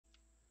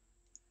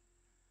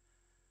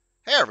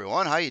Hey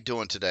everyone, how you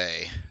doing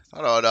today?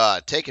 Thought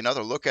I'd take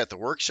another look at the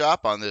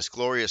workshop on this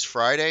glorious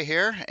Friday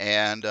here,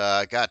 and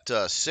got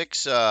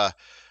six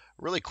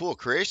really cool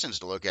creations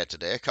to look at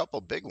today. A couple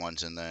big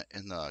ones in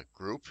the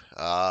group.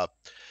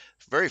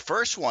 Very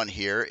first one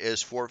here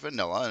is for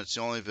vanilla, and it's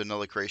the only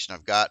vanilla creation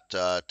I've got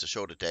to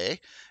show today.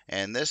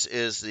 And this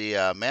is the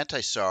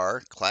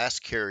MANTISAR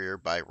Class Carrier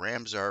by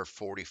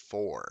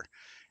Ramsar44.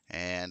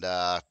 And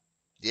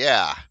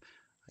yeah,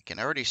 I can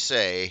already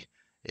say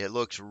it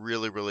looks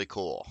really, really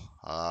cool.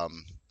 Thought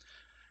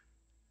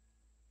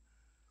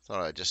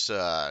I'd just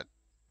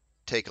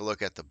take a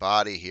look at the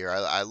body here.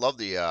 I love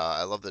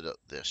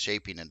the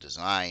shaping and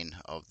design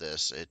of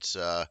this. It's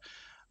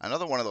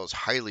another one of those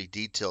highly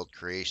detailed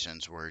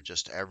creations where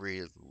just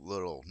every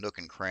little nook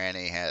and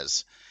cranny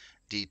has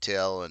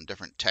detail and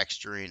different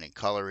texturing and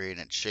coloring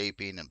and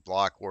shaping and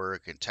block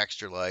work and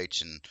texture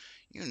lights and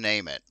you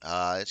name it.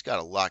 It's got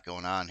a lot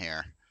going on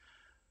here.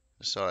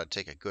 Just thought I'd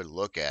take a good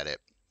look at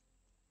it.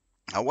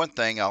 Now, one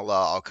thing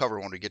I'll cover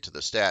when we get to the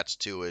stats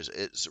too is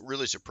it's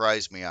really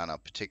surprised me on a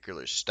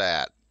particular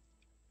stat,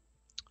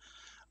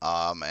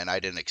 and I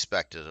didn't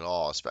expect it at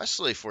all,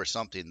 especially for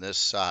something this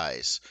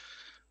size.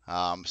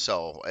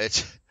 So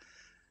it's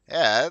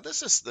yeah,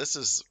 this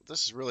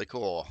is really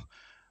cool.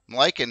 I'm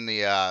liking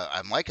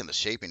the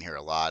shaping here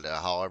a lot,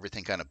 how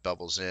everything kind of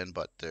bubbles in,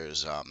 but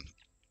there's a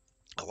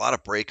lot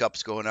of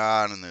breakups going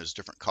on, and there's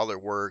different color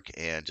work,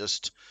 and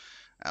just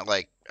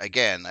like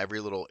again, every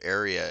little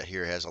area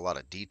here has a lot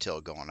of detail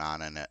going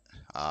on in it,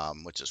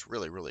 which is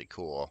really really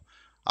cool.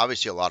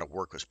 Obviously, a lot of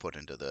work was put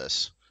into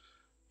this,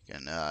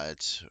 and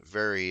it's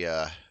very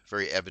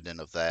evident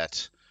of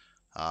that.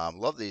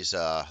 Love this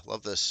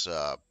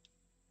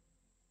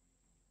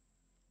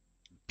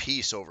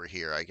piece over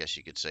here. I guess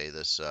you could say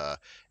this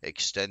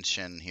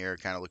extension here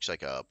kind of looks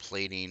like a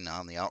plating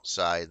on the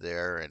outside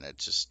there, and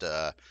it's just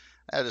that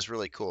is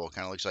really cool.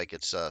 Kind of looks like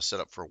it's set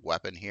up for a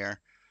weapon here.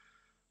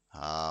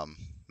 Um,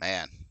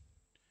 Man,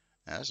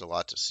 there's a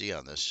lot to see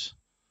on this.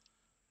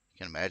 You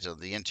can imagine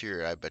the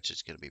interior. I bet you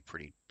it's going to be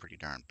pretty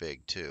darn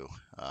big too.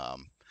 I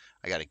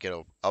got to get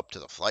up to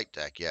the flight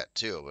deck yet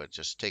too, but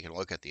just taking a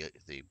look at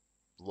the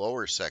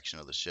lower section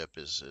of the ship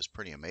is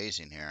pretty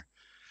amazing here.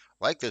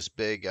 I like this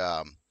big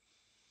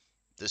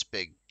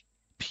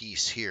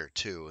piece here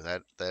too.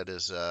 That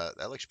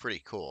looks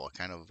pretty cool.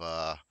 Kind of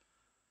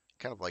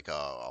like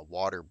a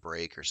water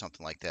break or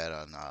something like that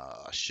on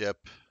a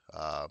ship.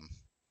 Um,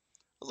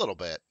 a little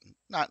bit,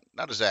 not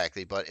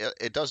exactly, but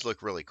it does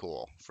look really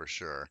cool for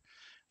sure.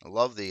 I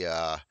love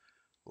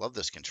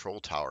this control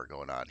tower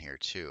going on here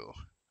too.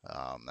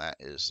 That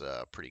is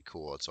pretty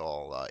cool. It's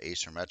all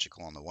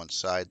asymmetrical on the one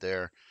side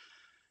there.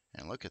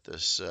 And look at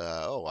this.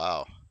 Oh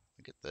wow,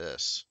 look at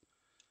this.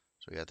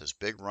 So we got this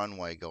big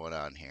runway going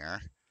on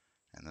here,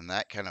 and then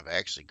that kind of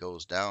actually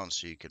goes down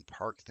so you can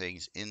park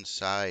things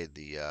inside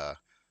the.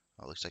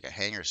 It looks like a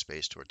hangar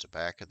space towards the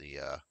back of the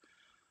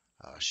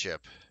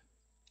ship.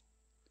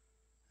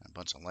 And a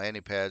bunch of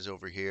landing pads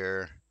over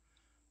here.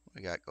 What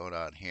we got going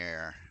on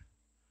here?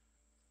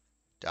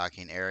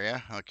 Docking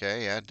area.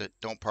 Okay, yeah.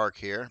 Don't park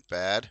here.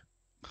 Bad.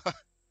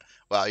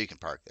 Well, you can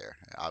park there,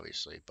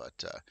 obviously,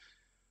 but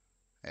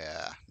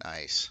yeah,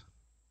 nice.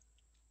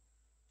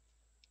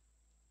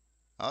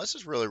 Oh, this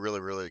is really, really,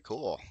 really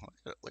cool.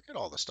 Look at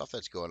all the stuff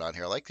that's going on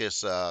here. I like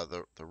this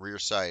the rear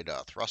side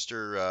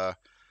thruster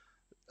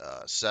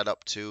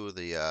setup too.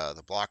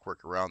 The block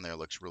work around there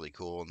looks really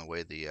cool, and the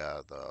way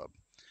the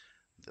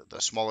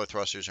smaller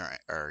thrusters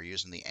are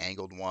using the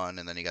angled one,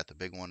 and then you got the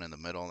big one in the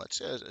middle.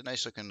 That's a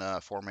nice looking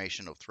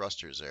formation of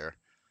thrusters there.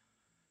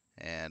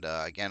 And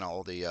again,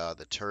 all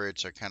the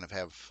turrets are kind of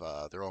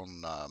have their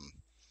own I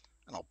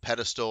don't know,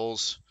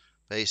 pedestals,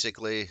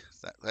 basically.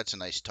 That's a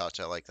nice touch.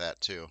 I like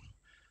that too.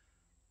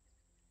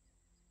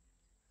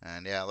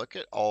 And yeah, look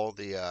at all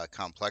the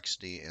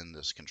complexity in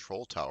this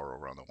control tower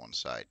over on the one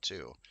side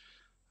too.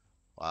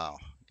 Wow,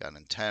 got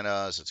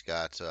antennas. It's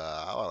got oh,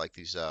 I like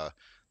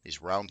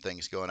these round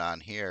things going on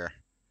here.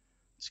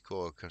 It's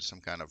cool,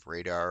 some kind of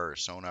radar or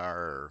sonar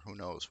or who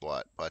knows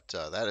what. But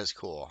that is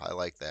cool. I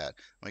like that.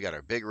 We got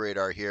our big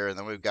radar here, and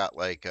then we've got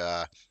like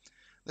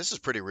this is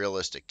pretty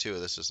realistic too.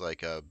 This is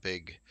like a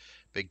big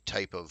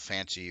type of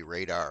fancy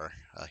radar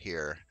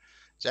here.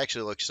 It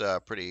actually looks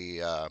pretty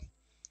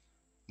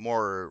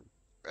more.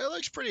 It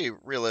looks pretty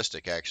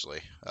realistic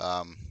actually.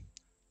 A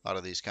lot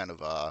of these kind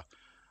of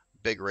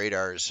big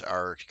radars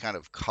are kind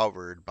of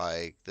covered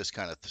by this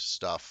kind of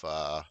stuff,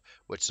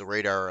 which the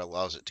radar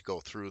allows it to go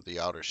through the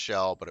outer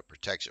shell, but it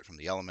protects it from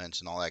the elements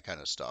and all that kind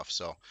of stuff.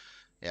 So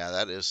yeah,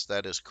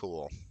 that is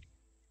cool.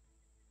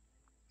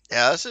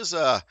 Yeah, this is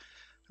a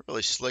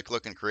really slick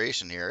looking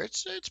creation here.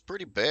 It's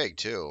pretty big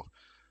too.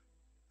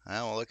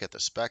 I will look at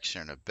the specs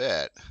here in a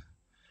bit.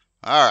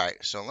 All right,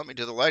 so let me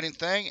do the lighting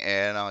thing,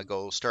 and I'll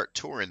go start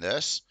touring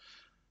this.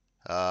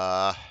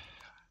 Uh,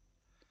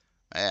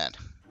 Man,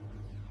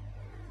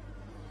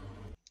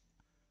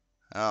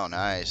 oh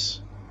nice.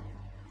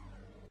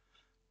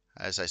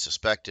 As I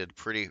suspected,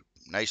 pretty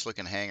nice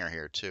looking hangar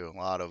here too.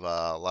 A lot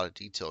of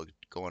detail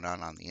going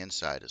on the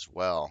inside as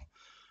well.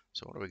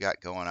 So what do we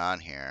got going on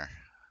here?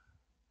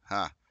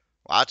 Huh?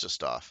 Lots of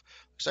stuff.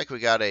 Looks like we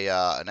got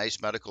a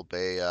nice medical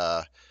bay,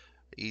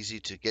 easy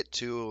to get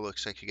to.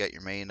 Looks like you got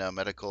your main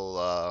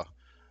medical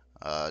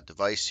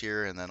device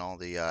here, and then all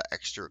the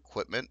extra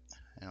equipment.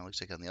 And it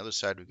looks like on the other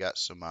side we've got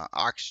some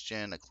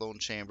oxygen, a clone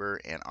chamber,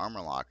 and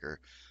armor locker.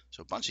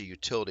 So a bunch of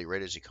utility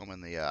right as you come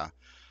in the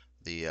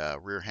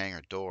rear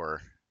hangar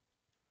door.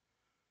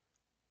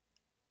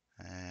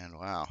 And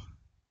wow,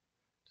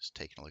 just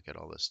taking a look at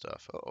all this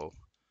stuff. Uh-oh,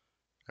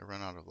 I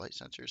run out of light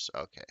sensors.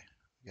 Okay,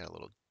 we got a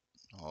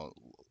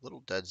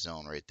little dead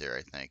zone right there,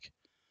 I think.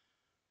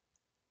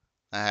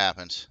 That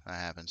happens. That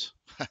happens.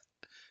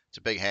 It's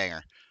a big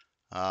hangar.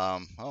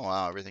 Oh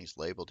wow, everything's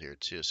labeled here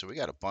too. So we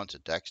got a bunch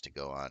of decks to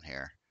go on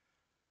here.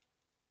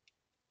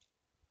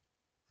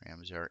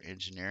 Ramsar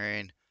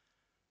Engineering.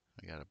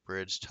 We got a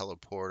bridge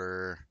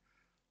teleporter,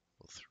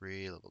 level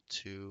 3, level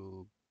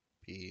 2,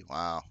 B.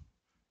 Wow,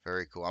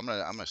 very cool. I'm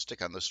gonna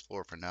stick on this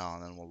floor for now,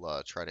 and then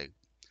we'll try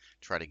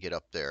to get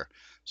up there.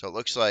 So it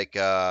looks like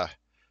got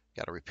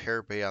a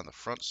repair bay on the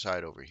front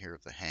side over here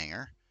of the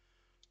hangar.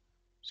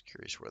 Just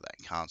curious where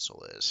that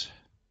console is.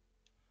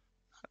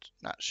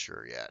 Not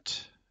sure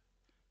yet.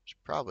 It's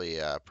probably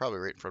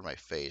right in front of my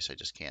face. I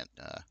just can't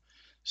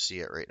see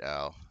it right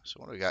now. So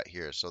what do we got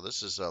here? So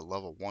this is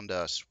level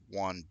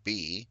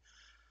 1-1B.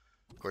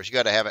 Of course, you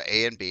got to have an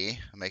A and B.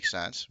 It makes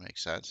sense.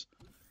 Makes sense.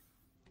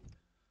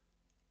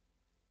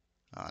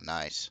 Oh,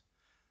 nice.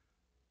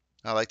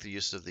 I like the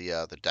use of the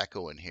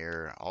deco in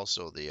here.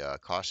 Also, the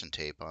caution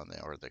tape on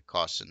the or the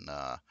caution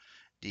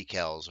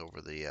decals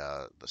over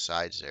the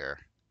sides there.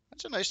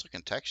 That's a nice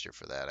looking texture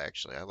for that.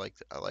 Actually, I like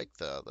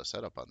the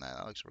setup on that.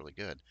 That looks really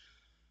good.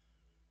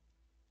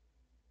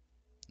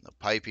 The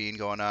piping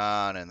going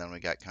on, and then we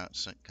got kind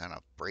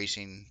of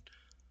bracing.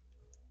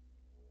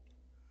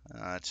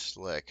 It's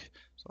slick.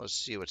 So let's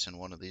see what's in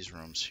one of these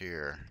rooms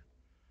here.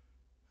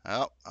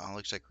 Oh,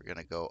 looks like we're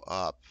gonna go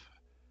up.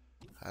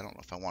 I don't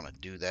know if I want to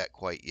do that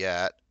quite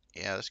yet.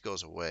 Yeah, this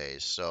goes a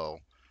ways. So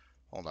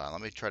hold on,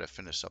 let me try to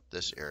finish up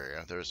this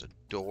area. There's a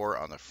door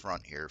on the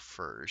front here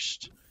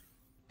first,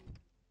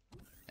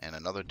 and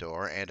another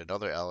door, and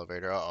another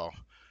elevator. Uh-oh.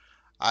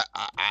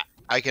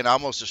 I can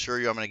almost assure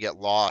you I'm gonna get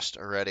lost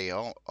already.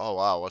 Oh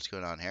wow, what's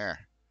going on here?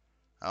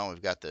 Oh,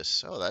 we've got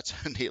this. Oh, that's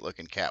a neat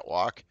looking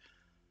catwalk.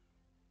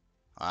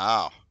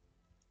 Wow.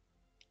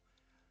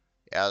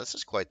 Yeah, this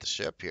is quite the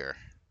ship here.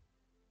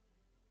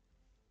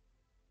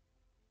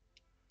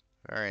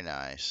 Very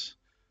nice.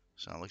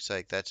 So it looks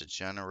like that's a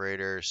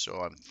generator.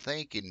 So I'm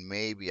thinking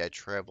maybe I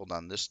traveled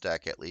on this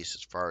deck at least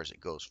as far as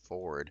it goes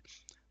forward.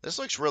 This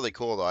looks really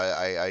cool though.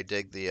 I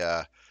dig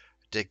the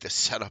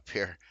setup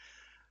here.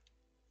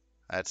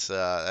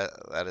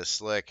 That is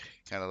slick.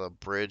 Kind of a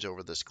bridge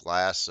over this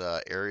glass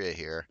area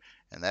here,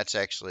 and that's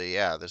actually,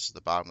 yeah, this is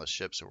the bottom of the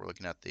ship. So we're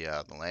looking at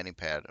the landing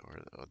pad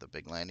or the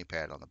big landing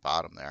pad on the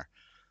bottom there.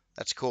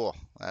 That's cool.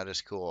 That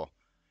is cool.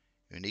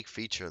 Unique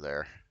feature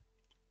there.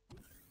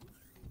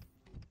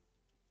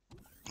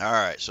 All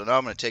right, so now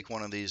I'm going to take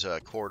one of these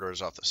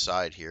corridors off the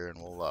side here,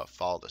 and we'll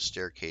follow the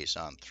staircase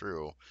on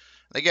through.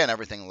 And again,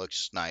 everything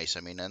looks nice. I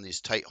mean, and these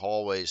tight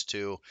hallways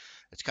too.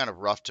 It's kind of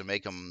rough to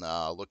make them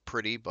look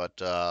pretty, but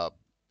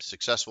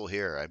successful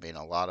here. I mean,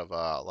 a lot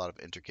of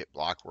intricate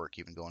block work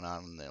even going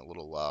on in the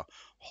little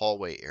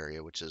hallway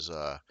area, which is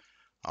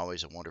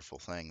always a wonderful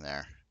thing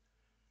there.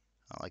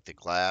 I like the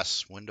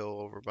glass window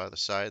over by the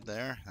side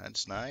there.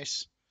 That's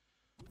nice.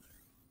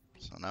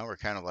 So now we're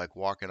kind of like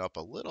walking up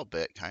a little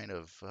bit, kind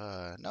of,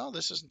 no,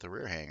 this isn't the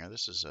rear hangar.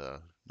 This is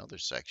another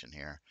section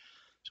here.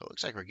 So it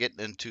looks like we're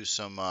getting into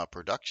some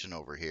production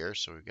over here.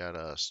 So we've got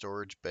a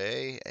storage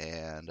bay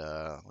and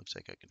looks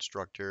like a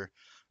constructor.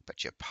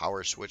 Bet you a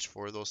power switch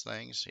for those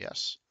things.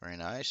 Yes, very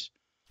nice.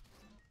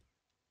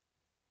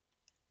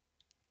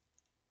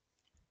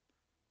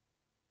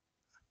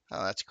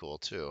 Oh, that's cool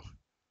too.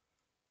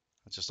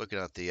 I'm just looking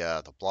at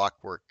the block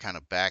work kind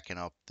of backing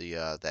up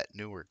the that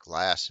newer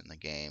glass in the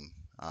game.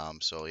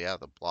 So yeah,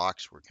 the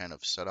blocks were kind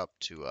of set up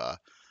to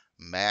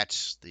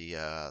match the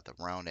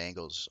round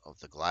angles of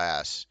the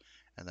glass,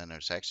 and then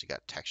there's actually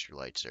got texture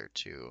lights there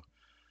too.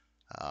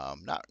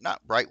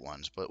 Not bright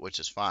ones, but which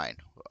is fine.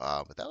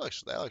 But that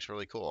looks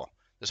really cool.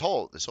 This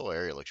whole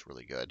area looks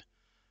really good.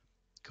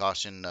 The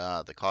caution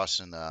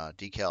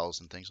decals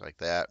and things like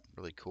that,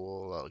 really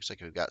cool. Looks like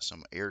we've got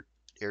some air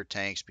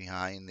tanks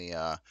behind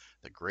the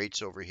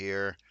grates over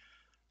here.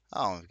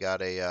 Oh, we've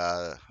got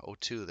a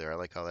O2 there. I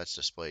like how that's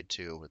displayed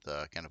too, with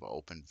kind of an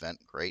open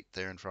vent grate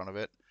there in front of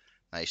it.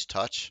 Nice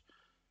touch.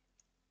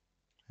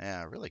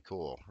 Yeah, really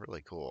cool.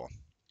 Really cool.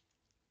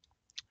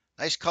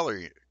 Nice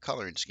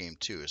coloring scheme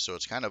too. So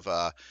it's kind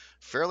of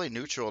fairly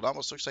neutral. It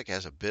almost looks like it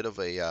has a bit of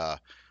a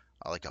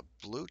like a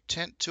blue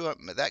tint to it.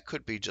 That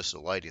could be just the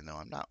lighting though.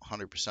 I'm not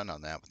 100%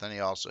 on that. But then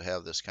you also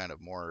have this kind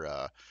of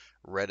more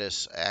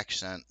reddish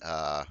accent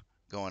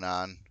going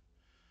on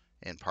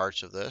in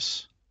parts of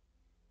this.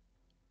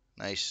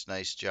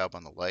 Nice job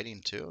on the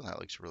lighting too. That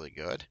looks really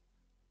good.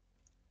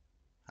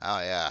 Oh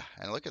yeah,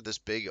 and look at this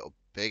big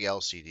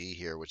LCD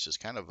here, which is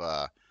kind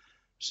of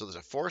So there's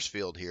a force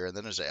field here, and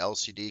then there's a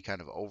LCD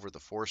kind of over the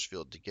force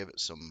field to give it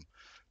some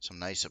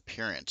nice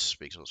appearance,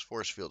 because those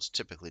force fields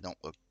typically don't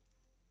look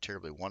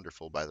terribly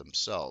wonderful by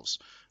themselves.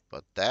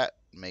 But that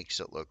makes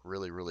it look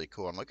really, really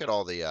cool. And look at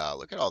all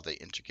the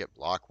intricate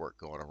block work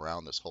going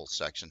around this whole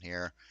section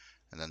here,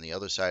 and then the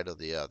other side of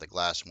the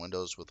glass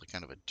windows with a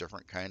kind of a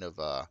different kind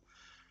of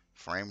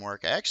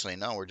framework. Actually,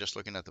 no, we're just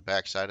looking at the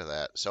back side of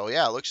that. So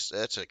yeah, it looks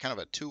it's a kind of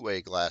a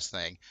two-way glass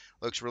thing.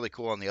 Looks really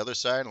cool on the other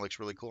side, and looks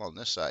really cool on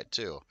this side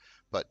too,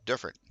 but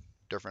different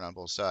on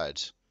both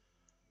sides.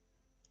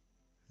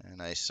 A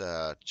nice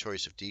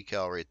choice of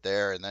decal right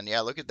there. And then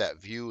yeah, look at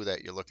that view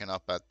that you're looking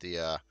up at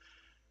the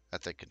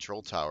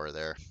control tower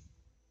there,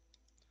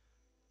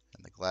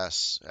 and the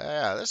glass.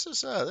 Yeah, this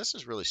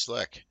is really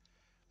slick.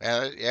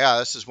 And yeah,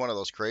 this is one of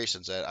those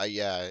creations that I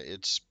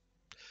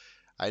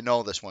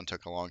know this one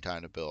took a long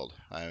time to build.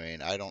 I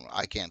mean,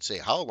 I can't say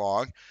how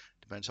long.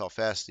 Depends how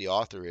fast the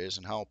author is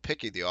and how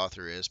picky the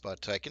author is,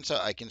 but I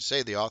can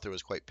say the author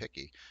was quite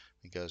picky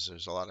because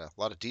there's a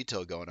lot of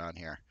detail going on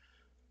here.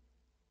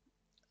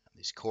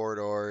 These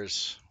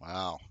corridors,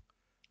 wow.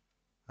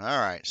 All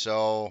right,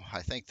 so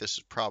I think this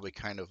is probably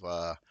kind of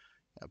a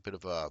bit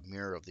of a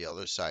mirror of the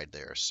other side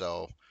there.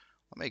 So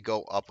let me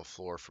go up a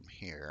floor from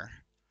here,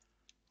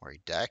 or a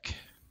deck,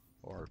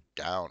 or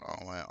down.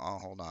 Oh,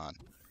 hold on.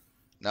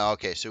 No,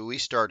 okay, so we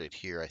started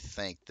here. I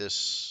think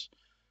this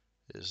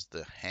is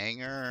the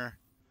hangar.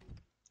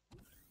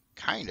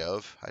 Kind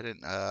of. I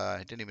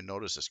didn't even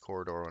notice this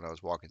corridor when I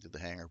was walking through the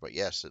hangar, but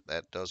yes,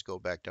 that does go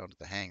back down to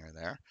the hangar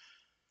there.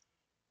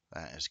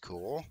 That is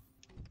cool.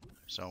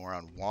 So we're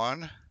on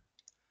 1.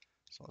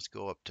 So let's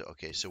go up to,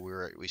 okay, so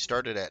we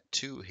started at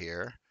 2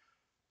 here.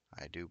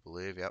 I do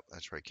believe, yep,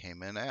 that's where I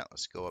came in at.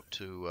 Let's go up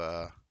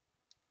to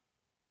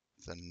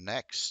the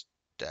next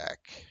deck.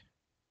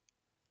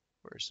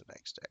 Where's the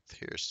next deck?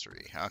 Here's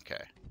 3.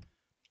 Okay.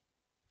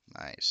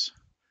 Nice.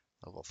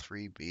 Level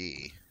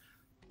 3B.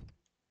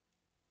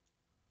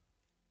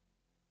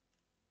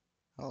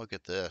 Oh, look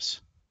at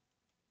this.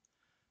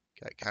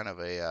 Got kind of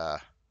a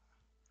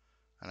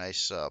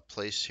nice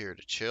place here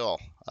to chill.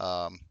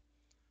 Yeah,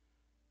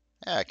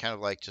 kind of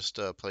like just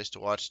a place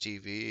to watch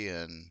TV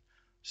and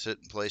sit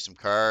and play some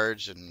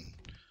cards, and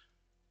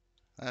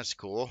that's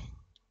cool.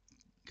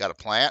 Got a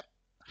plant.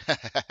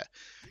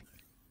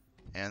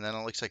 And then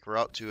it looks like we're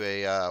out to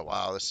a,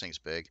 wow, this thing's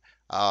big.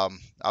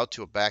 Out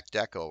to a back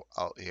deck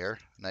out here.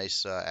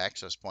 Nice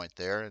access point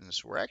there. And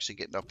so we're actually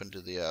getting up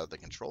into the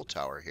control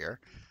tower here.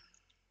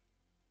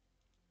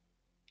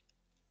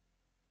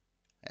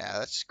 Yeah,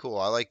 that's cool.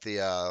 I like the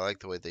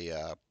way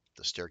the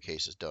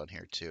staircase is done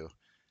here too.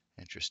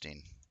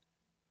 Interesting.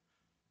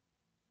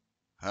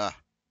 Huh.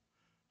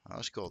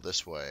 Let's go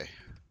this way.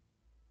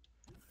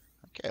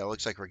 Okay, it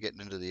looks like we're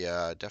getting into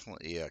the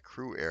definitely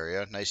crew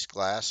area. Nice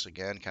glass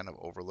again, kind of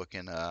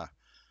overlooking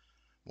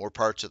more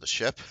parts of the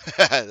ship.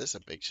 This is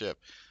a big ship.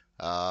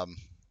 Um,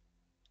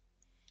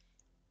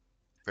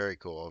 Very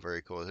cool,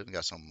 very cool. It's even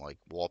got some like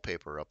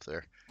wallpaper up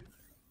there.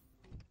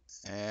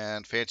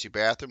 And fancy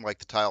bathroom, like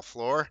the tile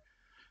floor.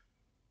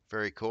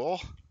 Very cool.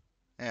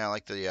 Yeah, I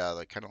like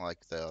the kind of like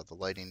the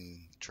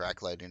lighting,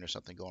 track lighting or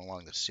something going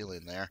along the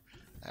ceiling there.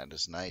 That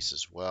is nice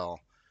as well.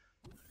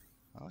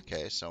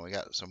 Okay, so we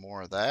got some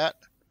more of that.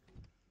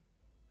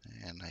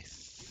 And I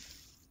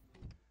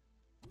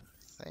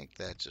think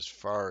that's as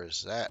far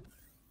as that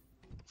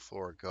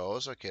floor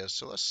goes. Okay,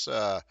 so let's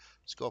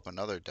go up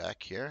another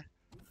deck here.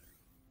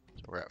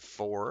 So we're at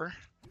 4.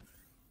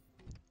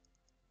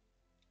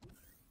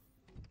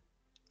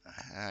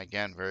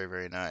 Again, very,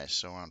 very nice.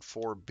 So we're on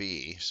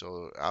 4B.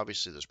 So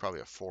obviously there's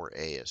probably a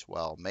 4A as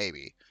well,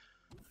 maybe.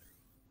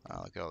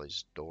 Look at all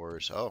these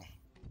doors. Oh.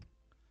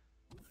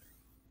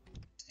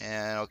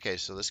 And okay,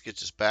 so this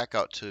gets us back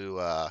out to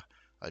a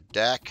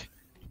deck.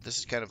 This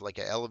is kind of like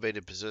an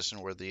elevated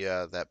position where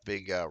the that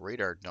big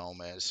radar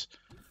dome is.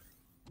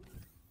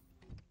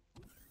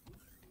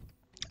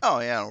 Oh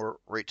yeah, we're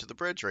right to the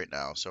bridge right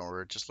now. So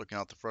we're just looking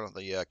out the front of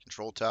the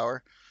control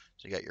tower.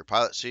 So you got your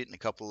pilot seat and a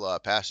couple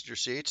passenger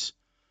seats.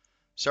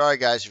 Sorry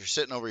guys, if you're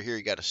sitting over here,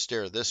 you got to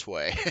stare this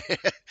way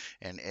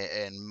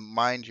and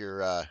mind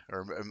your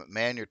or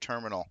man your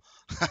terminal.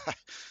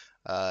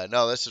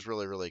 No, this is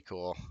really, really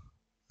cool.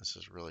 This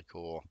is really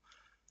cool.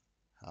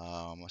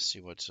 Let's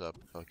see what's up.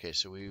 Okay,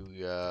 so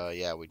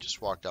yeah, we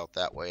just walked out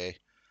that way.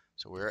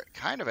 So we're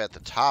kind of at the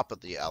top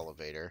of the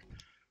elevator.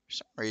 For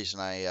some reason,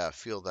 I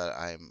feel that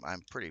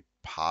I'm pretty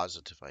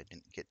positive I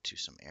didn't get to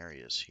some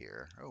areas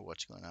here. Oh,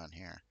 what's going on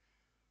here?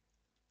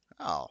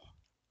 Oh,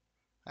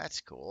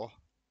 that's cool.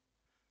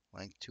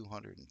 Length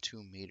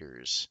 202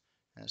 meters.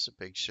 That's a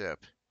big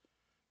ship.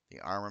 The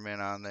armament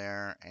on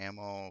there,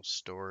 ammo,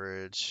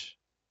 storage,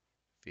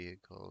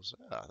 vehicles.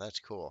 Oh,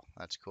 that's cool.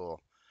 That's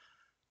cool.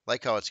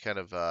 Like how it's kind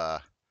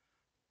of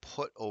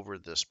put over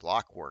this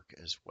block work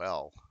as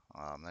well.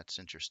 That's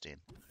interesting.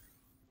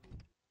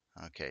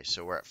 Okay,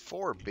 so we're at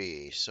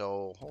 4B.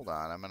 So hold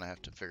on, I'm going to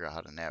have to figure out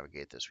how to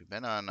navigate this. We've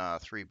been on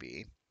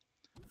 3B.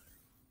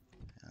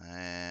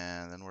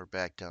 And then we're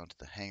back down to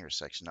the hangar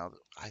section. Now,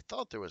 I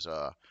thought there was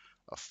a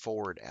a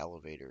forward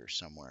elevator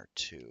somewhere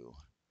too.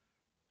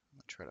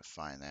 I'll try to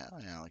find that. Oh,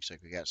 yeah, looks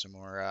like we got some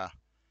more.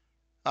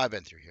 I've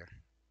been through here.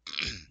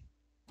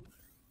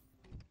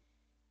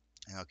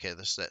 Okay,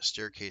 this is that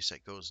staircase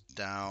that goes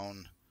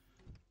down.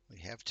 We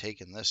have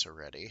taken this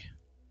already.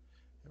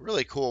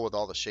 Really cool with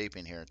all the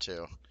shaping here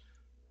too.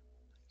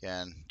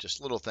 Again,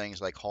 just little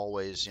things like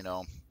hallways, you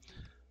know.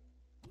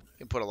 You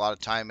can put a lot of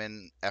time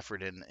and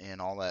effort in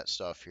all that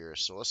stuff here.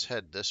 So let's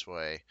head this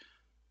way.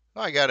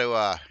 Oh, I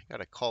gotta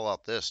call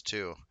out this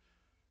too.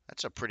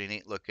 That's a pretty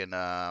neat looking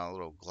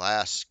little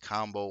glass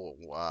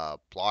combo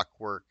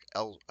blockwork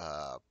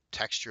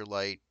texture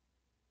light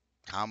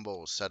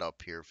combo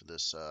setup here for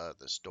this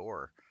this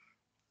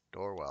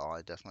doorwell.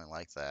 I definitely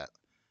like that.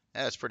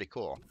 Yeah, it's pretty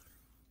cool.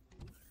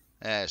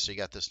 Yeah, so you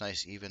got this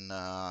nice even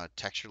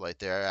texture light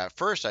there. At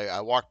first,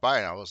 I walked by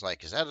and I was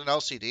like, "Is that an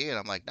LCD?" And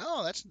I'm like,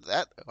 "No, that's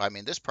that. I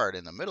mean, this part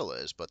in the middle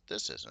is, but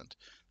this isn't.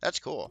 That's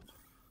cool.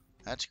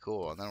 That's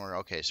cool." And then we're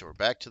okay. So we're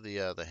back to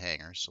the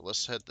hangar. So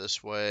let's head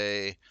this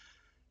way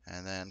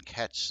and then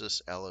catch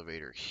this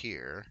elevator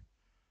here.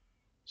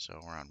 So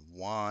we're on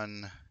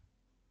 1.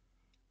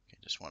 Okay,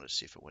 just wanted to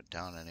see if it went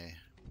down any.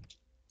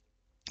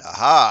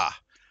 Aha!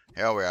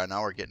 Here we are.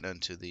 Now we're getting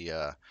into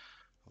the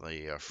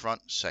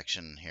front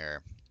section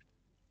here.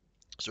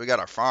 So we got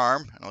our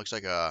farm, and it looks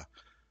like a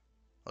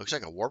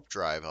warp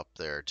drive up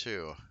there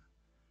too.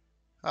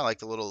 I like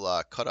the little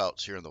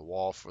cutouts here in the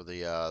wall for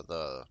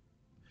the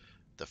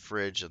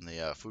fridge and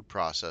the food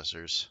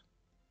processors.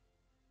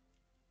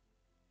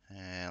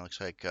 And it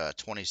looks like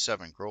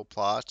 27 grow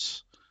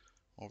plots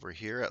over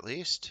here at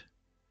least.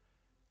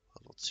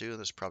 Level 2.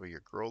 This is probably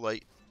your grow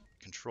light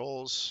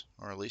controls,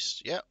 or at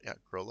least yeah,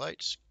 grow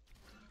lights.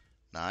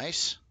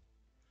 Nice.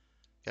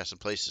 Got some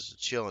places to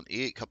chill and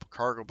eat. A couple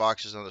cargo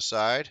boxes on the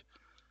side.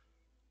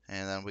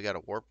 And then we got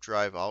a warp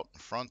drive out in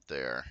front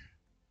there.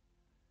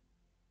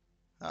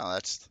 Oh,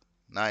 that's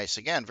nice.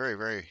 Again, very,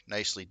 very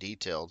nicely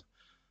detailed.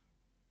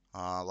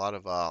 A lot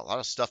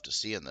of stuff to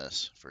see in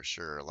this for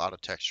sure. A lot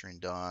of texturing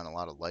done, a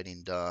lot of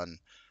lighting done,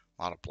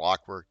 a lot of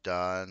block work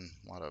done,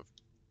 a lot of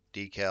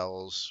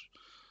decals.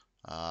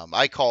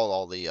 I call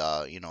all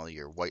the you know,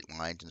 your white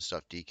lines and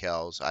stuff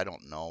decals. I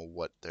don't know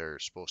what they're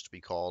supposed to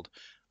be called.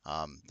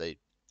 They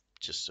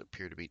just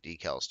appear to be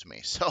decals to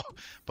me. So,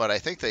 but I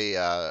think they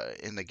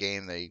in the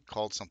game they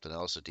called something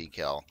else a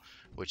decal,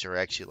 which are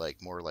actually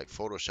like more like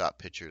Photoshop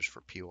pictures for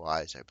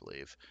POIs, I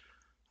believe,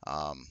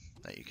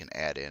 that you can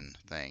add in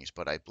things.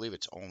 But I believe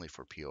it's only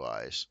for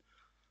POIs.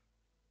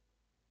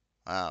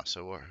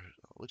 So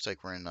looks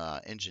like we're in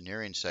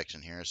engineering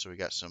section here. So we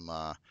got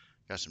some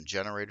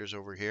generators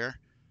over here.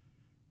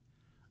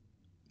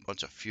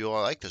 Bunch of fuel.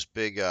 I like this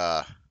big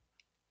I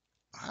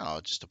don't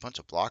know, just a bunch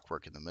of block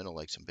work in the middle,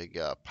 like some big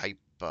pipe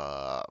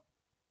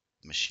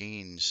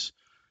machines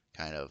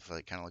kind of.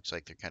 It kind of looks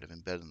like they're kind of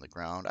embedded in the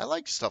ground. I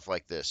like stuff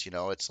like this, you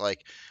know. It's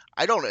like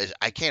I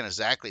can't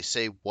exactly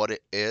say what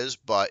it is,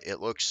 but it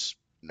looks,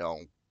 you know,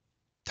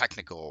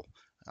 technical.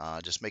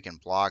 Just making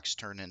blocks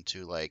turn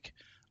into like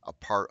a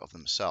part of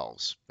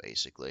themselves,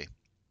 basically.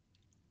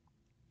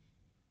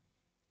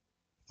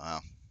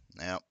 Wow.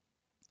 Yep.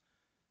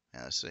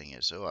 Yeah, this thing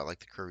is, oh, I like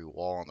the curvy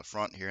wall on the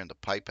front here and the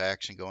pipe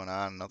action going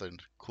on. Another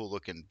cool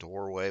looking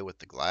doorway with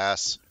the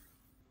glass.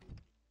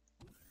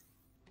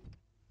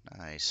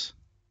 Nice.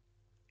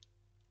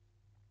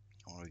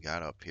 What do we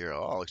got up here?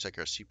 Oh, looks like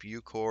our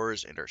CPU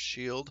cores and our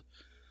shield.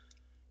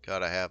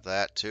 Gotta have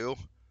that too.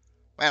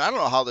 Man, I don't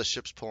know how this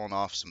ship's pulling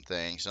off some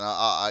things.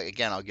 And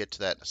again, I'll get to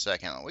that in a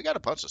second. We got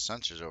a bunch of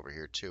sensors over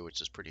here too,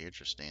 which is pretty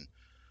interesting.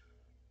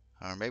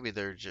 Or maybe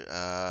they're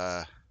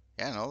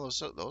yeah, no,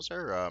 those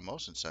are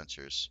motion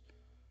sensors.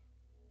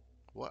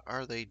 What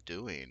are they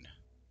doing?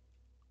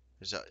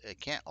 It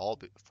can't all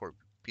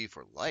be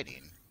for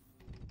lighting.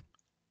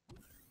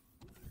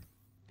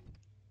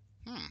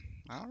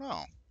 I don't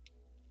know.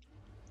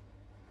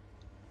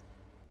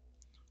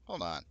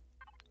 Hold on.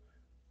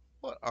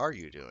 What are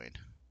you doing?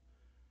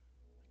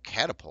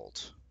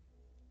 Catapult.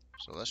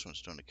 So this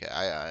one's doing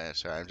the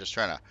sorry, I'm just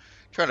trying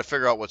to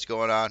figure out what's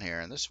going on here,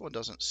 and this one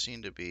doesn't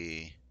seem to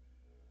be.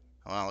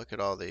 Well, look at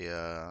all the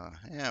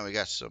yeah, we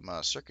got some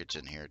circuits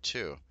in here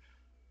too.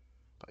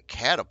 But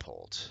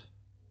catapult,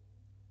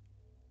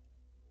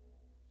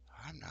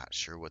 I'm not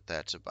sure what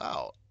that's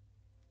about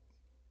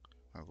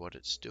or what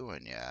it's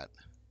doing yet.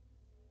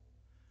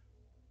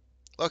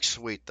 Looks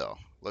sweet though.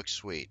 Looks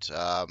sweet.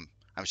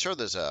 I'm sure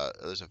there's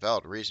a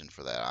valid reason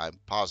for that. I'm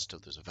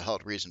positive there's a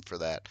valid reason for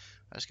that.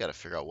 I just got to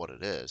figure out what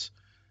it is.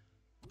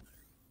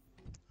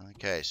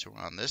 Okay, so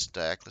we're on this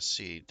deck. Let's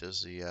see.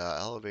 Does the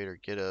elevator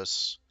get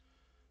us?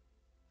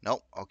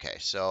 Nope. Okay,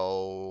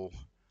 so,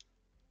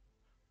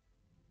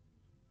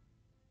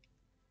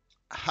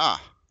 huh?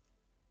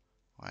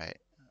 Wait.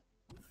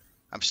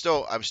 I'm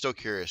still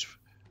curious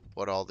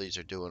what all these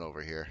are doing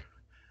over here.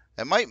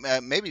 It might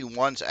maybe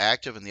one's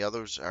active and the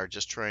others are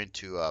just trying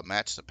to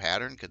match the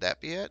pattern. Could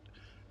that be it?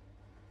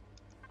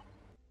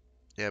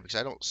 Yeah, because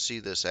I don't see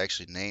this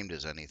actually named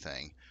as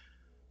anything,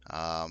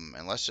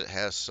 unless it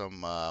has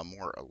some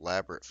more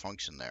elaborate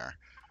function there.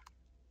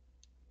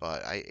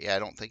 but I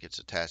don't think it's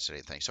attached to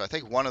anything. So I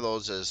think one of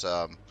those is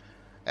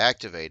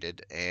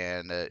activated,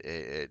 and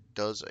it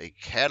does a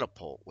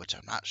catapult, which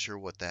I'm not sure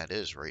what that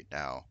is right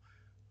now.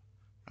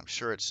 I'm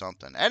sure it's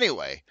something.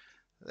 Anyway,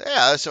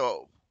 yeah.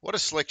 So what a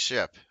slick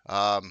ship.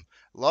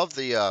 Love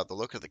the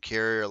look of the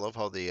carrier. Love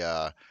how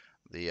the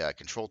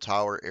control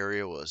tower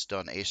area was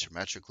done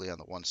asymmetrically on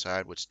the one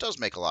side, which does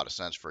make a lot of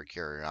sense for a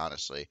carrier.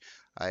 Honestly,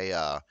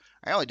 I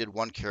only did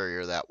one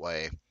carrier that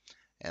way,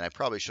 and I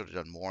probably should have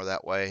done more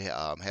that way.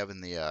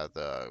 Having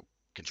the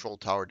control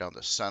tower down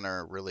the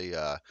center really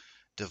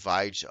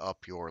divides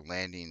up your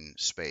landing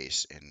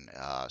space, and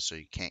so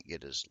you can't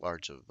get as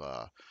large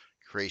of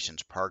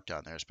creations parked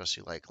on there,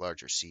 especially like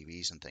larger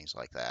CVs and things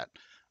like that.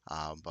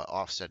 But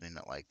offsetting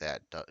it like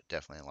that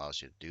definitely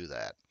allows you to do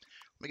that.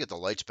 Let me get the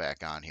lights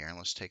back on here and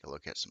let's take a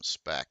look at some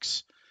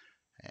specs.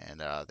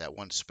 And that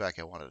one spec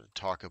I wanted to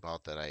talk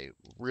about that I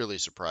really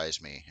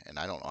surprised me, and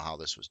I don't know how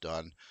this was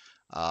done.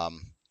 All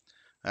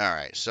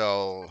right,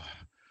 so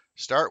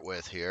start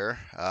with here.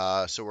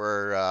 So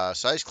we're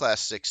size class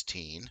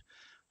 16,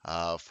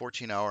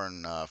 14 hour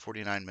and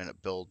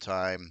 49-minute build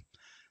time.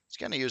 It's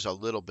going to use a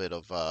little bit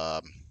of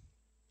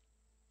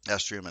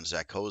Estrium and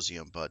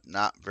Zirconium, but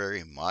not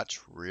very much,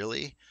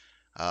 really.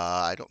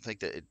 I don't think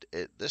that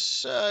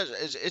this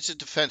it's a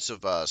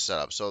defensive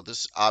setup. So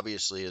this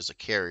obviously is a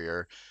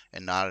carrier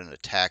and not an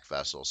attack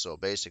vessel. So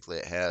basically,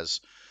 it has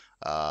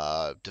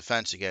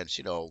defense against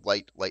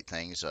light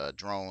things,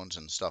 drones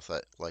and stuff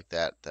like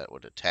that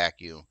would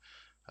attack you.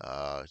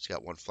 It's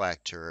got one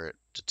flak turret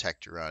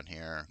detector on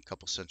here, a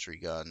couple sentry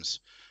guns.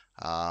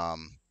 I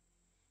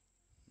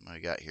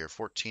got here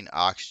 14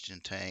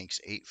 oxygen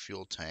tanks, 8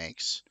 fuel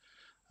tanks.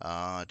 Do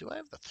I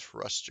have the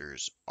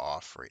thrusters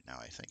off right now?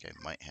 I think I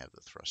might have the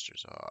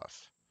thrusters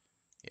off.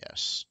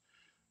 Yes.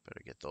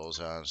 Better get those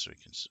on so we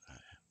can.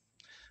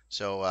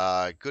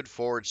 So good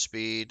forward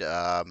speed.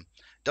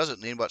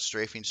 Doesn't need much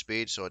strafing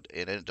speed, so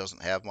it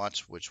doesn't have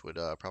much, which would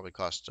probably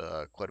cost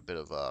quite a bit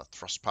of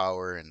thrust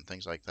power and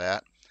things like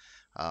that.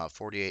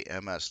 48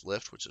 ms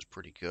lift, which is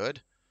pretty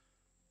good.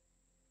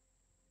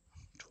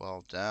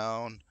 12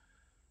 down.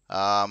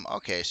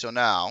 Okay, so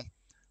now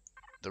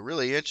the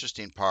really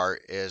interesting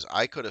part is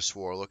I could have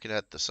swore, looking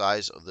at the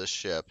size of this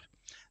ship,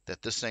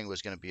 that this thing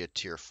was going to be a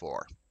tier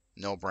 4.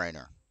 No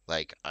brainer.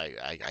 Like,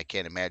 I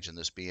can't imagine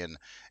this being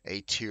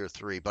a tier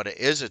 3, but it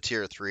is a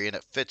tier 3 and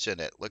it fits in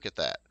it. Look at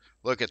that.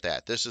 Look at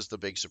that. This is the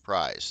big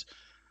surprise.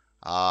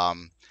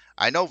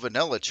 I know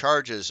vanilla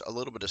charges a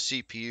little bit of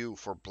CPU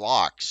for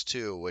blocks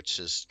too, which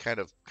is kind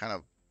of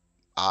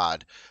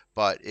odd,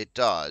 but it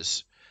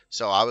does.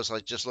 So I was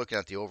like just looking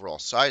at the overall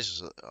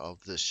sizes of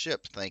this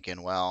ship,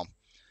 thinking, well,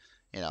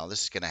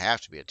 this is going to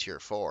have to be a tier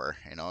 4,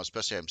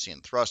 especially I'm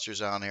seeing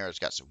thrusters on here. It's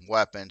got some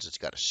weapons, it's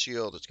got a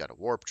shield, it's got a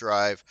warp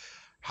drive.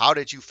 How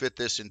did you fit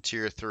this in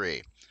tier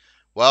 3?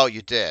 Well,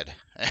 you did,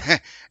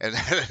 and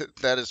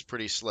that is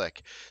pretty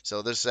slick.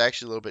 So this is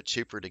actually a little bit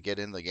cheaper to get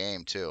in the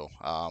game too.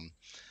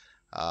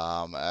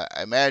 I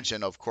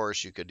imagine, of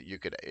course, you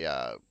could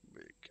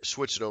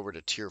switch it over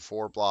to tier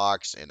 4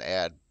 blocks and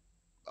add.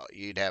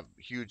 You'd have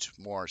huge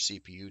more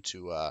CPU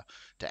to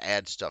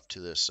add stuff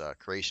to this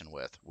creation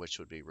with, which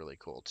would be really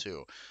cool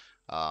too.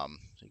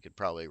 You could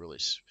probably really,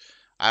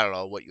 I don't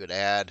know what you would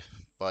add,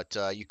 but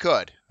you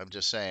could. I'm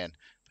just saying,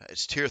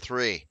 it's tier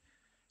 3,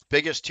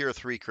 biggest tier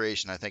 3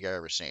 creation I think I've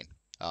ever seen.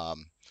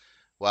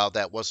 Well,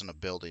 that wasn't a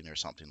building or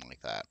something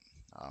like that.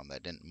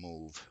 That didn't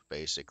move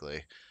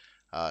basically.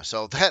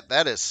 So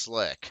that is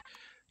slick.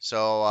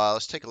 So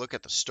let's take a look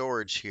at the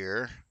storage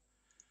here.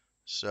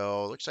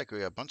 So it looks like we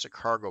got a bunch of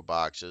cargo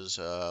boxes.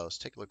 Let's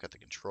take a look at the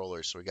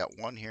controllers. So we got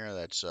one here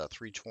that's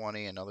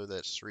 320, another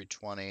that's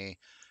 320,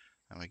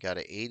 and we got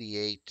an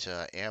 88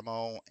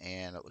 ammo,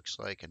 and it looks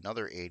like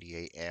another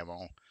 88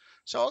 ammo.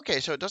 So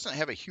okay, so it doesn't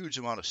have a huge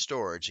amount of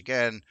storage.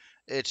 Again,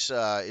 its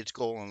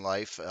goal in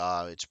life,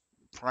 its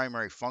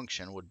primary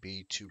function would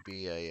be to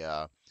be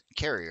a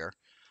carrier.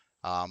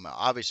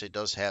 Obviously, it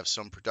does have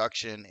some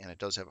production, and it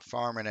does have a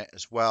farm in it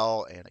as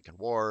well, and it can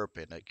warp,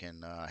 and it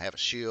can have a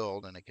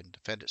shield, and it can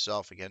defend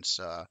itself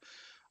against,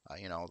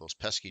 those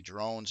pesky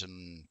drones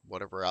and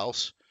whatever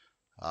else.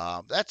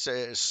 That's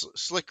a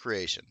slick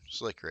creation.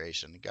 Slick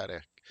creation.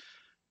 Gotta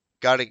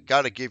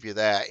give you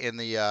that. In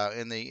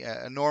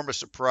the enormous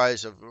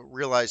surprise of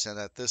realizing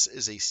that this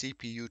is a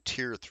CPU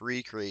tier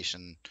 3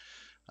 creation,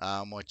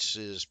 which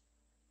is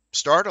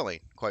startling,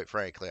 quite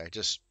frankly. I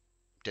just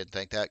didn't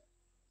think that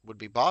would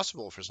be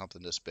possible for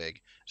something this big,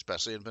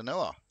 especially in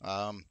vanilla.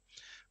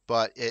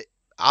 But it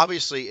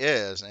obviously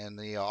is, and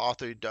the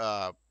author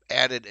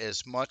added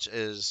as much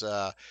as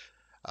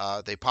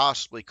they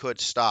possibly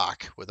could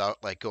stock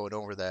without like going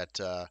over that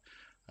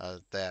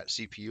that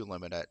CPU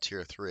limit at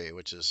tier 3,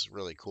 which is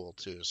really cool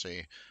too. So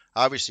you're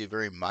obviously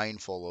very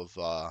mindful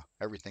of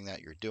everything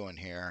that you're doing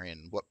here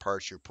and what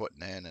parts you're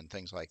putting in and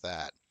things like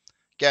that.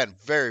 Again,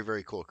 very,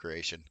 very cool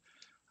creation.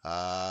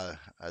 The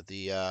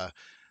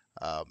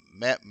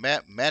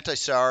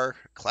MANTISAR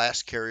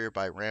Class Carrier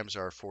by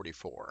Ramsar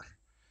 44.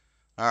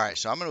 All right,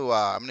 so I'm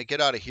gonna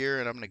get out of here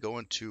and I'm gonna go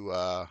into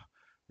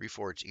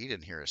Reforge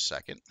Eden here a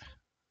second.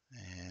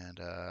 and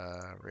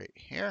right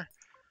here.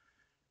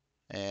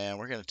 And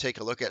we're going to take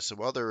a look at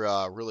some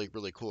other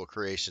really cool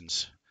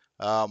creations.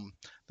 Um,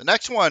 the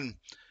next one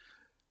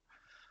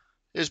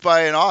is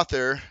by an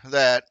author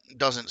that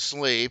doesn't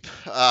sleep,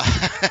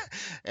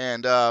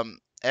 and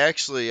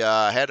actually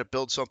had to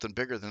build something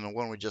bigger than the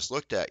one we just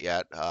looked at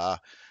yet.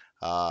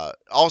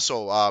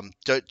 Also,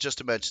 just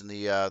to mention,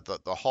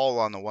 the hull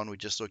on the one we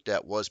just looked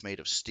at was made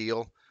of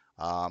steel.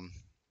 Um,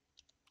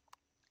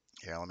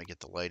 Here, let me get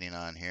the lighting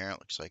on here. It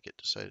looks like it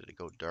decided to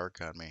go dark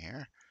on me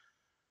here.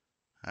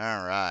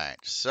 All right,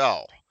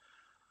 so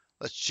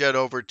let's jet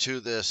over to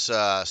this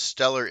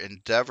Stellar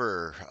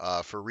Endeavor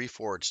for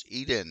Reforged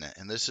Eden,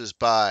 and this is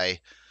by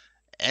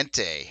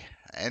Entei.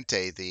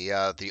 Entei,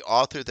 the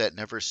author that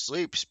never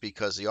sleeps,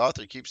 because the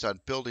author keeps on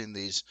building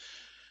these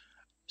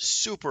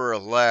super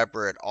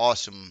elaborate,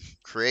 awesome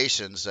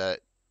creations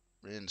that,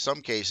 in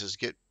some cases,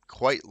 get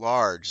quite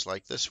large,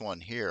 like this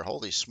one here.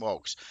 Holy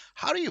smokes!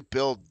 How do you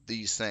build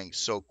these things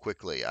so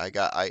quickly?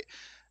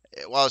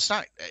 Well, it's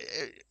not.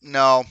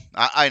 No,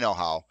 I know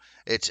how.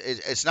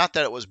 It's not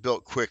that it was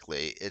built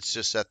quickly. It's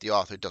just that the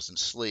author doesn't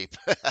sleep.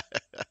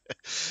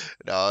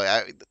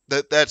 No,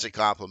 that's a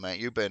compliment.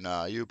 You've been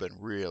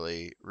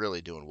really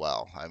doing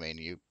well. I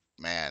mean,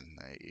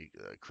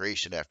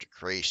 creation after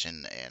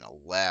creation and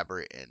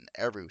elaborate, and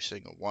every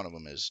single one of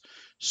them is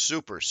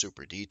super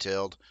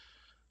detailed.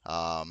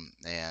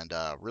 And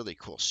really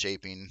cool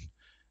shaping.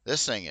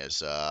 This thing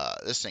is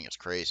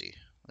crazy.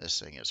 This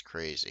thing is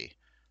crazy.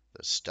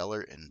 The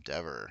Stellar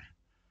Endeavor.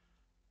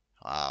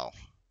 Wow.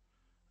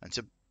 It's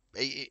a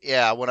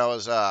Yeah. When I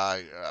was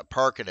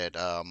parking it,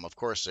 of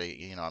course,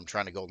 I'm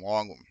trying to go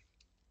long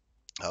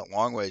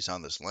ways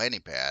on this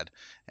landing pad,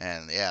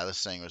 and yeah,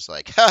 this thing was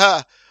like,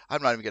 haha,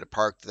 I'm not even gonna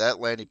park. That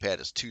landing pad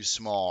is too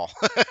small.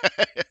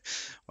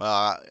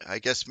 Well, I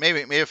guess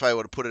maybe if I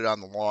would have put it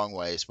on the long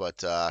ways,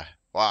 but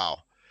wow.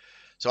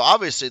 So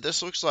obviously,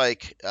 this looks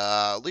like,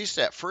 at least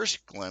at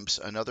first glimpse,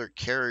 another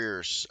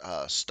carrier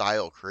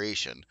style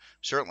creation.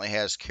 Certainly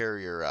has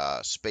carrier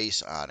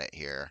space on it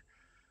here.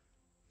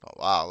 But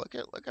wow,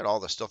 look at all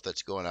the stuff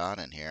that's going on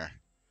in here.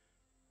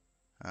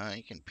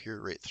 You can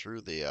peer right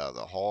through the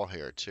hull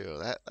here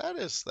too. That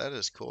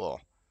is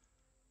cool.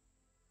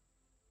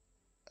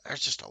 There's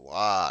just a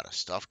lot of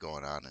stuff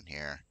going on in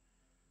here.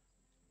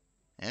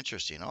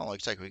 Interesting. Oh,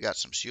 looks like we got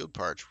some shield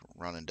parts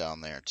running down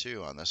there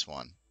too on this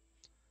one.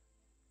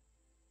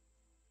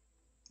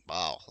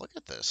 Wow, look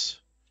at this.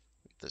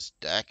 Look at this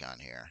deck on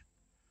here.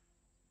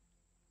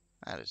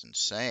 That is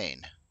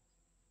insane.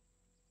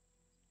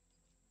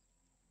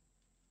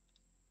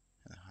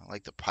 I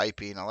like the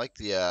piping. I like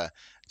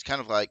it's kind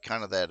of like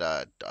that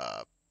I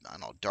don't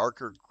know,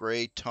 darker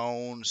gray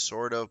tone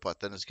sort of, but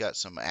then it's got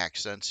some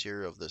accents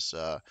here of this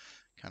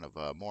kind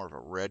of more of a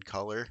red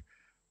color.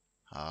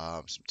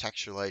 Some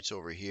texture lights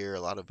over here, a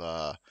lot of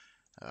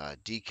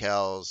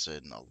decals,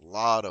 and a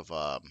lot of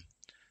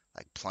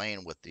like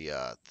playing with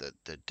the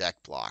deck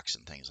blocks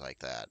and things like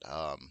that.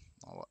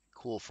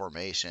 Cool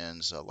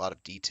formations, a lot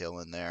of detail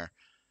in there.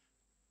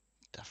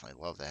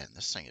 Definitely love that. And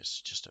this thing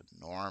is just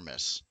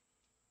enormous,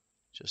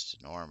 just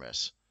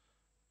enormous.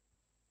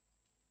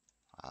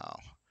 Wow.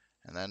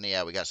 And then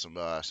yeah, we got some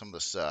of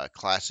this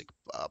classic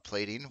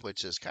plating,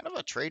 which is kind of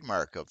a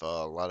trademark of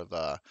a lot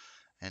of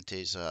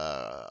Entei's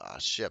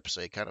ships.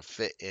 They kind of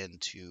fit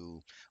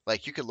into,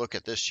 like, you could look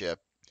at this ship,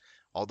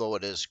 although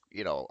it is,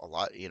 a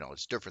lot,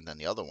 it's different than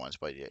the other ones,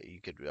 but you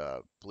could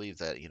believe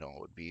that, it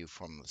would be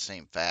from the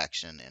same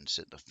faction and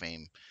sit in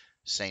the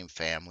same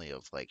family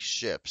of like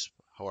ships.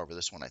 However,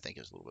 this one I think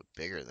is a little bit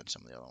bigger than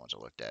some of the other ones I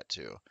looked at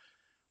too.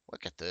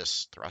 Look at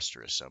this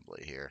thruster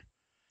assembly here.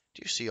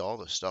 Do you see all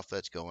the stuff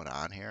that's going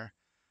on here?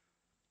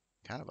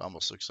 Kind of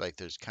almost looks like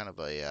there's kind of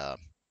a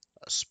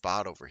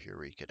spot over here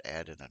where you could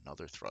add in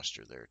another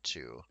thruster there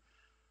too.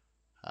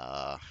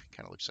 Kind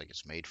of looks like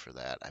it's made for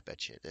that. I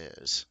bet you it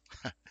is.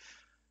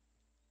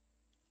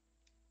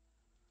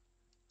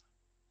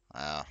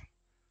 Wow.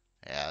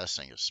 Yeah, this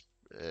thing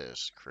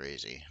is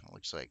crazy. It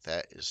looks like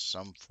that is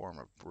some form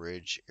of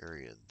bridge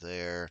area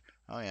there.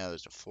 Oh yeah,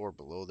 there's a floor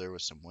below there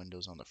with some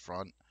windows on the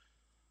front.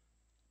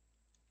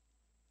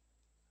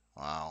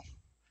 Wow.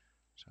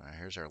 So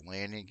here's our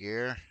landing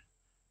gear.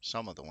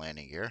 Some of the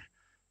landing gear.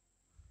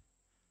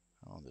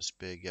 Oh, this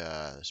big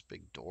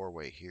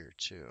doorway here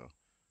too.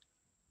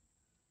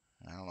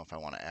 I don't know if I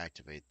want to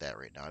activate that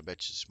right now. I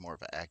bet you it's more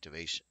of an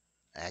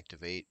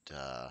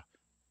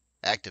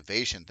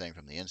activation thing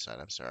from the inside.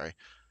 I'm sorry.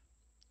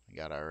 We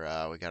got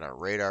our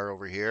radar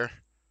over here.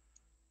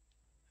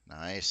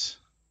 Nice.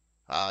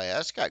 Yeah,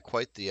 it's got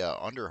quite the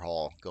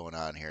underhaul going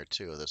on here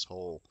too. This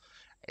whole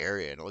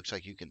area, and it looks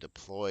like you can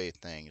deploy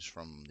things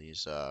from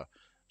these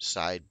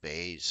side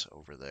bays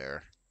over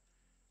there.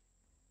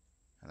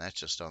 And that's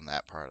just on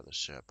that part of the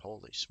ship.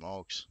 Holy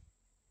smokes!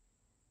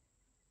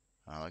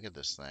 Oh, look at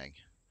this thing.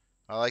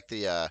 I like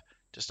the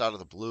just out of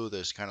the blue.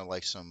 There's kind of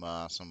like some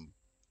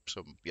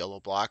yellow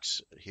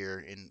blocks here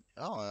in.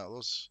 Oh,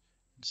 those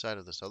inside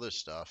of this other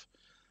stuff.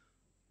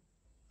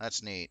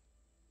 That's neat.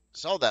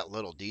 It's all that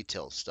little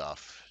detail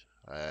stuff.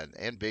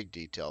 and big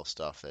detail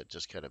stuff that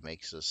just kind of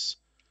makes this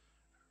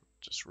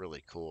just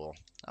really cool.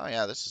 Oh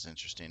yeah, this is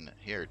interesting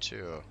here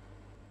too.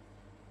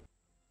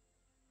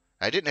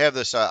 I didn't have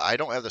this. I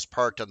don't have this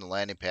parked on the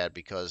landing pad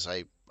because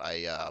I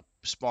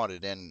spawned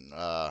it in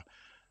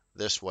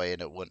this way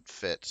and it wouldn't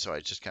fit, so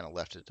I just kind of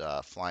left it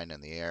flying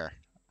in the air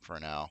for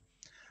now.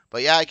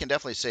 But yeah, I can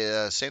definitely say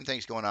the same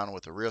thing's going on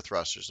with the rear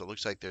thrusters. It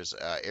looks like there's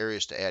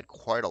areas to add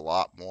quite a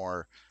lot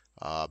more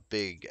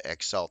big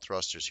XL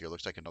thrusters here.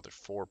 Looks like another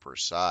four per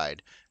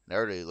side. And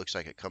already looks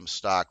like it comes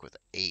stock with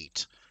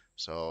eight.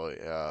 So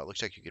it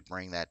looks like you could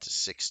bring that to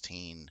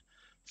 16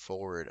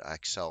 forward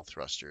XL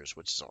thrusters,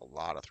 which is a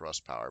lot of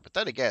thrust power. But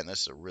then again,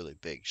 this is a really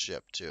big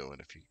ship too,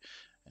 and if you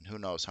and who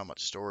knows how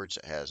much storage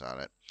it has on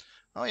it.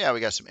 Oh yeah, we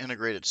got some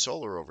integrated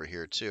solar over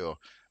here too.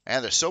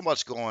 And there's so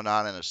much going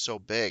on and it's so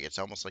big. It's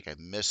almost like I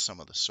missed some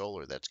of the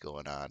solar that's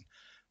going on.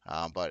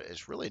 But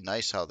it's really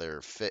nice how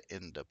they're fit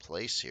into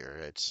place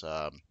here.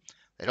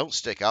 They don't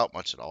stick out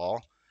much at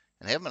all.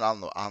 And having it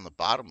on the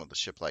bottom of the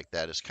ship like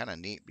that is kind of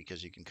neat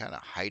because you can kind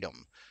of hide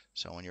them.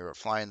 So when you're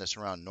flying this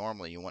around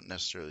normally, you wouldn't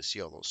necessarily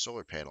see all those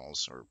solar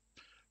panels or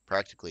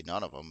practically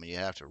none of them. You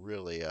have to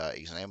really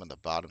examine the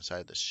bottom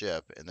side of the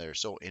ship, and they're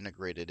so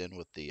integrated in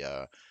with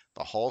the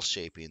hull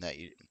shaping that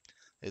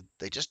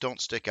they just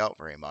don't stick out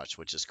very much,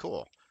 which is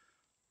cool.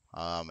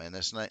 And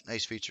it's a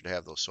nice feature to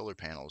have those solar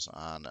panels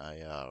on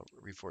a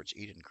Reforged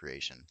Eden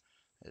creation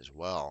as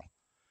well.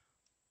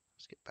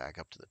 Let's get back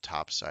up to the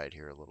top side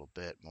here a little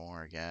bit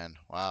more again.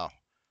 Wow,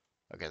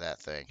 look at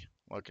that thing.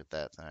 Look at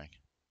that thing.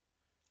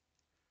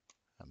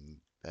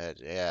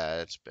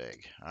 Yeah, it's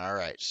big. All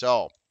right,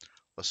 so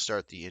let's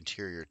start the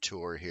interior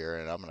tour here,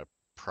 and I'm going to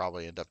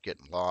probably end up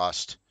getting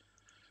lost.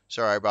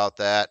 Sorry about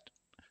that.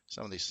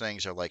 Some of these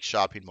things are like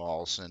shopping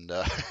malls and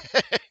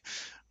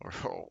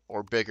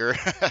or bigger.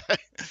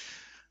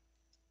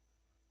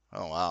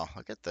 Oh wow,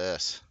 look at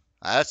this.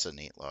 That's a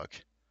neat look.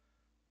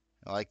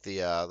 I like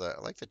I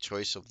like the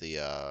choice of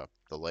the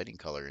lighting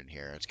color in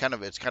here. It's kind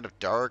of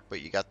dark,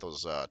 but you got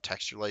those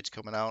texture lights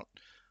coming out.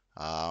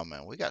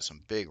 And we got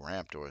some big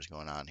ramp doors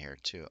going on here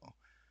too.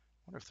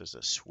 Wonder if there's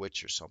a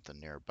switch or something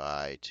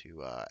nearby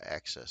to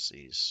access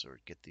these or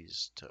get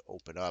these to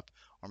open up.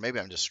 Or maybe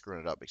I'm just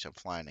screwing it up because I'm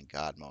flying in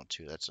God mode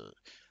too. That's a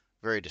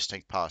very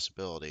distinct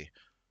possibility.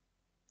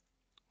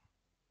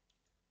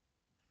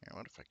 Here,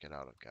 what if I get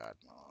out of God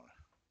mode?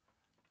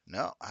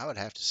 No, I would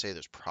have to say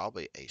there's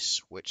probably a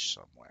switch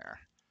somewhere.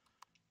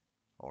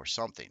 Or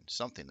something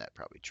that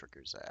probably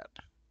triggers that.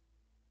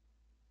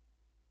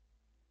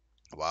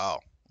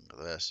 Wow, look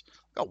at this.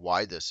 Look how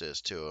wide this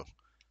is too.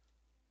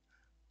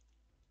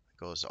 It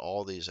goes to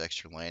all these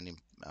extra landing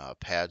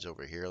pads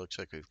over here. Looks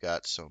like we've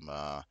got some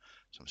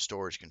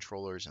storage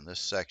controllers in this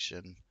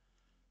section.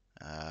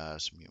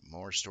 Some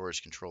more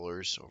storage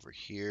controllers over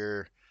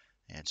here,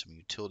 and some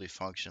utility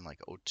function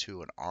like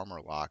O2 and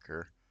armor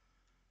locker.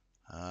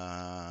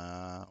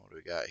 What do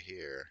we got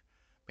here?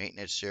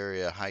 Maintenance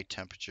area, high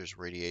temperatures,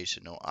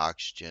 radiation, no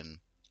oxygen.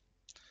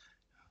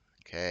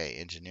 Okay,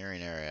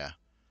 engineering area.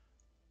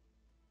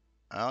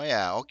 Oh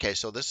yeah, okay.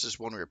 So this is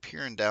when we were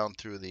peering down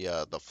through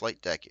the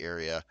flight deck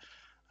area.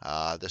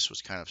 This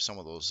was kind of some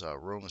of those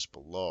rooms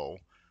below,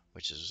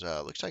 which is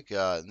looks like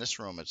in this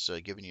room it's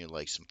giving you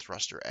like some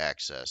thruster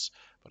access.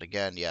 But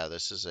again, yeah,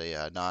 this is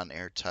a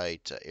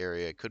non-airtight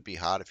area. It could be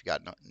hot if you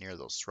got near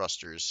those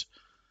thrusters.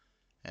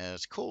 And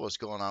it's cool what's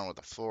going on with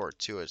the floor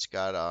too. It's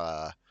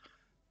got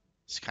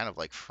it's kind of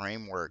like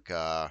framework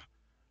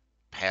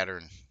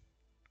pattern.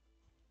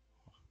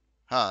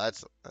 Huh,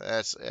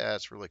 that's yeah,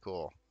 that's really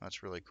cool.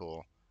 That's really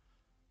cool.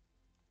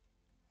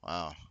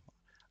 Wow. I've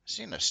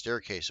seen a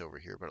staircase over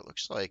here, but it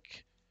looks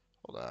like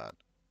hold on.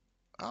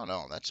 Oh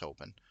no, that's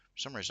open. For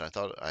some reason,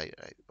 I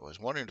was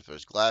wondering if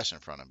there's glass in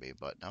front of me,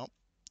 but nope.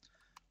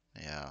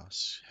 Yeah,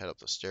 let's head up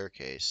the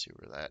staircase, see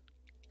where that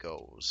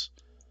goes.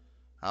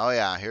 Oh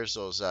yeah, here's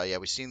those. Yeah,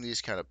 we've seen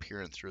these kind of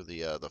peering through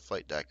the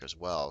flight deck as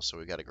well. So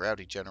we got a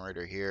gravity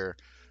generator here.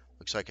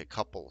 Looks like a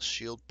couple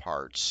shield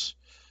parts.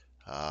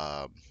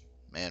 Um,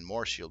 and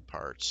more shield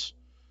parts.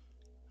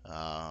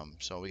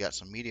 So we got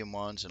some medium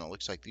ones, and it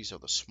looks like these are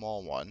the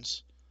small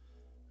ones.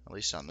 At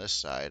least on this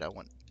side. I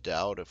wouldn't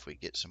doubt if we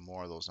get some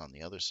more of those on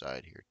the other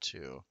side here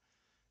too.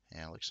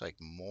 And it looks like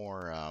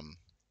more, and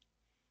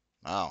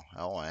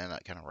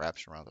that kind of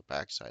wraps around the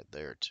backside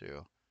there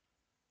too.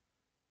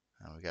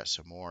 And we got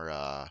some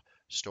more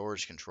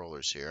storage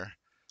controllers here.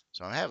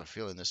 So I have a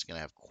feeling this is going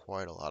to have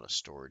quite a lot of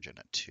storage in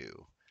it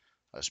too.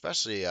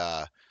 Especially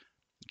the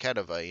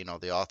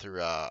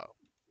author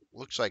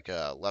looks like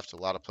left a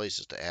lot of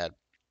places to add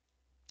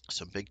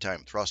some big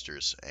time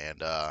thrusters.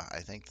 And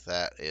I think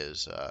that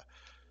is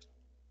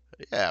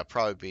yeah,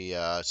 probably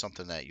be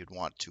something that you'd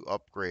want to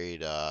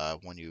upgrade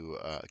when you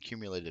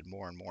accumulated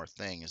more and more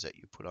things that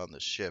you put on the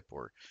ship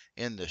or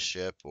in the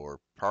ship or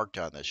parked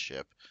on this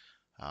ship.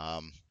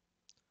 Um,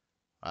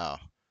 wow,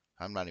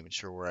 I'm not even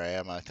sure where I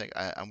am. I think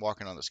I'm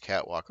walking on this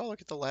catwalk. Oh,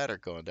 look at the ladder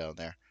going down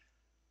there.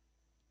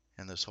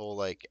 And this whole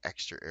like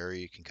extra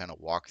area you can kind of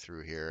walk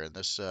through here. And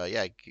this,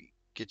 yeah,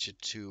 gets you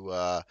to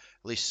at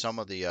least some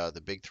of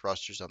the big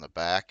thrusters on the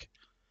back.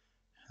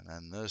 And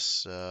then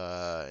this,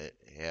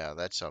 yeah,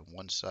 that's on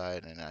one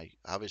side, and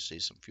obviously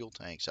some fuel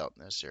tanks out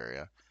in this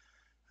area.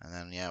 And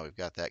then, yeah, we've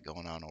got that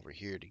going on over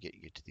here to get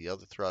you to the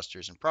other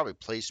thrusters, and probably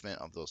placement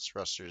of those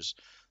thrusters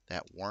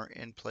that weren't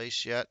in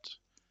place yet.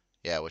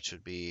 Yeah, which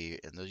would be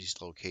in these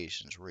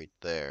locations right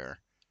there.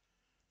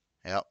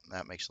 Yep,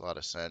 that makes a lot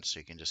of sense. So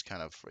you can just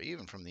kind of,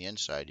 even from the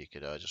inside, you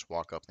could just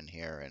walk up in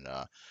here and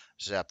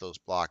zap those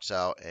blocks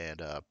out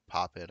and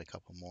pop in a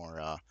couple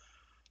more,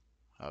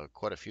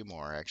 quite a few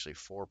more, actually,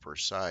 4 per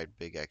side,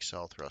 big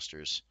XL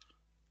thrusters.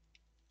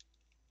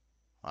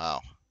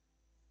 Wow.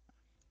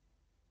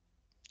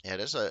 Yeah, it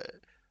is a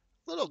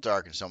little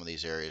dark in some of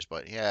these areas,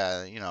 but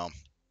yeah,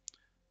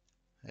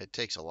 it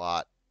takes a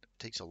lot. It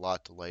takes a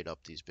lot to light up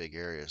these big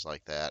areas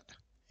like that.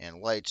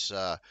 And lights,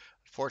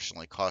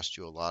 unfortunately, cost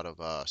you a lot of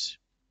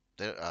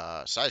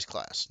size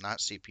class, not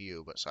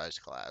CPU, but size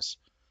class.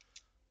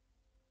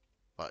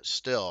 But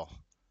still,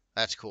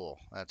 that's cool.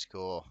 That's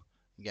cool.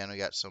 Again, we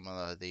got some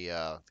of the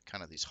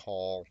kind of these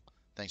hull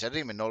things. I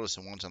didn't even notice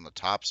the ones on the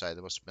top side.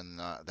 There must have been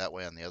that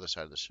way on the other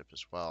side of the ship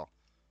as well.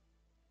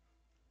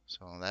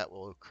 So that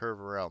will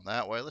curve around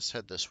that way. Let's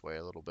head this way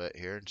a little bit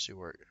here and see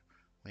where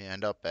we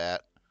end up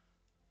at.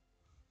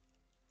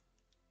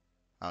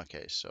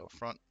 Okay, so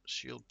front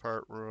shield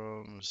part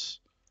rooms.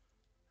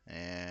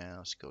 And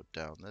let's go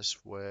down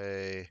this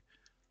way.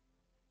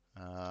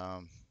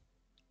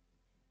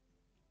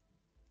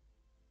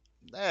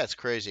 That's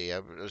crazy. I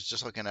was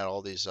just looking at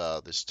all these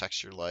this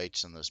texture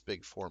lights and this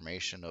big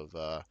formation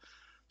of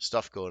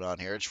stuff going on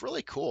here. It's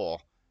really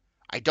cool.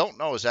 I don't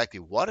know exactly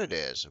what it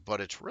is,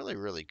 but it's really,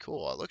 really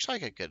cool. It looks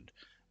like it could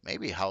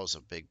maybe house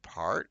a big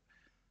part,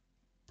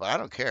 but I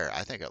don't care.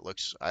 I think it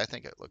looks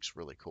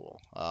really cool.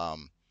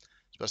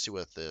 Especially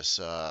with this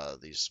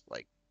these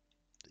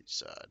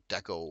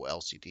deco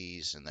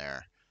LCDs in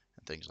there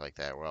and things like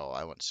that. Well,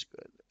 I went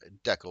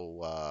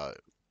deco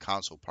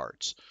console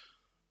parts.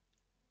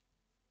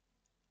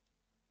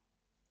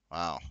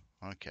 Wow.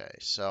 Okay,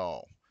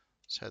 so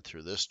let's head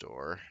through this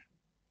door.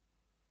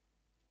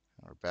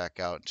 We're back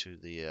out to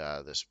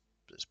the this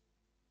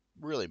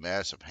really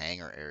massive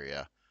hangar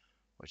area,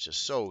 which is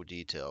so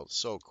detailed,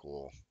 so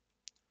cool.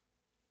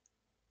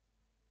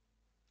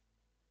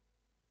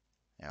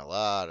 Yeah, a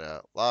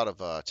lot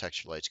of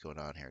texture lights going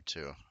on here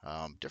too.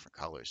 Different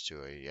colors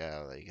too.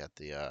 Yeah, you got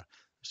the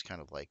it's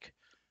kind of light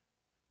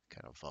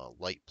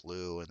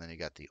blue, and then you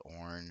got the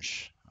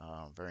orange.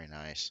 Very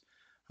nice.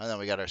 And then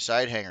we got our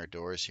side hangar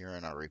doors here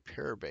in our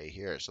repair bay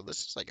here. So this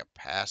is like a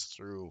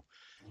pass-through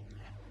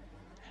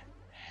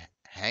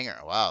hangar.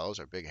 Wow, those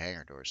are big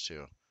hangar doors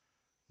too.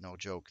 No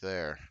joke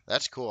there.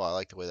 That's cool. I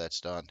like the way that's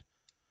done.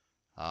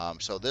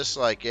 So this,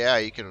 like, yeah,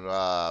 you can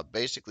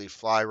basically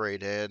fly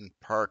right in,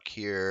 park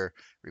here,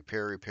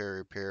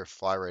 repair,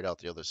 fly right out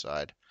the other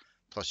side.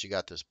 Plus, you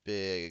got this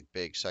big,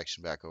 big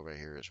section back over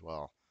here as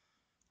well.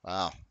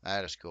 Wow,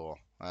 that is cool.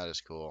 That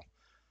is cool.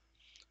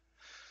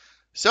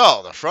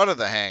 So, the front of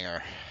the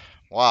hangar.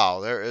 Wow,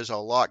 there is a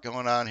lot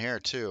going on here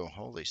too.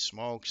 Holy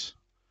smokes.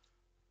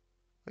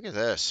 Look at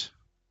this.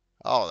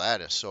 Oh,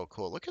 that is so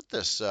cool. Look at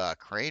this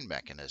crane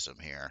mechanism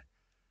here.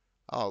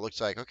 Oh, it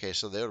looks like, okay,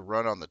 so they would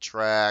run on the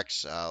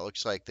tracks.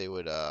 Looks like they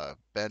would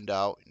bend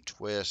out and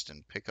twist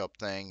and pick up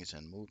things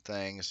and move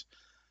things.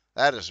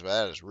 That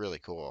is really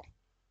cool.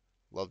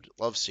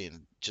 Love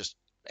seeing just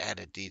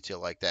added detail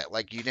like that.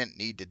 Like you didn't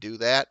need to do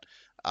that,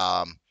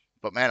 um,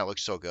 but man, it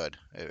looks so good.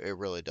 It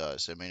really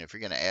does. I mean, if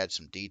you're gonna add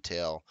some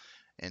detail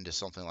into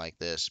something like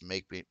this,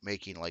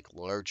 making like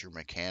larger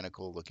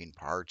mechanical looking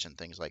parts and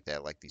things like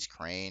that, like these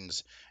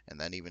cranes, and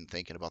then even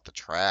thinking about the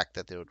track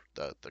that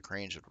the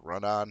cranes would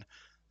run on,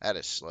 that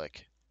is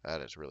slick.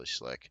 That is really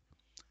slick.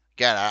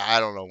 Again, I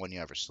don't know when you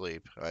ever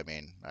sleep. I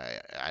mean,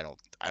 I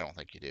don't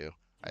think you do.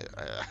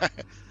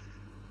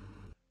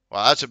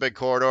 Well, that's a big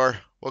corridor.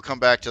 We'll come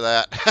back to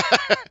that.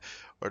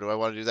 Or do I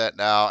want to do that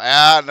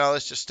now? No,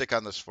 let's just stick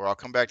on this floor. I'll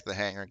come back to the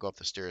hangar and go up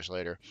the stairs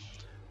later.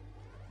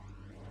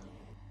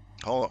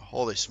 Oh,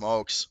 holy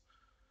smokes.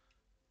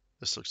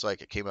 This looks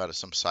like it came out of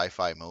some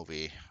sci-fi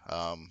movie.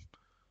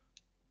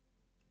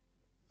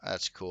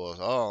 That's cool.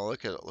 Oh,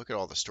 look at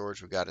all the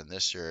storage we got in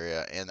this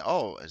area. And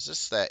oh, is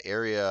this that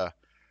area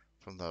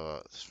from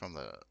the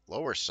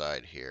lower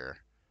side here?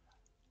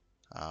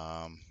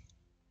 Um,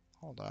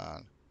 Hold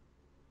on.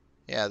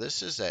 Yeah,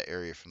 this is that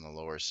area from the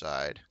lower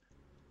side.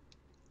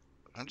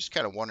 I'm just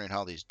kind of wondering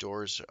how these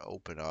doors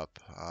open up.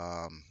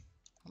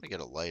 Let me get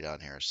a light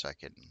on here a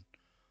second and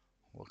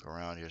look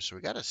around here. So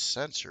we got a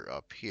sensor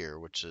up here,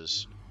 which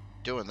is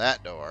doing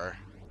that door.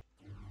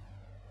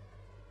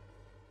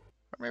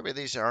 Or maybe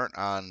these aren't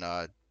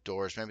on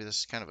doors. Maybe this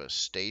is kind of a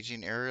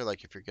staging area,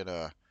 like if you're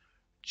gonna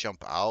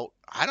jump out.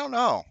 I don't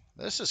know.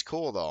 This is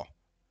cool though.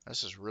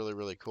 This is really,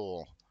 really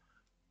cool.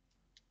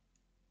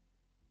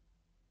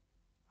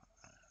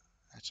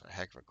 That's a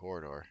heck of a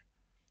corridor.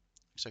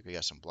 Looks like we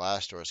got some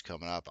blast doors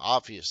coming up.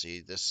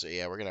 Obviously,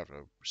 yeah, we're gonna have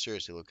to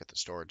seriously look at the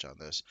storage on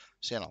this.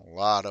 Seeing a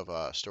lot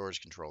of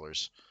storage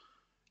controllers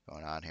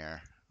going on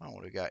here. Oh,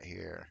 what do we got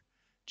here?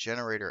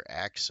 Generator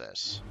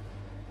access.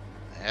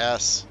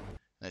 Yes.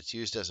 and it's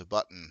used as a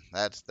button.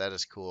 That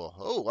is cool.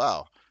 Oh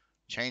wow,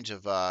 change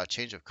of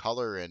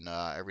color and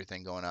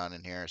everything going on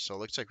in here. So it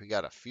looks like we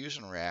got a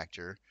fusion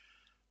reactor.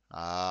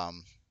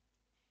 Um,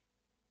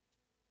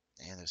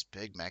 and this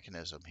big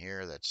mechanism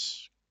here.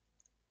 That's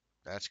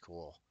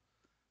cool.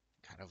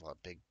 Kind of a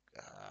big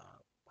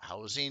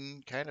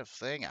housing kind of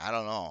thing. I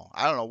don't know.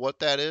 I don't know what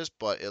that is,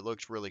 but it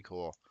looks really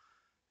cool.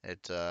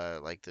 It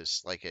like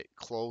this, like it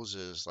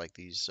closes like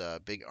these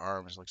big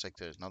arms. Looks like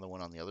there's another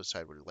one on the other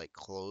side where it like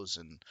close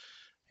and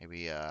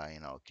maybe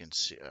can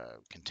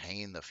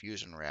contain the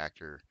fusion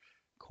reactor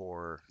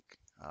core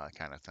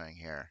kind of thing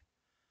here.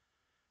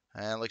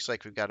 And it looks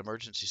like we've got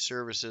emergency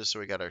services. So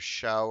we got our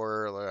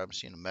shower. I'm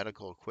seeing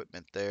medical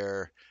equipment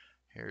there.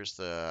 Here's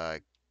the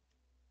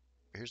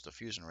here's the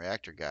fusion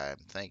reactor guy.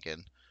 I'm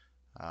thinking.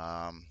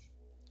 Um,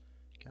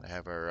 Gotta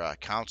have our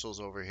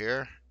consoles over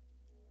here.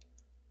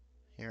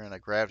 Here in a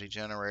gravity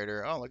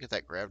generator. Oh, look at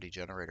that gravity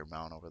generator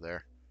mount over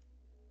there.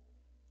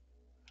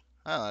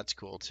 Oh, that's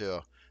cool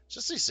too.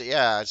 Just these,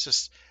 yeah,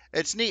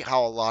 it's neat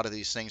how a lot of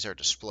these things are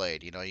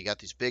displayed. You know, you got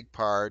these big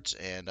parts,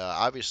 and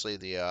obviously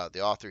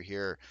the author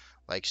here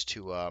likes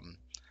to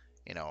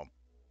you know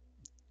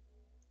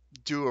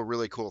do a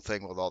really cool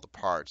thing with all the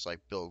parts, like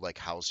build like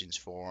housings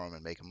for them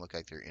and make them look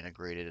like they're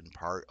integrated in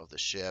part of the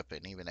ship,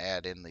 and even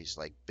add in these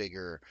like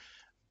bigger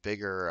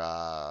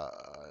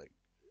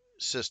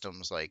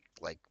systems like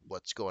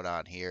what's going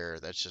on here.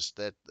 That's just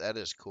that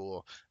is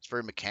cool. It's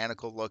very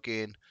mechanical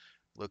looking.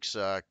 Looks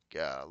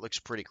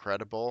pretty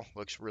credible.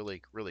 Looks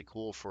really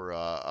cool for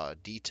a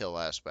detail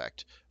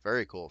aspect.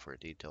 Very cool for a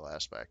detail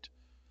aspect.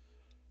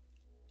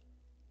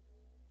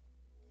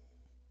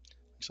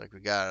 Looks like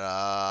we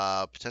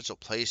got potential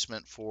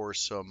placement for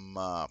some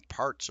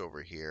parts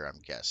over here,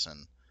 I'm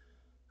guessing.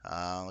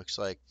 Looks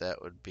like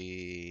that would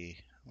be,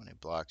 how many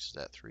blocks is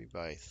that? 3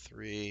 by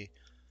 3.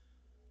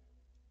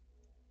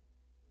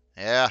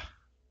 Yeah,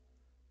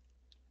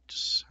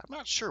 I'm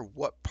not sure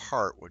what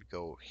part would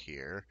go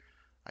here.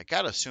 I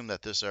gotta assume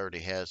that this already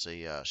has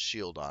a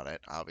shield on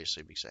it,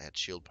 obviously because it had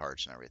shield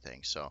parts and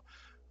everything. So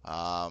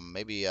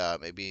maybe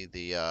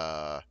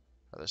the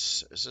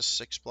is this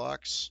 6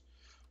 blocks?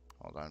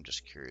 Hold on, I'm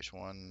just curious.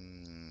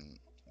 One,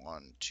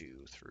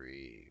 two,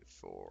 three,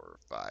 4,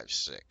 5,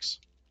 6.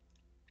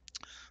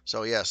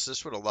 So yes,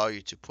 this would allow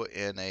you to put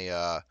in a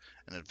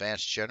an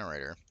advanced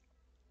generator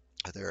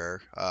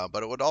there,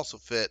 but it would also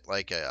fit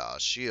like a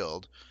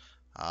shield.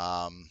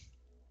 Um,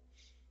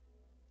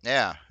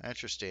 yeah,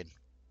 interesting.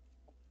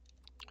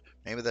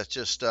 Maybe that's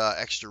just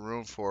extra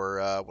room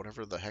for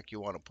whatever the heck you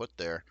want to put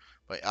there.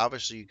 But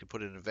obviously, you could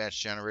put in advanced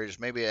generators.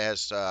 Maybe it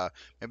has,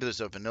 maybe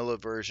there's a vanilla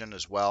version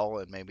as well,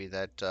 and maybe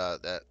that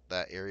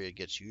area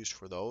gets used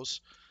for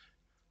those.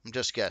 I'm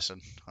just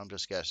guessing. I'm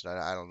just guessing.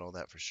 I don't know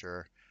that for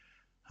sure.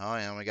 Oh,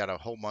 and we got a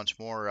whole bunch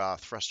more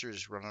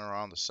thrusters running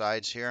around the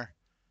sides here.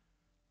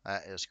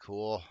 That is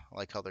cool. I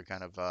like how they're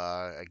kind of,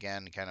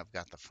 again, kind of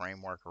got the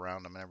framework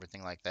around them and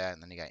everything like that.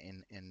 And then you got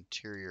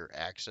interior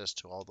access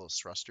to all those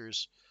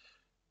thrusters.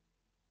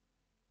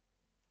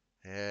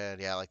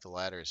 Yeah, I like the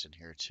ladders in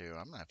here too.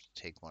 I'm gonna have to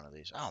take one of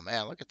these. Oh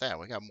man, look at that.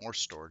 We got more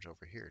storage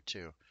over here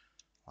too.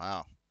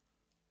 Wow.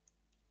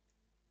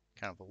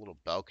 Kind of a little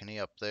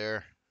balcony up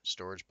there.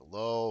 Storage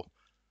below.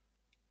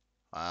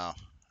 Wow.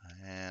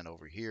 And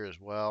over here as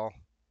well.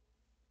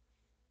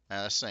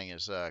 Now this thing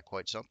is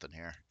quite something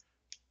here.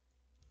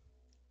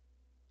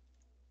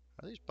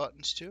 Are these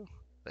buttons too?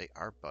 They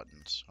are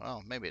buttons.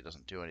 Well, maybe it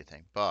doesn't do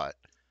anything, but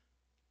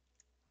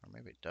or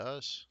maybe it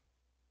does.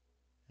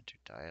 Enter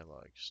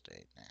dialogue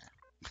state.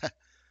 Nah.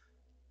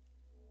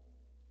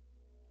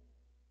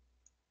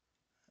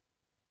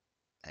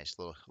 Nice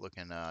little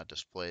looking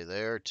display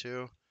there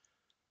too.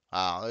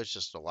 Wow, there's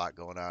just a lot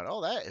going on.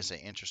 Oh, that is an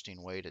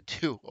interesting way to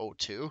do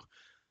O2.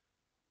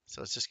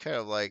 So it's just kind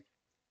of like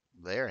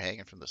there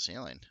hanging from the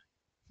ceiling.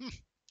 Hmm.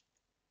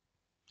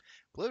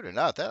 Believe it or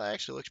not, that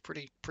actually looks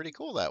pretty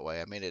cool that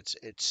way. I mean, it's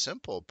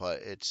simple,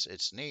 but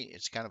it's neat.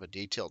 It's kind of a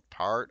detailed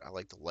part. I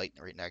like the light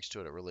right next to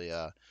it. It really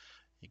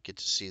you get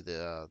to see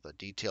the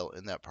detail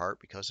in that part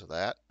because of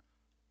that.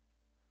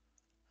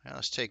 Now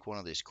let's take one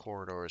of these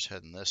corridors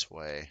heading this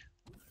way.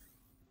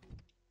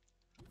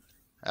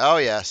 Oh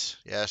yes,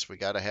 yes, we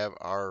got to have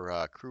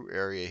our crew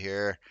area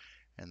here,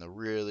 and the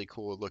really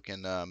cool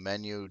looking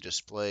menu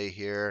display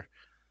here,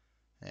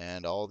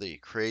 and all the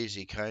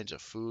crazy kinds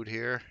of food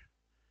here.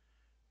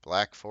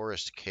 Black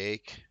Forest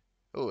cake.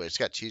 Oh, it's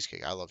got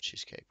cheesecake. I love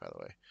cheesecake, by the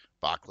way.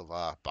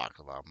 Baklava.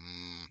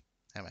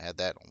 Haven't had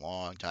that in a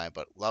long time,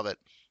 but love it.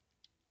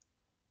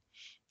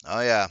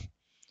 Oh yeah,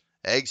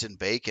 eggs and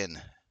bacon,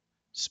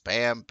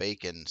 spam,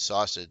 bacon,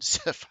 sausage,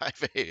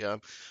 5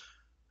 a.m.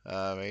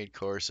 Main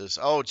courses.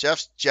 Oh,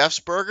 Jeff's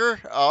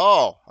Burger.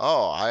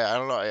 I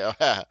don't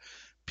know.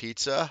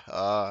 Pizza.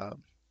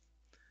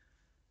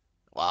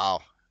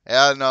 Wow.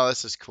 Yeah, no,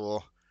 this is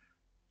cool.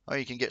 Oh,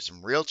 you can get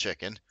some real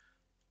chicken.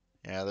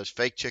 Yeah, there's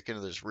fake chicken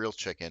and there's real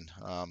chicken.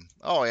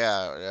 Oh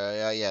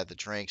yeah. The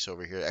drinks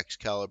over here: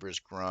 Excalibur's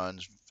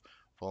Grunge,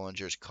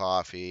 Bollinger's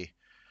Coffee.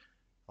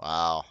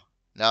 Wow.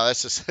 No,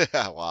 this is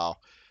wow.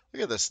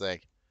 Look at this thing.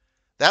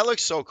 That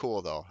looks so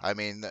cool, though. I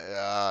mean,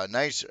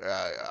 nice,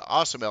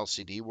 awesome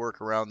LCD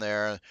work around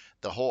there.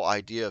 The whole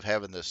idea of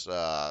having this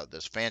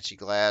fancy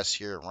glass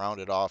here,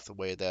 rounded off the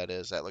way that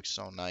is, that looks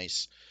so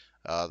nice.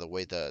 The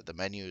way the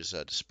menu is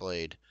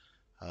displayed,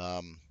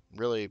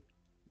 really,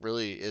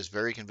 really is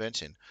very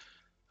convincing.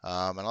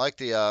 And I like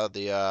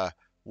the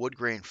wood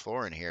grain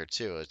floor in here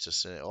too. It's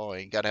just oh,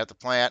 you gotta have the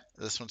plant.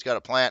 This one's got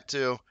a plant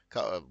too.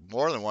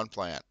 More than one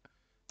plant.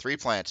 Three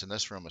plants in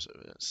this room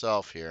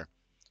itself here.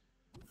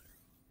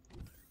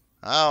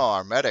 Oh,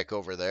 our medic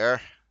over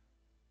there.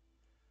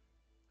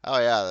 Oh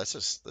yeah, this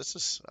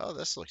is oh,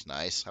 this looks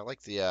nice. I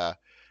like the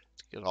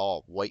it's got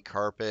all white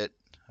carpet,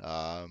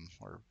 or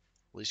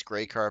at least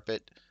gray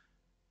carpet.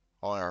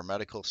 All our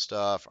medical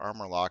stuff,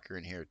 armor locker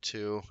in here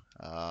too.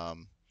 Yeah,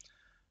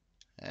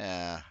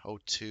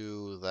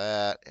 O2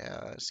 that.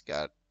 Yeah, it's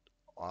got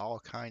all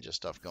kinds of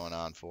stuff going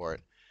on for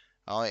it.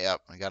 Oh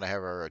yep, I gotta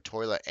have our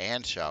toilet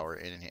and shower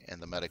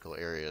in the medical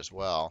area as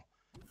well.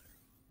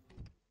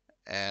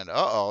 And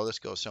uh-oh, this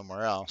goes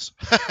somewhere else.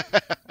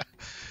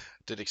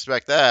 Didn't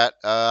expect that.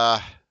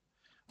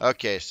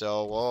 Okay,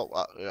 so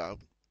well,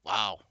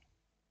 wow.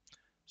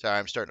 Sorry,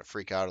 I'm starting to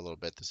freak out a little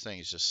bit. This thing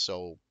is just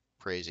so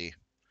crazy.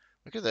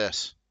 Look at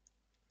this.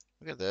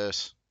 Look at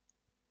this.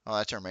 Oh,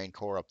 that's our main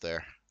core up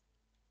there.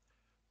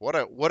 What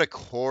a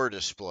core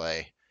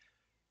display.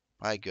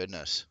 My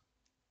goodness.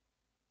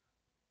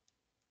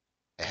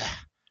 Yeah,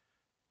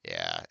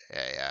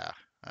 yeah.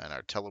 And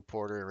our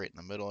teleporter right in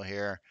the middle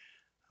here.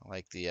 I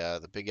like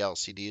the big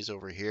LCDs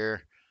over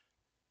here.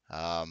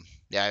 Yeah,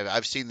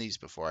 I've seen these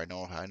before. I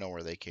know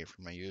where they came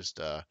from. I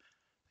used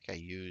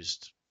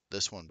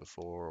this one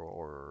before,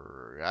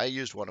 or I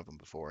used one of them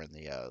before in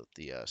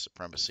the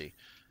Supremacy.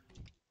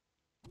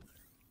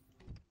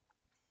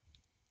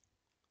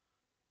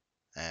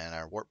 And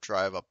our warp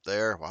drive up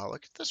there. Wow,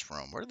 look at this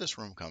room. Where did this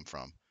room come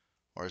from?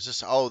 Or is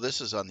this? Oh,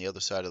 this is on the other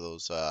side of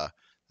those that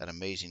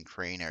amazing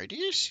crane area. Do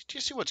you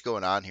see what's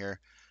going on here?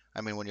 I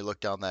mean, when you look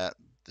down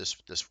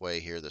this way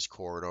here, this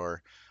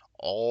corridor,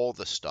 all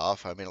the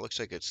stuff. I mean, it looks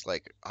like it's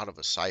like out of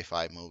a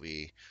sci-fi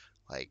movie.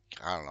 Like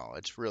I don't know.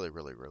 It's really,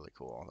 really, really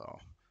cool though.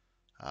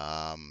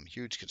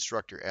 Huge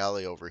constructor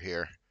alley over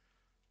here,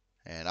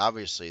 and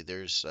obviously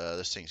there's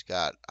this thing's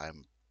got.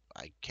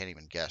 I can't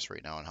even guess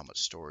right now on how much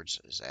storage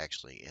is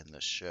actually in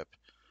this ship.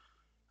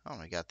 Oh,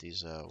 I got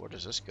these. Where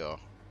does this go?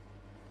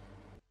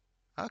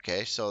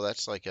 Okay, so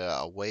that's like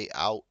a way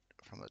out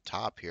from the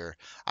top here.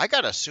 I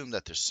gotta assume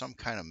that there's some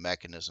kind of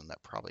mechanism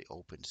that probably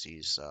opens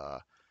these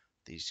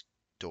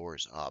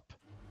doors up.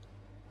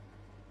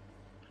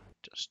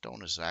 Just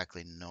don't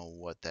exactly know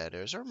what that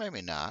is, or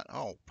maybe not.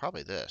 Oh,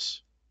 probably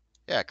this.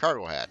 Yeah,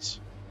 cargo hats.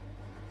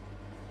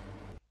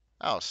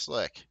 Oh,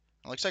 slick.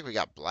 It looks like we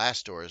got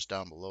blast doors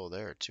down below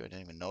there too. I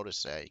didn't even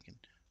notice that. You can,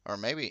 or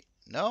maybe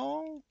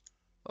no,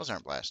 those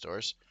aren't blast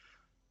doors.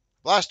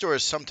 Blast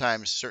doors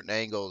sometimes certain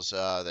angles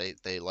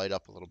they light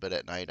up a little bit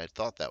at night. I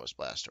thought that was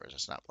blast doors.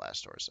 It's not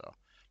blast doors though.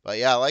 But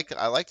yeah,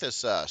 I like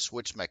this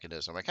switch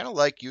mechanism. I kind of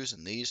like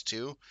using these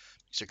too.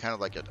 Because they're kind of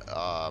like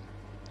a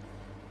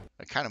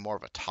kind of more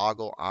of a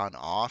toggle on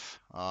off.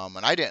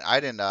 And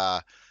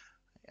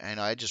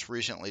I just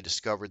recently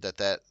discovered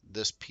that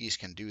this piece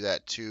can do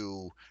that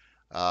too.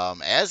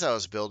 As I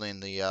was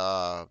building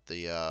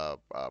the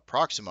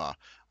Proxima,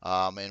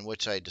 in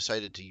which I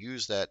decided to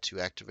use that to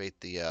activate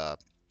the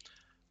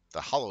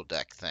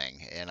holodeck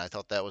thing, and I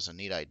thought that was a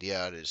neat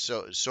idea. It is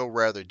so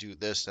rather do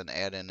this than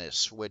add in a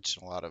switch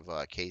in a lot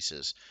of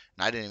cases,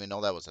 and I didn't even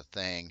know that was a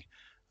thing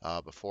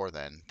before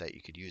then, that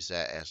you could use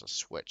that as a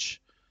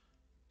switch.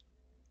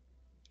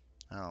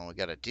 Oh, we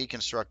got a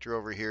deconstructor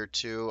over here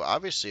too.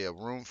 Obviously, a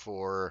room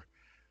for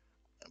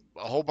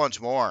a whole bunch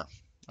more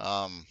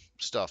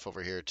stuff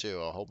over here too.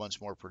 A whole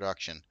bunch more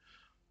production.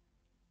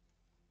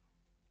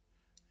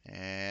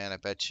 And I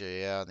bet you,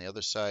 yeah, on the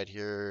other side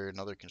here,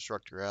 another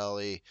constructor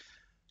alley.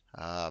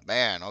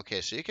 Man,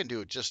 okay, so you can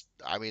do just,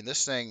 I mean,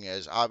 this thing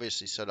is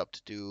obviously set up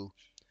to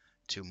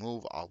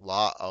move a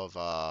lot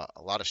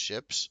of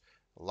ships,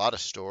 a lot of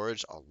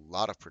storage, a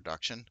lot of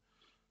production.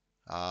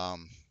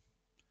 Um,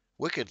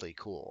 Wickedly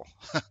cool,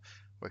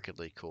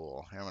 wickedly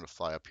cool. Here, I'm gonna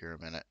fly up here a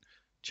minute,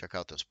 check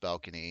out this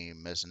balcony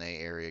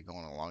mezzanine area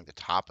going along the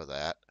top of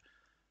that.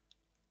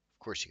 Of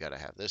course, you got to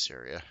have this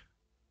area.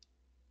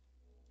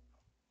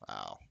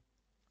 Wow.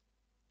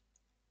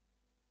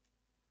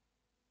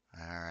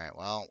 All right.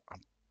 Well,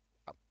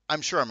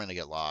 I'm sure I'm gonna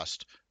get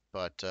lost,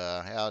 but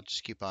yeah, I'll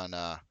just keep on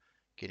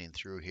getting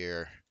through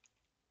here.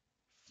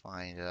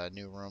 Find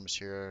new rooms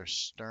here.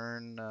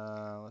 Stern.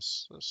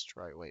 Let's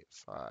try weight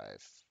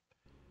 5.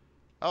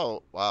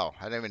 Oh wow,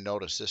 I didn't even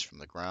notice this from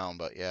the ground,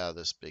 but yeah,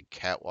 this big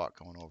catwalk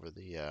going over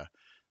the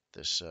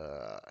this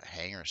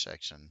hangar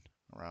section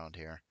around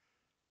here.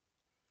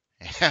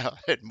 Yeah,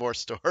 and more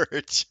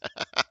storage.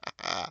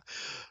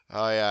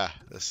 Oh yeah,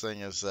 this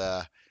thing is.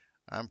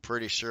 I'm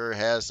pretty sure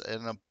has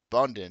an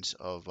abundance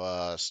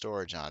of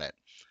storage on it.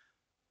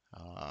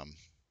 Um,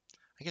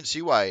 I can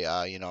see why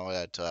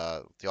that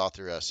the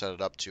author set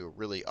it up to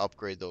really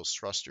upgrade those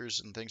thrusters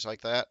and things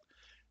like that.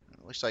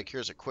 It looks like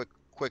here's a quick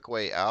quick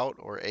way out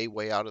or a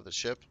way out of the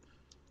ship?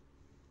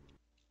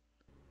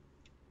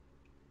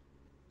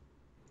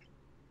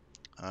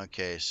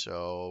 Okay,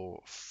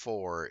 so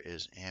 4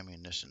 is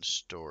ammunition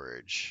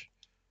storage.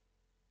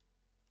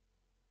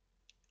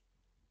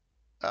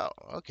 Oh,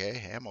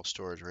 okay, ammo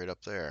storage right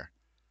up there.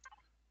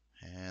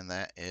 And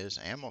that is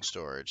ammo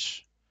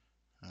storage.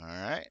 All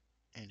right,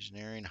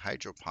 engineering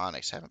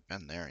hydroponics. Haven't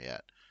been there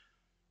yet.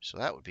 So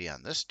that would be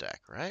on this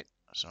deck, right?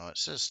 So it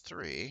says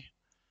 3.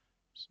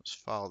 So let's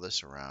follow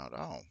this around.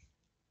 Oh,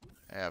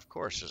 yeah, of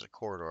course, there's a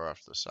corridor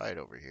off to the side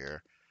over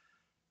here.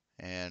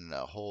 And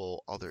a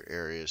whole other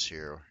areas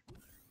here.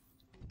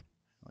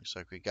 Looks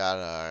like we got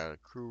a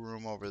crew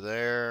room over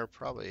there.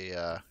 Probably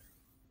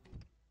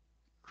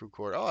crew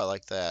quarter. Oh, I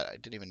like that. I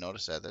didn't even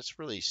notice that. That's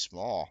really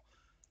small.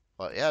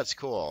 But yeah, it's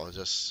cool. It's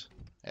just,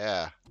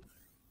 yeah.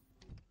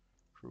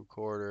 Crew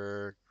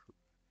quarter.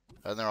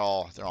 And they're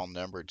all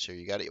numbered too.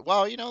 You got it.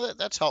 Well, you know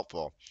that's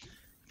helpful.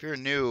 If you're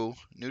new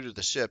to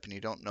the ship and you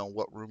don't know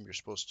what room you're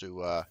supposed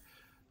to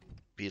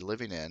be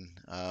living in,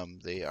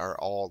 they are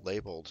all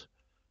labeled.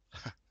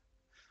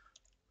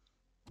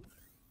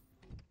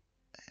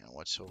 And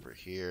what's over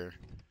here?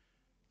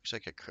 Looks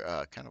like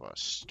a kind of a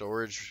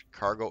storage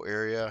cargo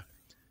area.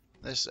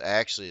 This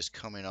actually is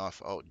coming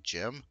off. Oh,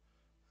 gym.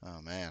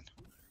 Oh man.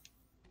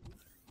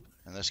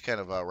 And this kind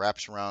of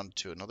wraps around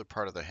to another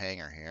part of the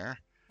hangar here.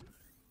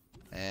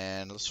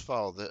 And let's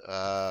follow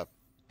the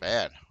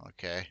man.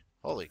 Okay.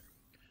 Holy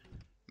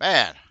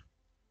man.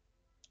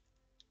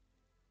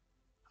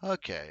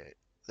 Okay.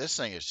 This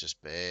thing is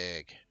just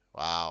big.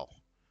 Wow.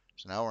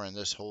 So now we're in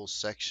this whole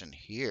section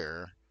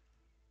here.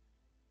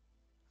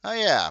 Oh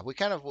yeah, we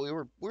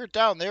were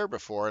down there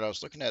before, and I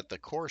was looking at the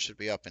core should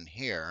be up in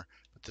here,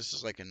 but this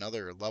is like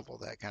another level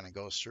that kind of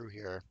goes through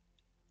here.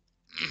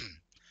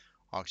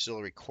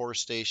 Auxiliary core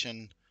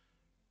station.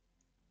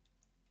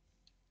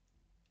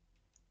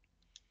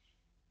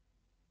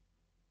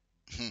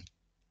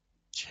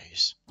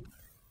 Jeez.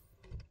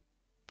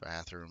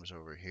 Bathrooms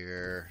over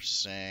here.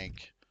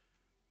 Sink.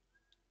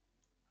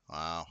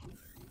 Wow.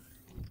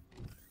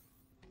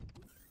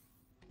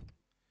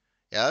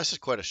 Yeah, this is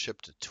quite a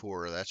ship to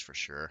tour, that's for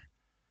sure.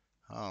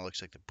 Oh, looks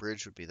like the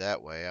bridge would be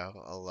that way.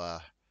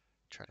 I'll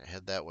try to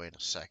head that way in a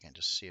second,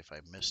 just see if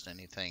I missed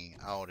anything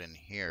out in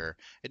here.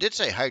 It did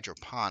say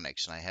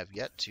hydroponics, and I have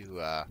yet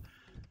to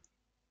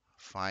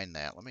find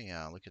that. Let me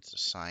look at the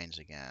signs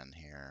again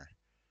here.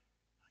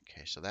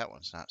 Okay, so that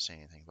one's not saying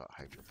anything about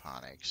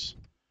hydroponics.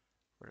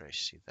 Where did I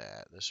see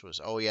that? This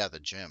was, oh yeah, the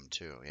gym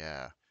too,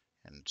 yeah.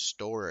 And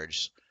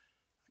storage.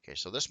 Okay,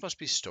 so this must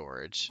be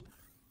storage.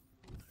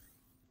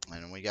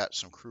 And we got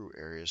some crew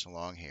areas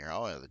along here.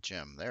 Oh, yeah, the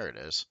gym. There it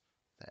is.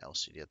 The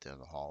LCD at the end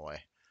of the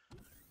hallway.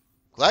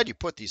 Glad you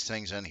put these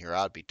things in here.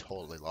 I'd be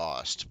totally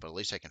lost, but at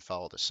least I can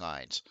follow the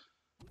signs.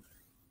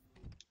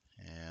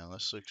 And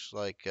this looks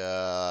like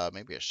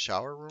maybe a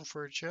shower room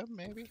for a gym,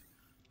 maybe?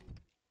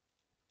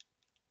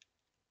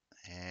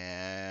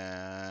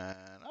 And,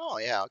 oh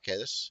yeah, okay,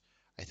 this,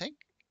 I think,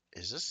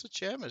 is this the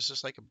gym? Is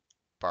this like a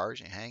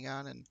barge you hang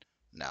on? And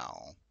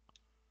no.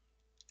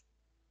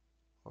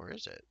 Or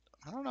is it?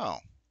 I don't know.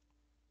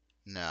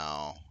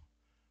 No.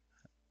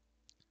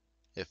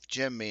 If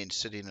gym means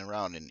sitting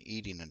around and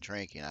eating and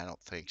drinking, I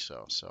don't think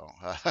so. So,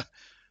 I'm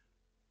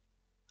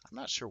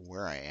not sure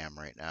where I am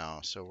right now.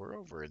 So we're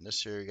over in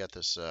this area. We got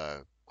this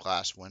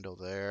glass window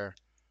there.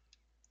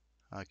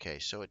 Okay,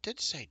 so it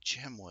did say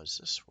gym was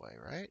this way,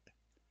 right?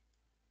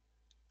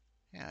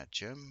 Yeah,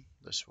 gym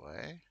this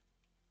way.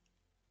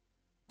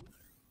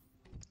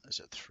 Is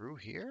it through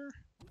here?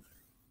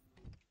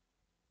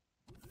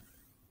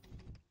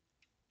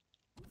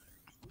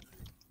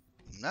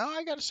 No,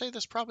 I gotta say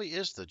this probably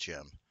is the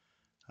gym.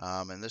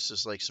 And this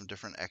is like some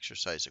different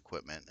exercise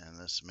equipment, and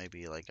this may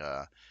be like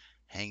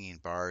hanging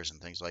bars and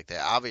things like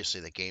that.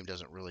 Obviously, the game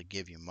doesn't really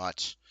give you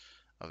much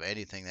of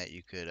anything that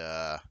you could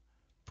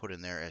put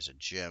in there as a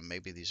gym.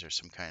 Maybe these are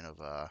some kind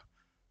of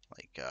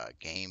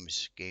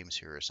games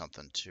here or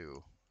something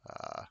too.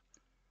 Uh,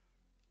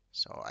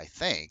 so I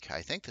think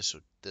this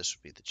would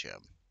be the gym.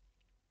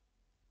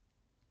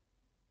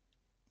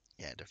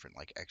 Yeah, different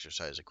like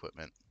exercise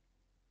equipment.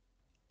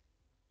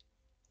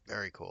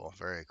 Very cool,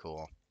 very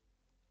cool.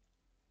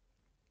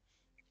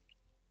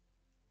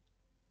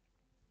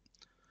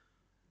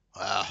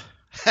 Wow.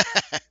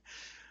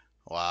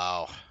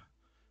 Wow.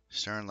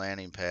 Stern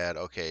landing pad.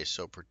 Okay,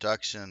 so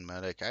production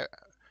medic.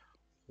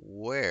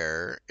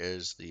 Where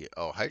is the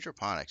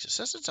hydroponics? It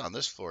says it's on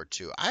this floor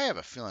too. I have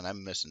a feeling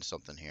I'm missing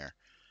something here.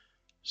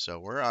 So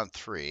we're on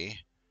 3.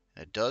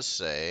 And it does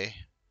say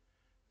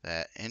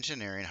that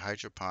engineering,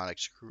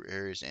 hydroponics, crew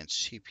areas, and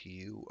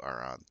CPU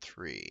are on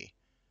 3.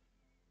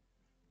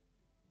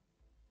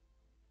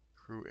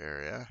 Crew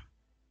area.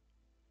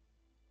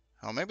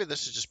 Oh, maybe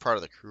this is just part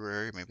of the crew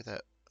area. Maybe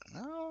that.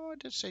 No, it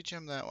did say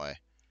gym that way.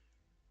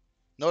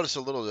 Notice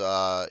a little,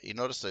 you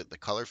notice the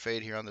color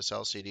fade here on this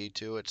LCD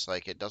too. It's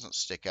like it doesn't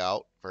stick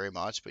out very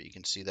much, but you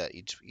can see that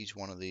each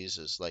one of these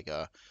is like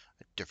a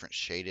different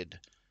shaded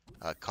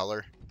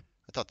color.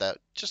 I thought that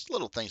just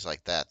little things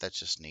like that. That's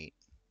just neat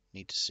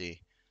to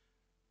see.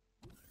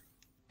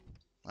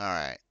 All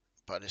right.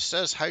 But it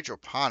says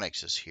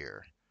hydroponics is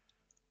here.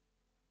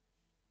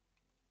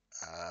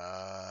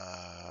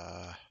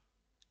 Uh,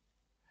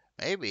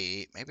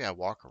 maybe I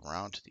walk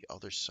around to the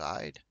other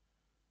side.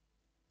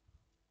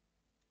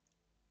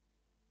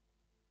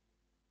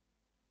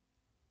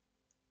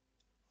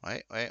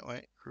 Wait.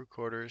 Crew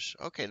quarters.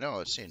 Okay, no,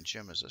 it's saying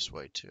gym is this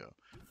way too.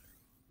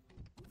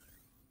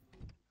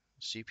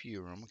 CPU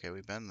room. Okay,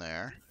 we've been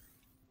there.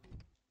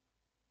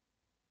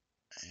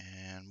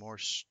 And more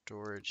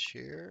storage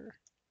here.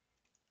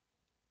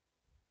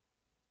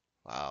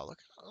 Wow,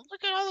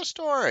 look at all the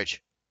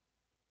storage.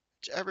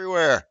 It's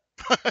everywhere.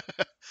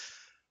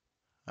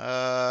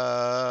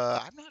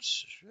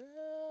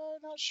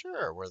 Not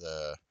sure where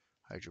the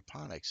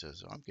hydroponics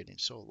is. I'm getting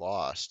so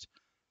lost.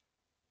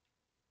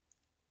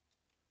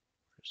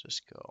 Where does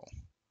this go?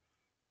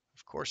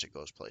 Of course it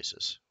goes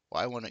places.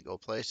 Why wouldn't it go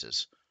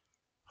places?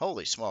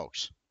 Holy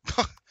smokes.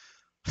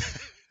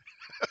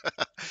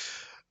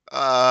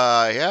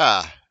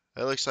 Yeah.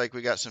 It looks like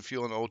we got some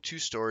fuel in O2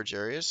 storage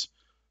areas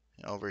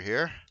over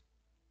here.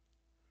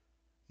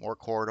 More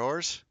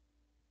corridors.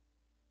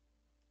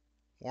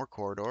 More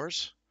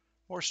corridors.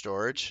 More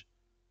storage.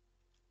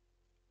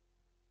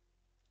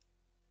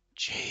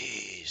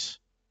 Jeez.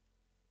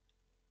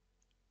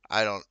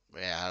 I don't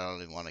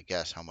even want to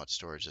guess how much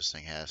storage this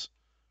thing has.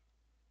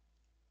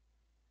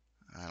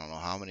 I don't know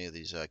how many of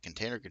these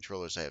container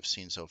controllers I have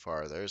seen so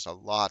far. There's a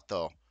lot,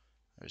 though.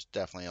 There's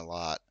definitely a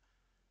lot.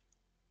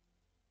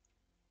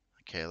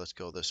 Okay, let's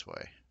go this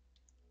way.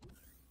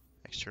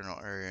 External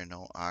area,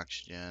 no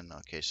oxygen.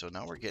 Okay, so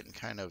now we're getting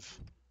kind of...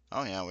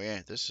 Oh,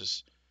 yeah, this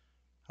is...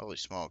 Holy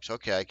smokes.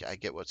 Okay, I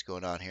get what's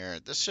going on here.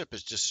 This ship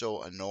is just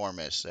so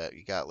enormous that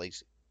you got like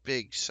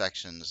big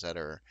sections that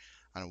are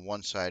on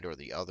one side or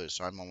the other,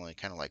 so I'm only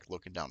kind of like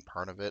looking down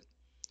part of it.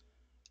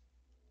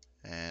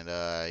 And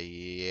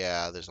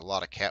yeah, there's a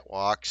lot of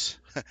catwalks,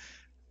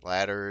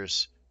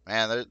 ladders.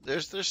 Man,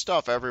 there's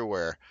stuff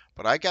everywhere.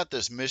 But I got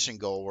this mission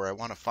goal where I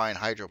want to find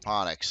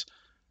hydroponics,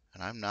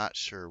 and I'm not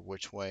sure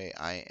which way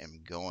I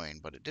am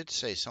going. But it did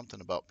say something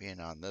about being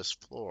on this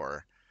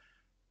floor.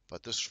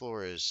 But this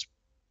floor is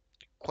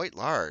quite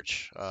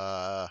large.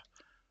 Nope,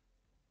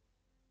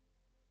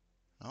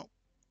 not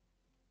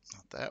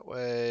that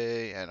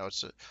way. I know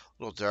it's a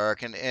little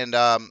dark, and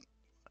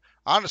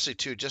honestly,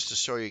 too, just to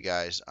show you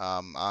guys,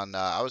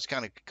 I was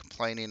kind of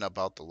complaining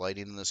about the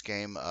lighting in this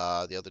game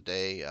the other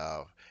day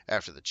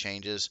after the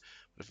changes.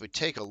 But if we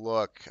take a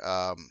look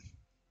at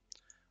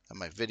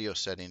my video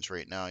settings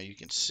right now, you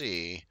can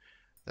see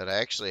that I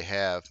actually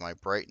have my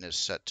brightness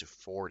set to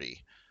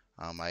 40.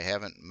 I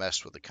haven't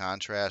messed with the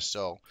contrast,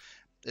 so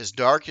as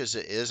dark as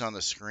it is on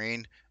the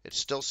screen, it's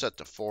still set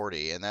to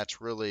 40, and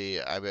that's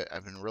really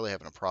I've been really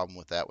having a problem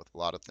with that with a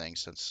lot of things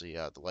since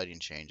the lighting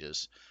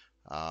changes.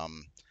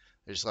 Um,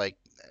 there's like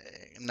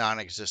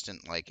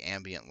non-existent like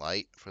ambient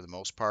light for the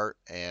most part,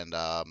 and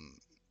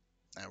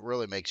it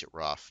really makes it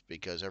rough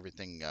because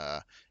everything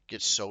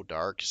gets so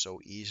dark so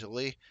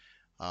easily.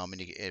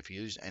 And if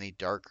you use any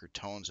darker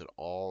tones at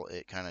all,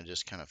 it kind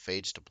of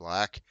fades to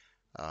black.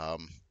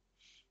 Um,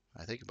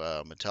 I think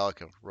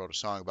Metallica wrote a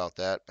song about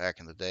that back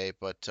in the day,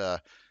 but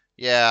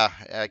yeah,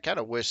 I kind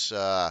of wish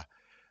there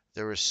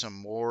was some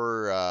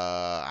more,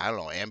 I don't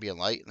know, ambient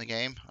light in the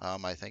game.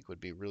 I think would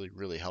be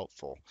really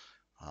helpful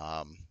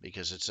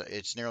because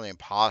it's nearly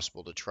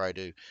impossible to try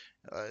to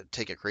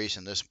take a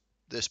creation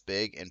this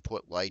big and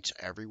put lights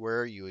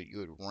everywhere. You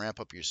would ramp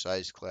up your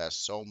size class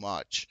so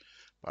much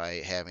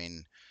by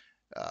having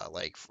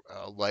like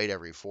a light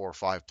every 4 or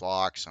 5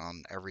 blocks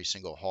on every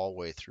single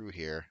hallway through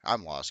here.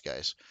 I'm lost,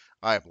 guys.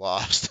 I'm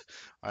lost.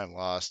 I'm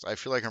lost. I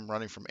feel like I'm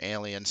running from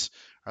aliens.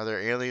 Are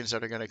there aliens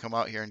that are going to come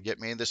out here and get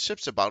me? The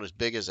ship's about as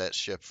big as that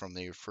ship from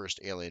the first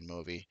Alien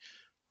movie,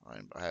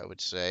 I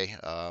would say.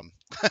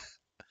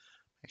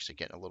 Actually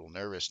getting a little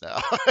nervous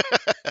now.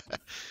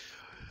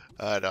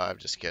 No, I'm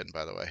just kidding,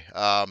 by the way.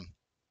 All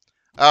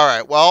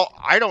right. Well,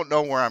 I don't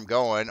know where I'm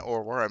going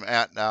or where I'm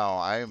at now.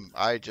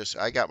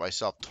 I got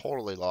myself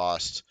totally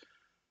lost.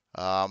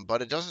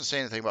 But it doesn't say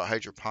anything about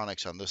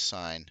hydroponics on this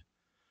sign.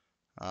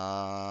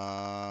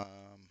 Um,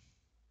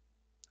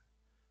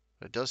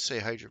 it does say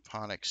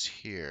hydroponics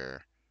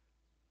here,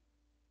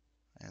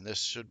 and this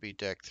should be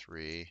deck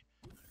 3.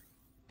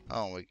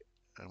 Oh,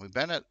 we've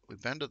been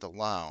to the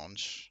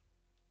lounge,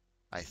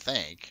 I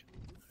think,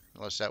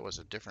 unless that was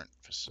a different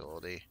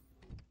facility.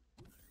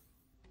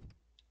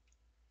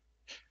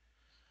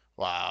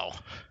 Wow,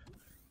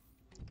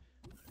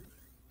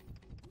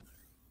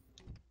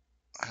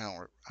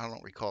 I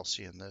don't recall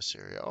seeing this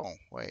area. Oh,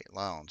 wait,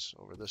 lounge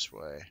over this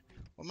way.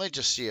 Let me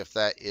just see if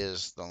that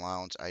is the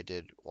lounge I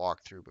did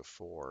walk through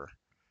before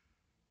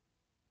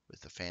with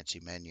the fancy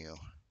menu.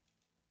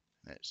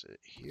 Is it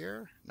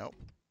here? Nope.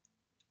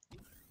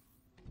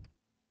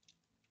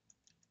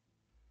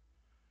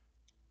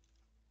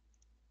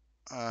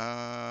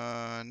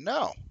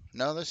 No,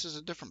 no, this is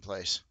a different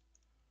place.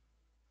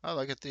 Oh,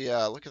 look at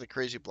the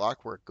crazy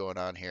block work going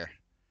on here.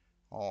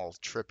 All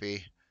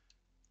trippy.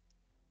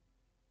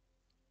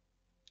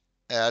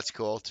 Yeah, that's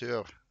cool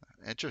too.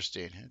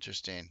 Interesting.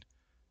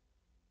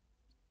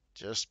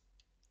 Just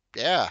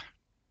yeah,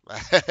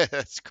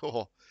 that's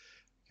cool.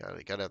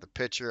 Gotta have the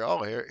picture.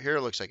 Oh, here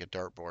looks like a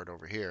dartboard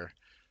over here.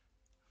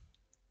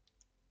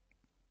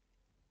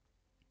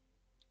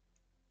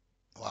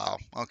 Wow.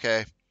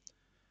 Okay.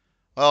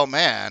 Oh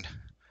man,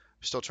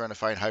 still trying to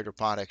find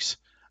hydroponics.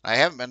 I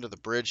haven't been to the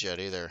bridge yet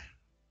either.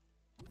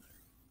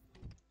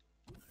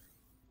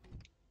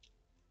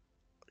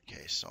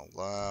 Okay, so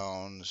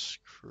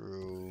lounge,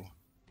 crew.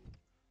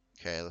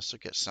 Okay, let's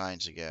look at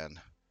signs again.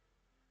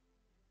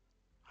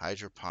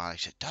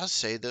 Hydroponics. It does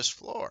say this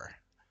floor.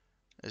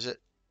 Is it?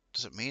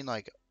 Does it mean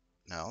like?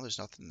 No, there's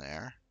nothing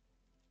there.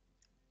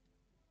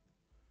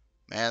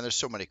 Man, there's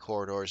so many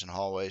corridors and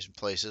hallways and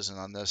places, and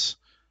on this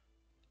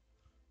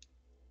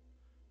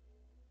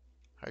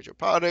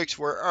hydroponics,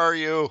 where are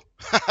you?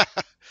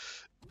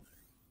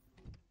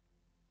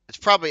 It's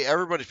probably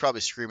everybody's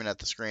probably screaming at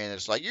the screen.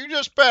 It's like you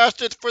just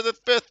passed it for the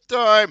fifth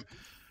time.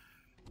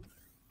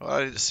 Well,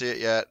 I didn't see it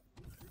yet.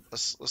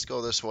 Let's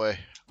go this way.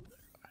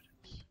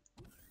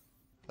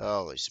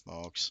 Holy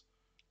smokes!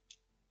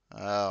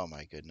 Oh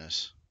my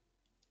goodness!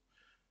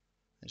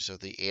 And so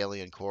the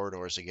alien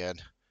corridors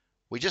again.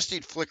 We just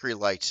need flickery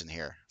lights in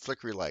here.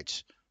 Flickery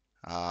lights.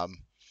 Um,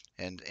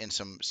 and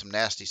some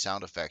nasty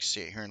sound effects.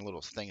 See, hearing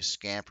little things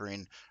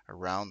scampering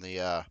around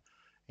the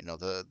you know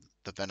the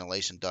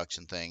ventilation ducts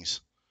and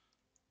things.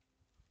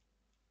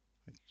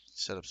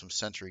 Set up some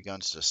sentry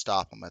guns to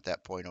stop them at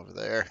that point over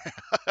there.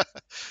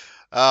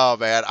 Oh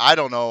man, I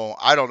don't know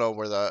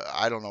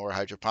where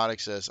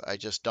hydroponics is. I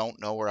just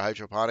don't know where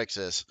hydroponics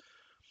is.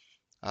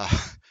 Uh,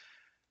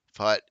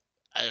 but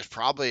there's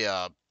probably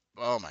oh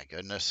my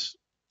goodness,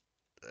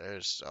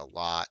 there's a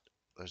lot.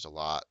 There's a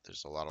lot.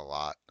 There's a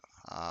lot.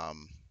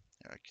 Um,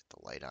 here, I get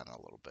the light on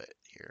a little bit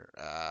here.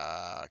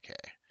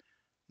 Okay,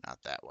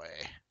 not that way.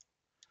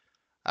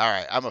 All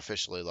right, I'm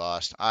officially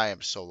lost. I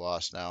am so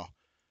lost now.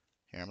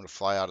 Here, I'm gonna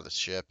fly out of the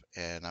ship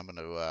and I'm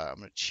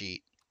gonna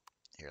cheat.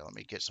 Here, let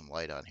me get some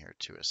light on here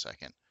too a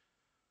second.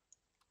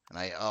 And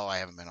I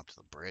haven't been up to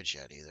the bridge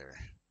yet either.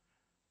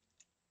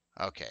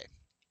 Okay.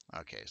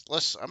 Okay.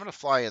 So I'm gonna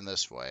fly in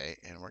this way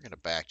and we're gonna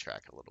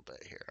backtrack a little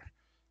bit here.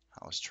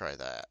 Let's try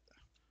that.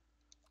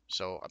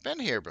 So I've been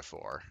here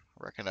before.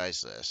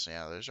 Recognize this.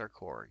 Yeah, there's our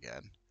core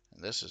again.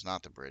 And this is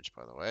not the bridge,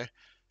 by the way.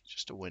 It's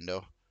just a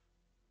window.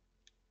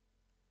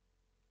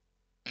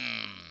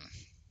 Mm.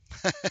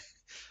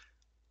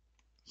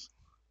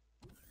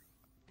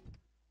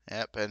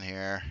 Yep, been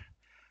here.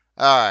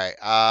 All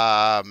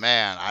right.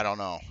 Man, I don't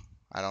know.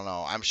 I don't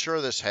know. I'm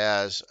sure this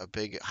has a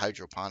big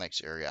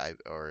hydroponics area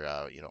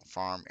or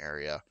farm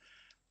area,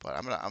 but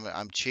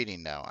I'm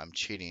cheating now. I'm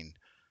cheating,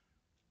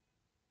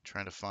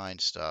 trying to find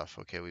stuff.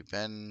 Okay, we've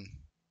been.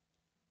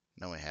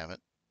 No, we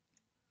haven't.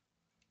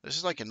 This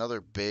is like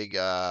another big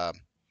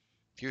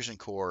fusion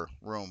core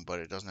room, but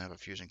it doesn't have a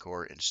fusion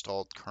core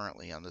installed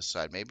currently on this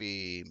side.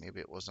 Maybe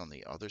it was on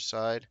the other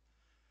side.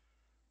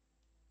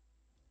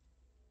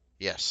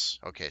 Yes.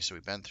 Okay, so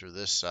we've been through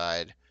this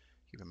side.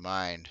 Keep in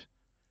mind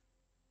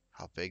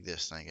how big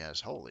this thing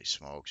is. Holy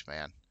smokes,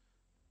 man.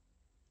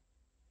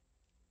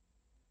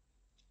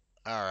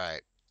 All right.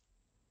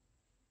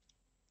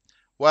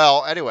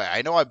 Well, anyway,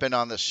 I know I've been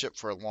on this ship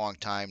for a long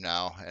time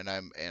now, and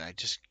I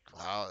just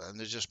wow, and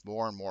there's just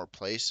more and more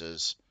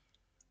places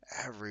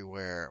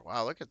everywhere.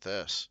 Wow, look at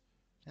this.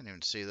 Didn't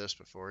even see this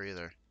before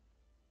either.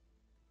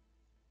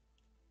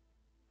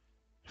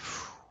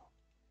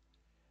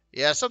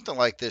 Yeah, something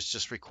like this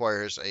just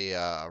requires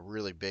a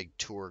really big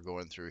tour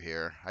going through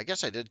here. I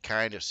guess I did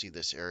kind of see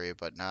this area,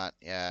 but not.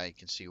 Yeah, you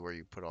can see where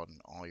you put on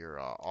all your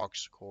aux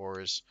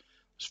cores.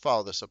 Let's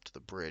follow this up to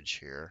the bridge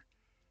here.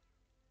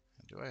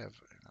 Do I have?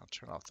 I'll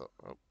turn off the.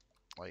 Oh,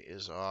 light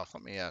is off.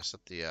 Let me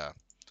set the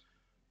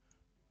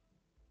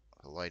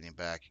lighting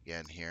back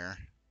again here.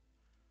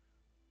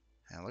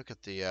 And look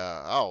at the.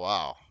 Oh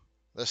wow,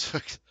 this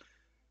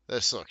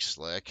looks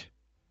slick.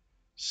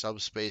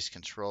 Subspace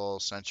control,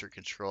 sensor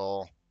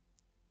control.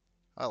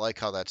 I like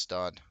how that's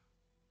done.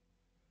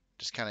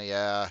 Just kind of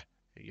yeah,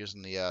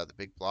 using the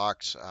big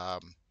blocks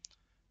and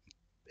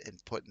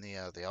putting the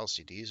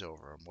LCDs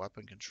over them.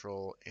 Weapon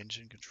control,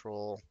 engine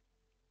control.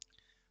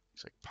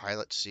 Looks like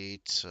pilot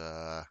seats.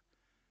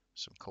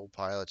 Some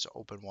co-pilots.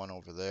 Open one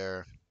over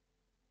there.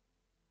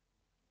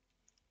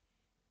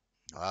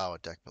 Wow, a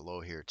deck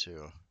below here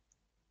too.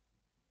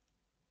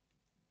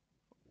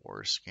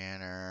 War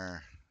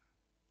scanner.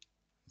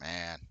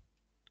 Man.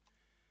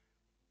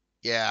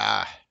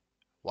 Yeah.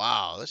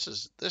 Wow. This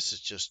is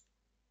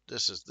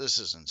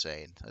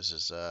insane. This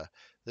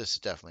is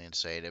definitely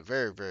insane. A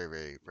very, very,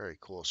 very, very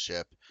cool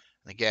ship.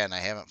 And again, I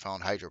haven't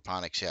found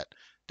hydroponics yet.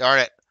 Darn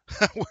it.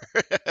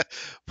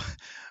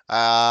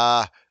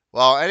 uh,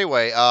 well,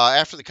 anyway,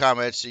 after the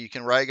comments, you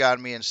can rag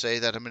on me and say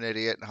that I'm an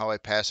idiot and how I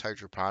pass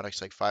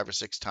hydroponics like 5 or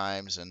 6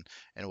 times and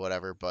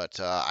whatever. But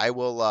I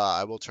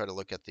will try to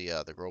look at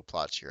the grow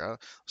plots here. I'll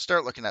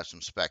start looking at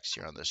some specs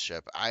here on this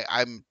ship.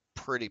 I'm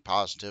pretty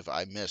positive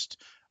I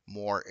missed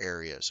more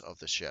areas of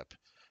the ship.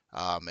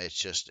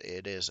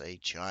 It is a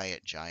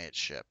giant, giant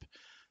ship.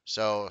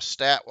 So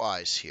stat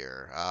wise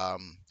here,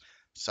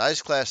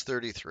 Size class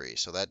 33,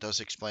 so that does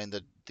explain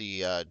the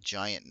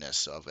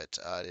giantness of it.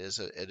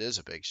 It is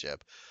a big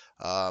ship.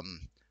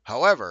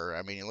 However,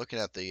 I mean, you're looking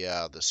at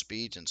the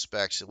speeds and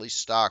specs, at least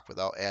stock,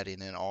 without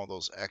adding in all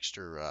those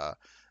extra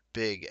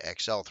big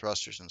XL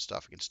thrusters and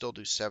stuff. It can still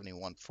do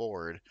 71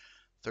 forward,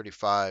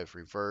 35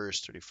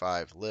 reverse,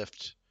 35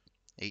 lift,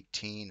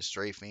 18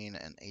 strafing,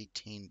 and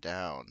 18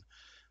 down.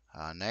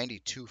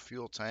 92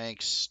 fuel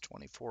tanks,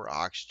 24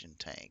 oxygen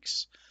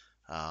tanks.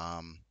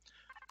 Um,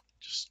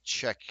 just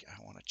check.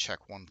 I want to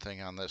check one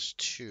thing on this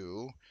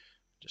too.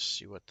 Just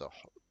see what the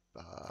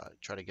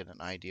try to get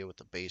an idea what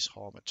the base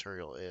hull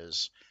material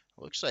is.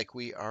 It looks like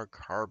we are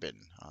carbon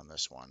on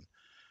this one.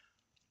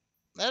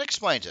 That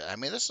explains it. I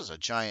mean, this is a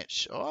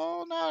giant.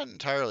 Oh, not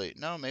entirely.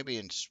 No, maybe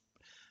in.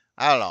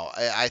 I don't know.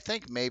 I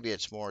think maybe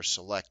it's more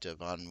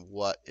selective on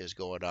what is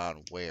going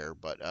on where,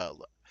 but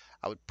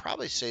I would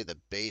probably say the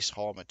base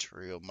hull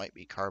material might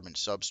be carbon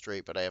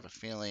substrate, but I have a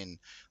feeling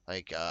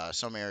like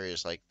some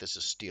areas like this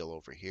is steel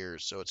over here,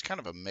 so it's kind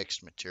of a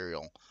mixed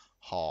material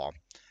hull,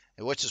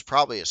 which is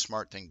probably a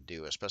smart thing to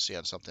do, especially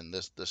on something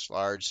this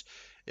large.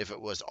 If it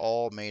was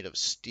all made of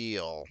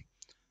steel,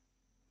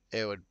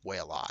 it would weigh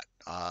a lot.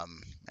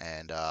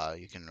 And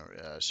you can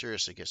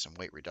seriously get some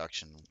weight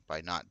reduction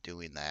by not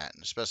doing that,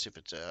 and especially if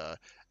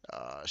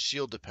it's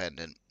shield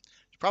dependent.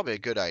 It's probably a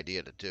good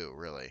idea to do,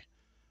 really.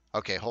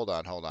 Okay, hold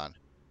on, hold on.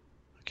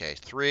 Okay,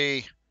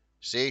 3.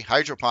 See,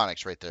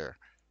 hydroponics right there.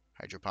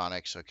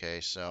 Hydroponics. Okay,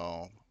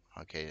 so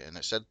okay, and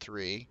it said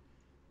 3.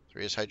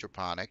 3 is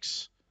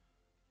hydroponics.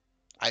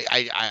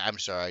 I'm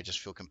sorry. I just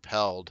feel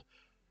compelled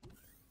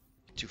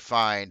to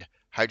find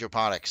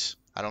hydroponics.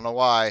 I don't know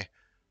why.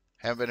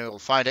 Haven't been able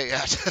to find it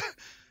yet.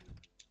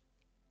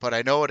 But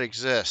I know it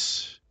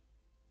exists.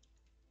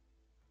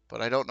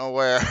 But I don't know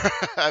where.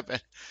 I've been.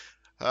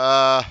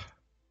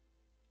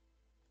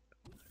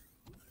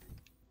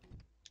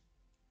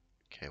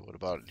 Okay, what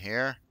about in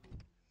here?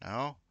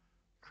 No.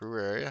 Crew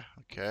area.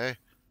 Okay.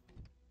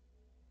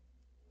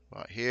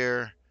 About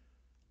here.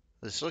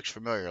 This looks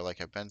familiar,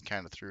 like I've been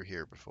kind of through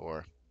here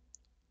before.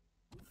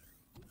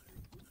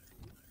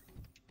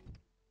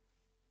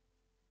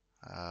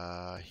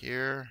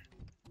 Here.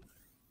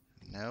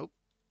 Nope.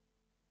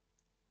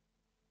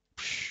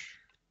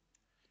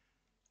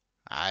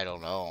 I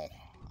don't know.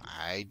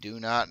 I do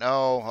not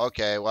know.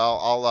 Okay,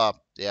 well,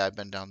 yeah, I've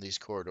been down these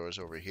corridors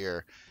over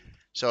here.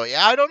 So,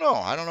 yeah, I don't know.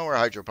 I don't know where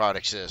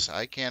hydroponics is.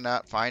 I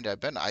cannot find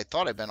it. I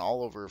thought I'd been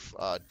all over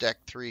deck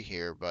 3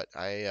 here, but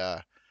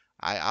I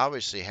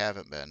obviously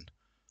haven't been.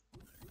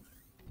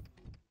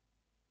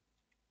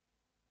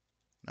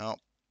 Nope.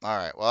 All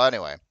right. Well,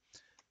 anyway.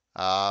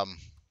 Um,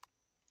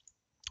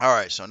 all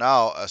right. So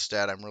now a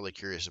stat I'm really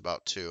curious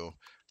about too.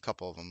 A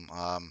couple of them.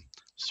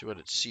 See what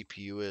its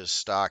CPU is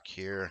stock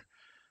here.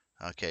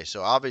 Okay,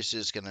 so obviously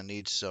it's going to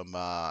need some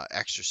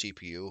extra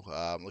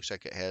CPU. Looks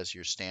like it has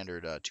your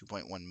standard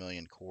 2.1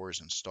 million cores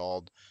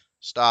installed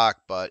stock,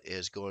 but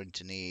is going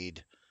to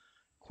need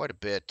quite a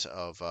bit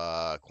of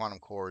quantum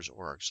cores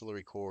or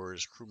auxiliary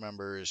cores, crew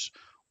members,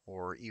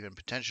 or even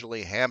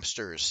potentially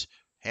hamster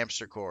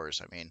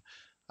cores. I mean,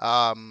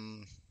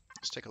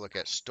 let's take a look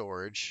at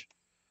storage.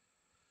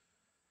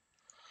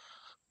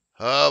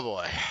 Oh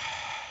boy.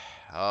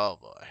 Oh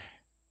boy.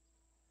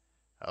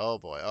 Oh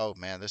boy. Oh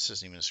man, this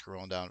isn't even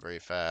scrolling down very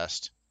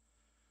fast.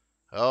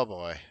 Oh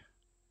boy.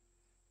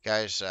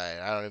 Guys,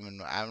 I'm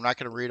not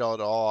going to read it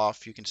all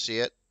off. You can see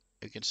it.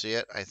 You can see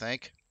it, I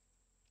think.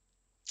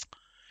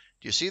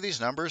 Do you see these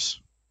numbers?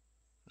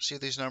 See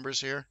these numbers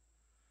here?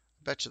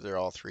 I bet you they're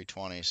all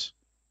 320s.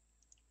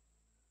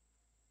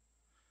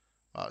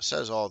 Well, it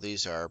says all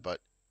these are, but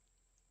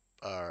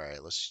all right,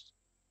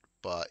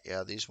 but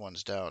yeah, these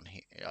ones down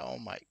here. Oh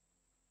my.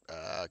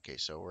 Okay,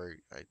 so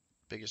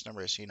biggest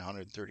number I've seen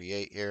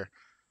 138 here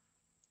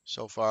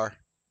so far.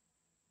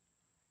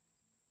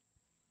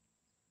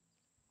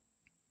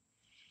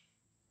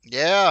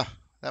 Yeah,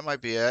 that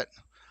might be it.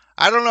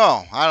 I don't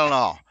know. I don't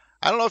know.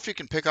 I don't know if you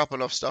can pick up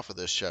enough stuff with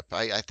this ship.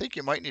 I think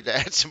you might need to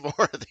add some more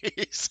of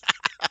these.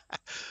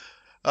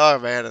 Oh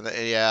man,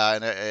 yeah,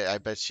 and I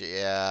bet you,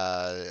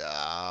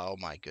 yeah. Oh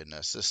my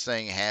goodness, this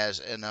thing has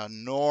an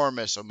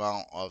enormous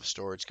amount of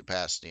storage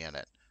capacity in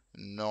it.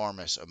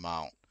 Enormous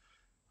amount.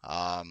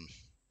 Um,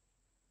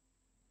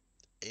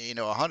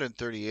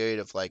 138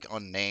 of like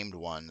unnamed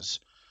ones.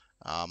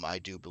 I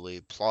do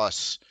believe.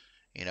 Plus,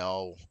 you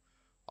know,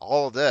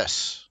 all of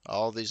this,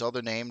 all these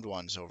other named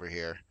ones over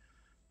here,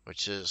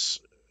 which is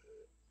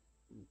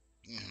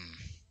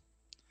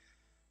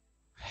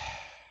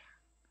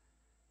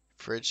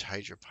fridge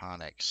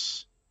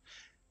hydroponics.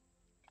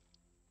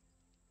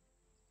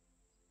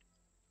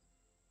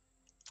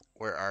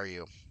 Where are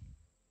you?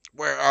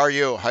 Where are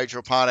you,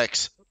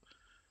 hydroponics?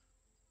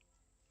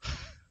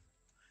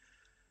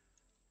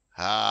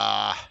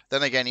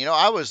 Then again,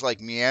 I was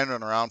like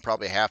meandering around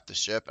probably half the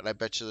ship, and I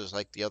bet you there's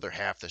like the other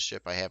half the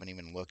ship I haven't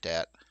even looked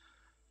at.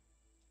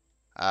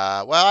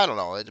 Well, I don't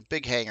know. It's a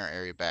big hangar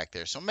area back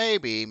there. So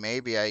maybe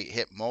I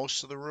hit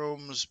most of the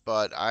rooms,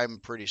 but I'm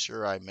pretty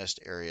sure I missed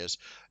areas.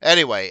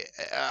 Anyway,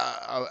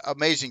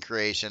 amazing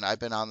creation. I've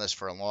been on this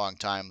for a long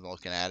time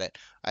looking at it.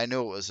 I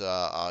knew it was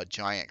a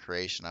giant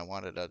creation. I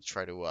wanted to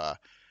try to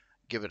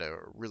give it a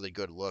really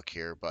good look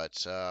here,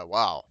 but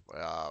wow,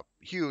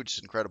 huge,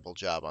 incredible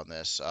job on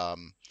this.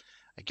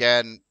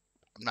 Again,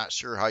 I'm not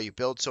sure how you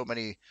build so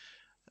many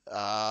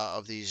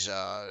of these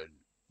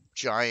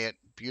giant,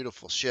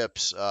 beautiful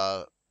ships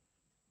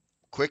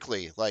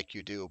quickly like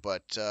you do,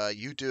 but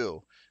you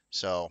do.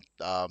 So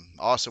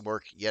awesome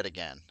work yet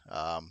again.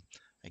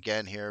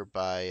 Again here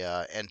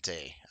by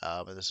Entei.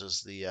 This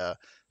is the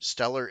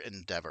Stellar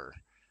Endeavor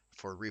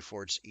for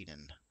Reforged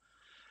Eden.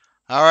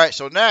 All right,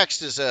 so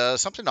next is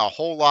something a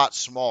whole lot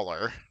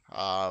smaller.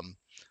 A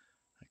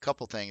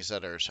couple things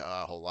that are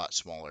a whole lot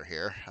smaller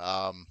here.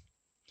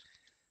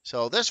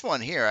 So this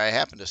one here, I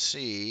happened to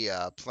see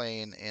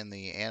playing in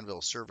the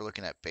Anvil server,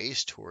 looking at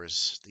base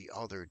tours the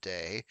other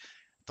day.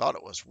 Thought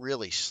it was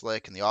really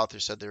slick, and the author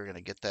said they were going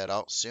to get that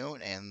out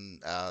soon,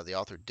 and the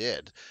author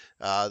did.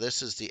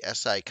 This is the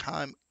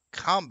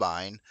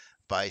Combine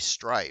by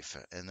Strife,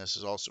 and this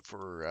is also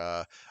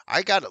for.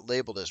 I got it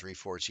labeled as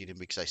Reforged Eden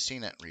because I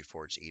seen it in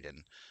Reforged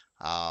Eden.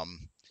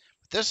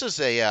 This is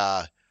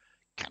a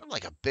kind of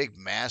like a big,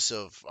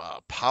 massive,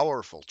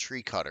 powerful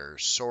tree cutter,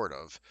 sort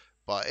of,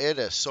 but it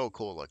is so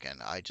cool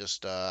looking. I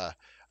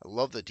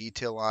love the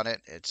detail on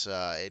it.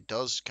 It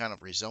does kind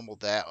of resemble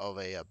that of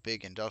a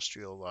big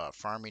industrial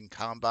farming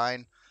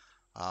combine,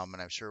 and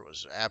I'm sure it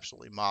was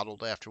absolutely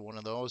modeled after one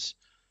of those.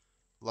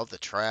 Love the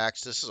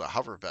tracks. This is a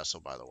hover vessel,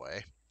 by the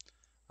way.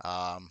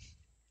 Um,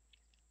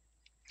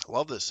 I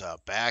love this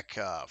back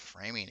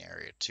framing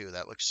area too.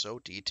 That looks so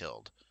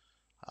detailed.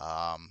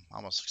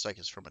 Almost looks like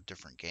it's from a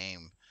different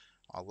game.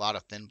 A lot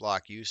of thin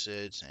block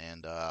usage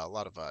and a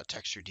lot of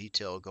texture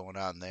detail going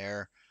on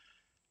there.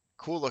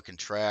 Cool looking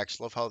tracks.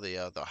 Love how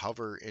the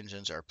hover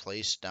engines are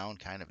placed down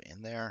kind of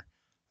in there.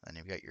 And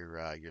you've got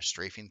your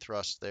strafing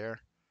thrust there,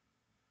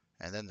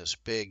 and then this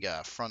big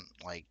front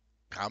like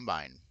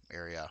combine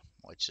area,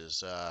 which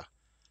is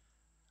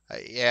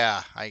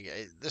yeah,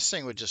 this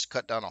thing would just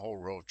cut down a whole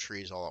row of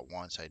trees all at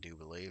once, I do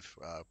believe,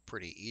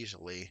 pretty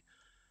easily.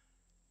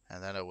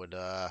 And then it would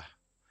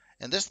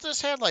and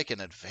this had like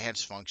an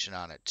advanced function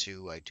on it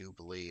too, I do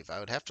believe. I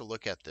would have to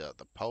look at the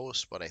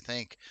post, but I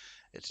think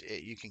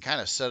you can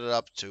kind of set it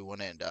up to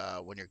when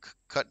you're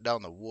cutting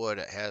down the wood,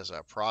 it has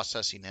a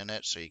processing in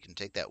it, so you can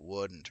take that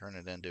wood and turn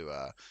it into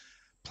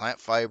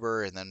plant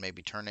fiber, and then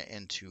maybe turn it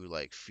into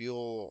like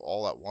fuel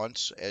all at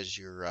once as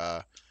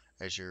you're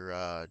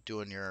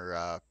doing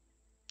your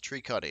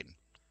tree cutting.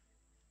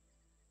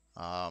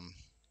 Um,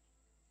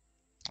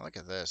 Look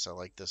at this. I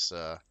like this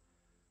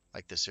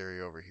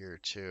area over here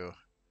too.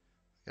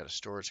 Got a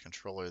storage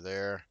controller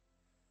there.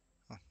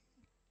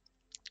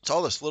 It's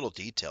all this little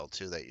detail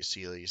too that you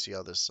see. You see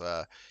how this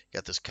you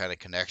got this kind of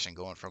connection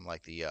going from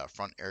like the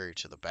front area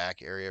to the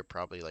back area,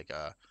 probably like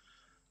a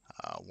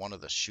one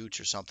of the chutes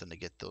or something to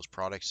get those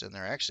products in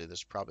there. Actually, this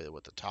is probably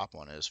what the top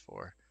one is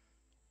for.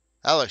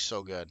 That looks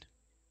so good.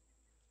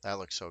 That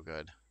looks so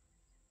good.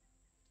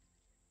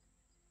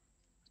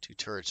 Two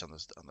turrets on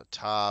the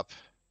top.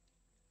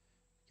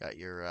 Got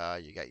your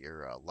you got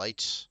your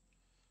lights.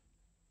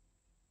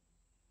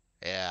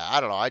 Yeah, I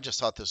don't know. I just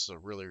thought this was a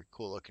really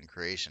cool looking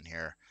creation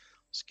here.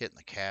 Let's get in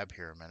the cab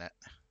here a minute.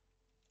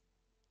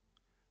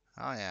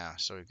 Oh yeah,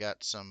 so we've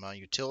got some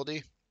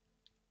utility.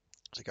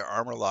 It's like an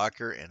armor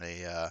locker and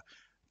a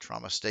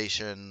trauma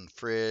station,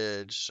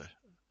 fridge,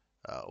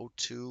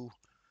 O2,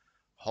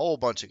 whole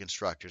bunch of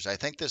constructors. I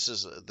think this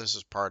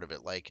is part of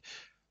it.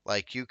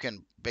 Like you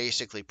can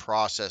basically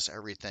process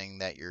everything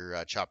that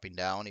you're chopping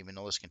down, even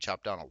though this can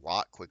chop down a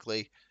lot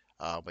quickly.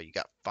 But you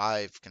got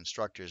 5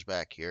 constructors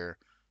back here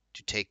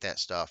to take that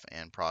stuff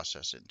and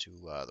process it into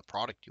the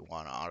product you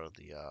want out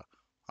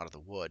of the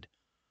wood.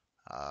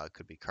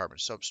 Could be carbon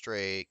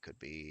substrate, could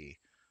be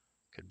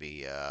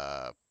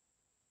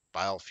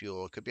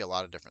biofuel, it could be a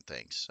lot of different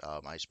things.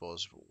 I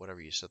suppose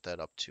whatever you set that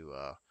up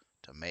to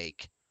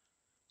make.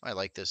 I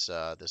like this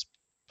I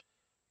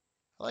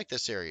like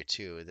this area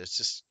too. It's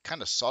just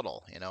kind of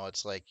subtle, you know.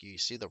 It's like you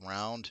see the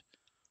round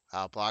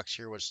blocks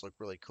here, which look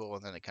really cool,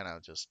 and then it kind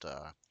of just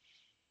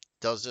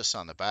does this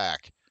on the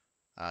back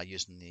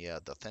using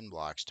the thin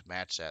blocks to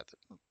match that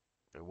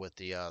with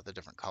the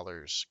different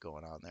colors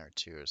going on there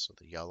too. So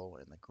the yellow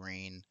and the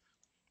green,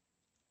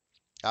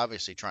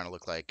 obviously trying to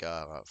look like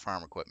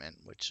farm equipment,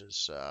 which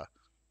is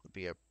would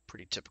be a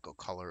pretty typical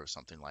color of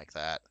something like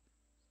that.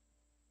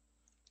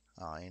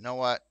 You know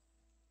what?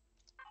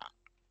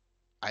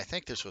 I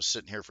think this was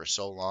sitting here for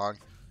so long,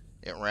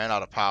 it ran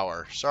out of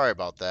power. Sorry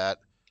about that.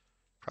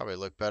 Probably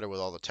look better with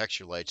all the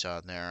texture lights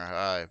on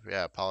there.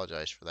 Yeah,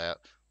 apologize for that.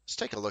 Let's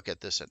take a look at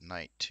this at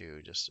night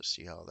too, just to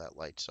see how that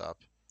lights up.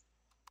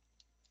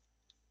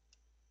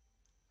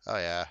 Oh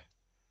yeah,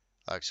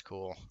 looks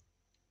cool.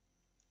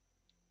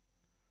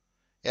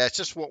 Yeah, it's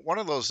just one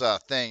of those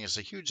things,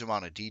 a huge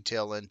amount of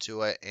detail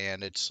into it,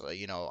 and it's,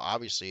 you know,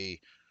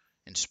 obviously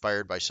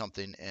inspired by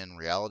something in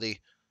reality.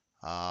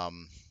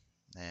 um,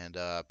 and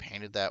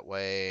painted that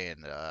way.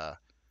 And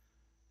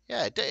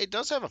yeah, it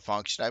does have a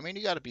function. I mean,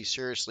 you got to be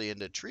seriously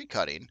into tree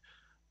cutting,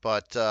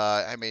 but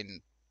I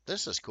mean,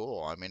 this is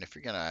cool. I mean, if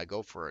you're gonna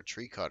go for a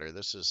tree cutter,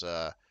 this is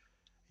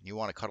you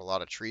want to cut a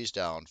lot of trees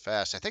down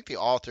fast. I think the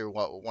author,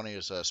 when he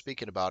was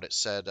speaking about it,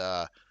 said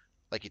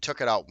like he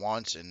took it out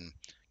once and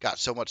got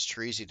so much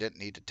trees he didn't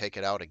need to take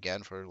it out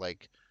again for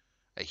like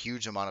a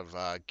huge amount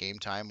of game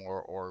time,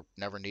 or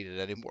never needed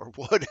any more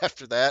wood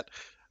after that.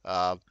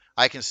 Uh,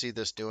 I can see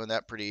this doing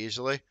that pretty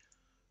easily.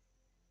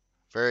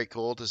 Very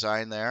cool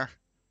design there.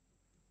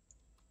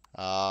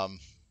 Um,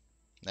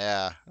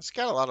 yeah, it's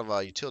got a lot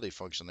of utility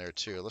function there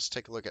too. Let's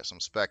take a look at some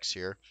specs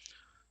here.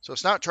 So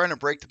it's not trying to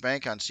break the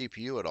bank on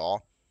CPU at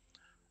all.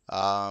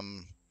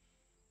 Um,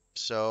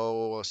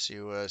 so let's see,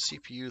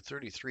 CPU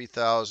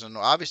 33,000.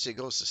 Obviously, it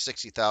goes to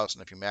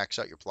 60,000 if you max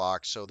out your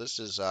blocks. So this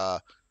is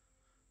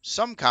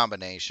some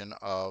combination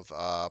of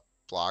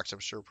blocks. I'm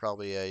sure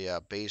probably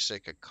a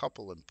basic, a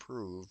couple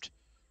improved.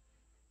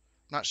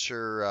 I'm not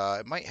sure.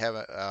 It might have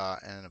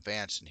an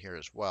advanced in here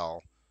as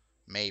well.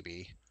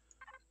 Maybe.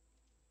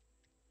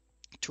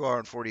 2 hour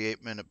and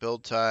 48-minute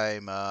build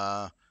time.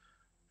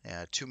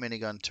 Yeah, 2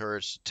 minigun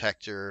turrets,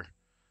 detector.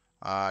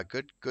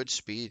 Good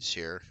speeds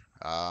here.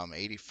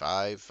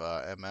 85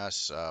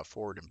 ms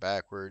forward and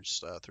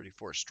backwards.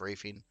 34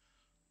 strafing.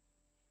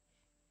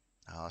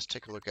 Let's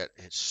take a look at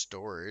its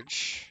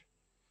storage.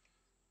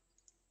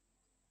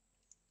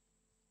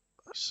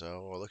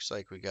 So it looks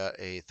like we got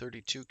a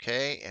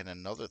 32K and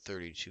another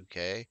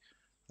 32K.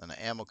 Then an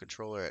ammo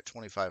controller at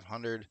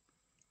 2500,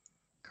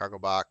 cargo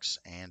box,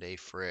 and a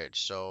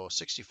fridge. So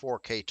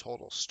 64K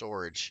total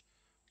storage,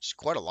 which is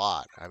quite a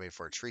lot. I mean,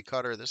 for a tree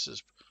cutter, this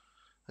is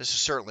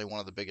certainly one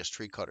of the biggest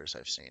tree cutters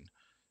I've seen.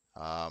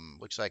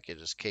 Looks like it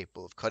is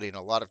capable of cutting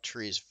a lot of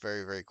trees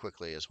very, very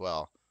quickly as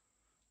well.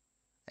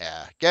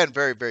 Yeah, again,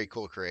 very, very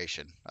cool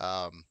creation.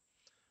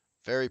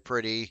 Very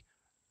pretty,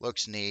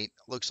 looks neat.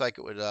 Looks like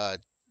it would,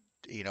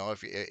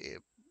 if you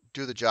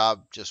do the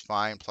job just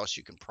fine. Plus,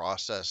 you can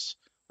process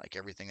like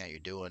everything that you're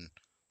doing,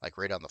 like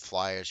right on the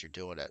fly as you're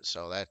doing it.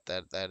 So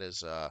that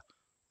is a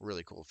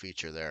really cool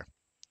feature there.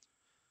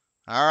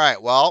 All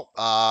right, well,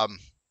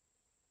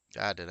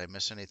 God, did I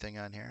miss anything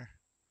on here?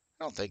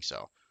 I don't think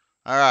so.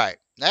 All right,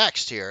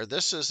 next here.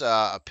 This is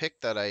a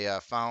pick that I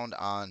found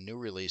on new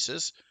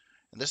releases,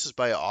 and this is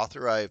by an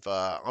author I've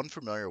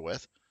unfamiliar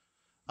with.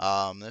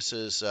 This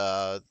is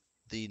the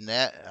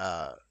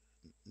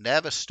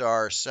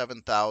Navistar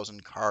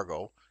 7000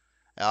 Cargo.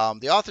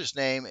 The author's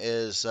name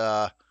is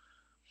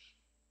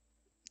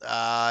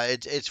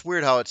it's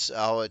weird how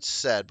it's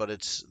said, but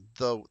it's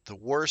the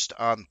worst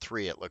on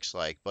three. It looks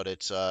like, but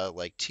it's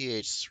like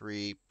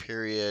TH3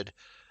 period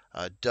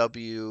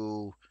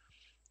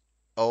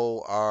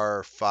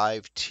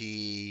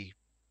WOR5T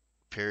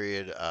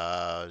period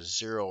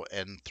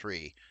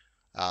 0N3.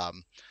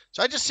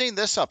 So I just seen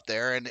this up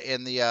there, and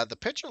the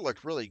picture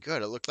looked really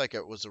good. It looked like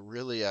it was a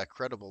really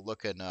credible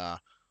looking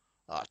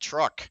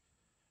truck,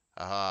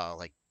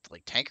 like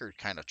tanker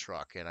kind of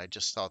truck, and I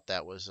just thought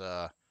that was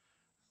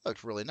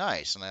looked really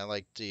nice, and I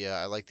like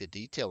the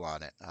detail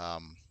on it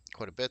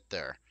quite a bit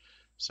there.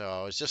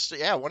 So it's just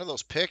yeah, one of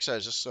those picks. I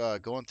was just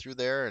going through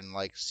there and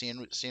like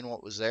seeing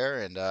what was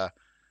there, and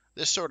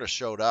this sort of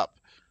showed up.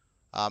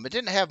 It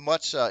didn't have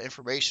much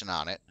information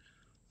on it.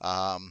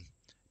 Um,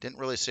 didn't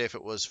really say if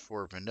it was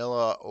for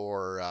vanilla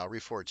or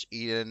Reforged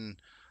Eden.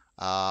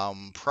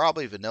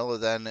 Probably vanilla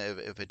then,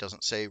 if it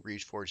doesn't say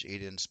Reforged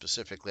Eden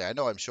specifically. I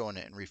know I'm showing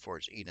it in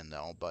Reforged Eden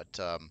though, but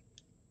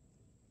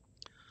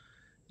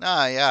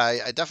nah,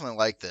 yeah, I definitely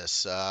like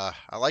this. I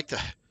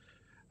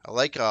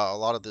like a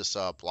lot of this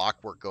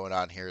block work going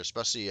on here,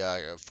 especially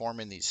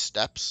forming these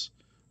steps.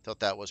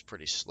 Thought that was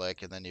pretty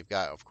slick. And then you've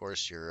got, of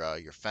course,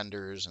 your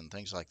fenders and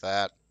things like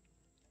that.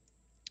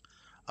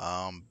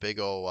 Big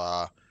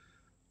old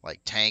like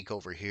tank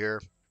over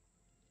here.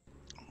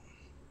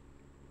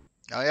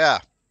 Oh yeah,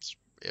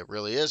 it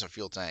really is a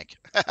fuel tank.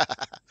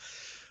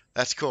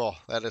 That's cool.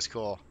 That is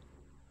cool.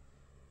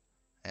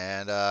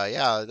 And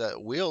yeah, the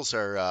wheels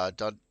are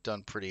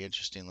done pretty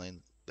interestingly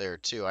there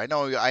too. I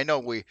know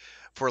we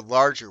for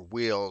larger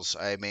wheels.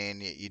 I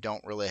mean, you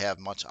don't really have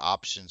much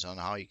options on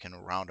how you can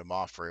round them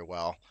off very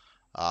well.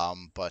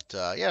 But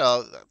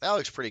yeah, that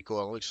looks pretty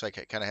cool. It looks like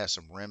it kind of has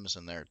some rims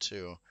in there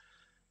too.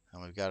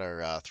 And we've got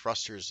our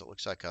thrusters. It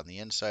looks like on the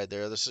inside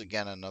there. This is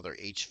again another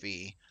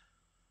HV.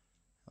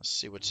 Let's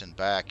see what's in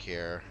back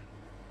here.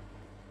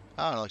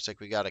 Oh, it looks like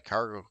we got a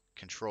cargo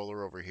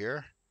controller over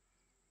here.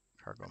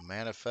 Cargo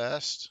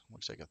manifest.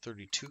 Looks like a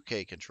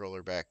 32K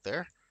controller back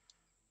there.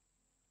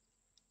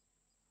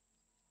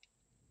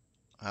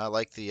 I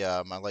like the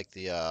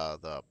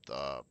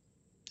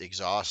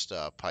exhaust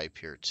pipe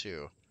here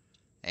too,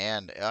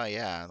 and oh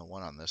yeah, and the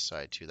one on this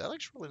side too. That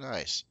looks really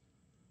nice.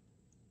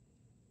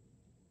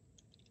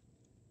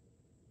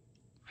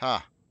 Huh.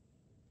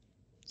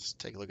 Let's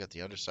take a look at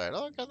the underside.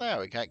 Oh, look at that.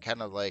 We got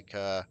kind of like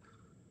oh,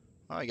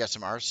 we got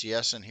some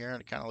RCS in here, and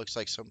it kind of looks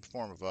like some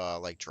form of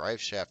like drive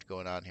shaft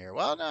going on here.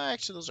 Well, no,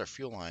 actually those are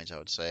fuel lines, I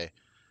would say.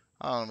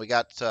 Oh, and we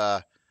got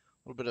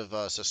little bit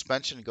of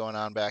suspension going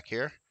on back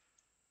here.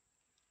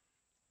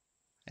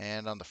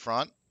 And on the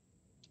front.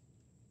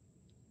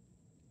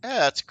 Yeah,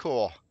 that's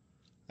cool.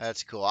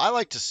 That's cool. I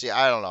like to see.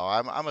 I don't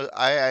know.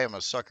 I am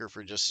a sucker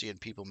for just seeing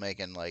people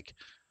making like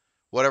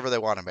whatever they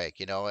want to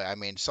make. I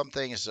mean, some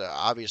things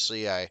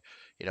obviously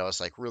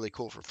it's like really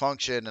cool for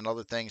function, and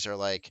other things are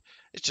like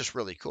it's just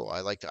really cool.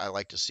 I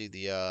like to see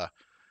the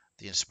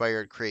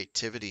inspired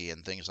creativity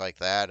and things like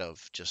that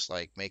of just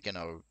like making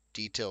a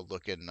detailed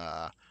looking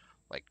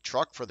like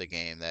truck for the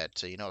game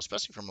that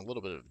especially from a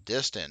little bit of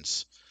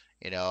distance.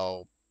 You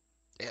know,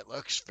 it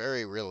looks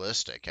very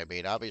realistic. I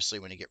mean, obviously,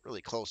 when you get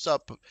really close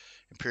up,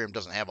 Imperium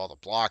doesn't have all the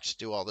blocks to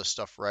do all this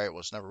stuff right. It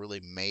was never really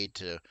made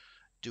to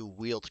do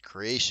wheeled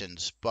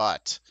creations,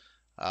 but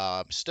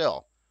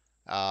still,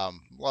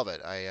 love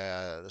it.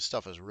 This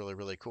stuff is really,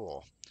 really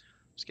cool.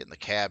 Let's get in the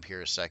cab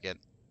here a second.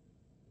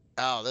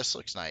 Oh, this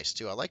looks nice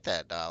too. I like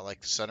that. I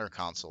like the center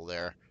console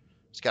there.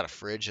 It's got a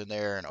fridge in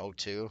there and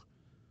O2.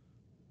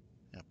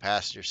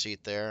 Passenger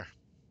seat there.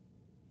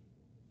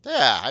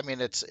 Yeah, I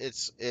mean it's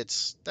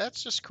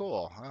that's just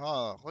cool.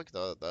 Oh, look at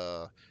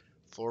the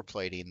floor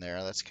plating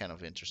there. That's kind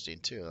of interesting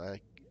too.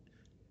 It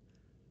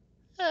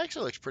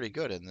actually looks pretty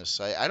good in this.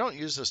 I don't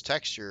use this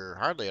texture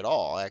hardly at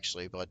all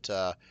actually, but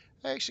it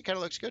actually kind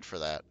of looks good for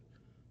that.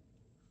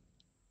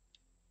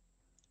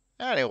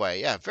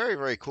 Anyway, yeah, very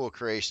very cool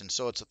creation.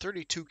 So it's a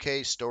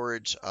 32K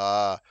storage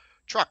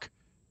truck.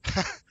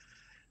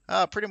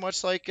 Pretty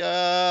much like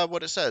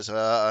what it says,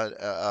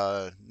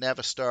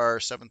 Navistar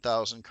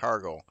 7000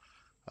 cargo.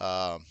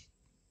 Um,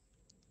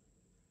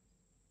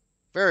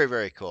 Very,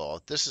 very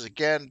cool. This is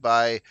again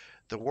by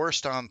The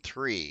Worst on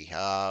Three,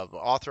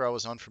 author I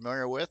was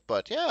unfamiliar with,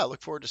 but yeah, I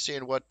look forward to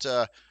seeing what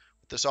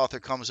this author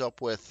comes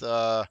up with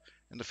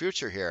in the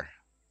future here.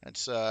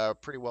 It's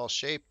pretty well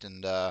shaped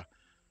and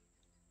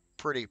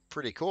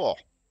pretty cool.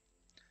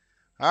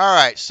 All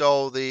right,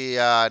 so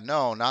the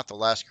no, not the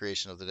last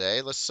creation of the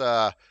day. Let's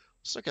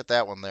look at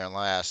that one there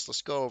last.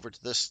 Let's go over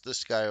to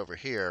this guy over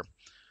here.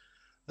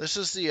 This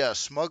is the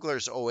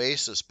Smuggler's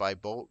Oasis by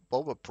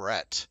Boba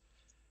Brett.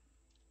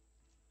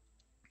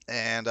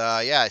 And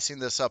yeah, I seen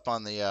this up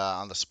on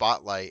the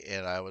spotlight,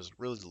 and I was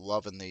really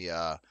loving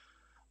the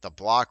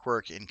block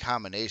work in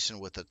combination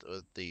with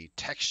the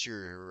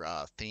texture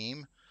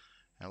theme,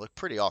 and it looked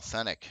pretty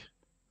authentic.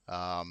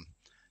 Um,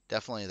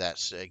 Definitely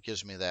it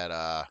gives me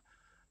that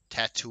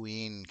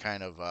Tatooine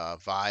kind of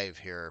vibe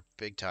here,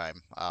 big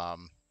time.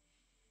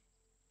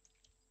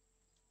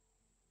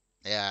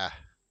 Yeah,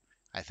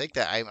 I think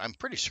that I'm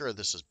pretty sure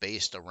this is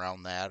based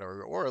around that,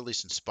 or at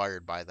least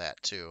inspired by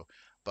that too.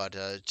 But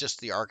just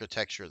the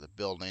architecture of the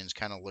buildings,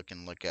 kind of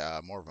looking like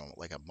more of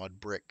like a mud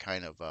brick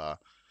kind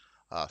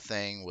of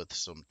thing with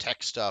some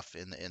tech stuff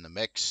in the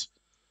mix,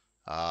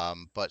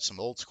 but some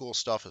old school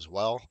stuff as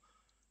well.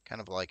 Kind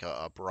of like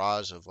a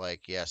barrage of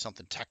like yeah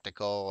something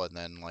technical and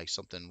then like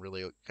something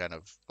really kind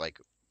of like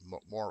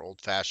more old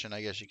fashioned,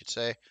 I guess you could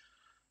say.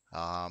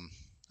 Um,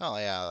 oh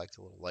yeah, I like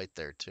the little light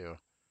there too.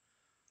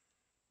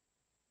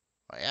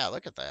 Oh, yeah,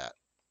 look at that.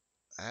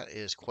 That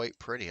is quite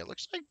pretty. It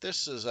looks like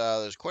this is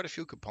there's quite a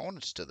few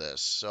components to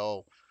this.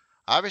 So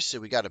obviously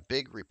we got a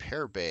big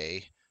repair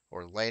bay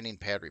or landing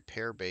pad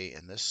repair bay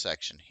in this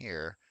section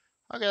here.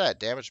 Look at that,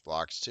 damage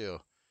blocks too.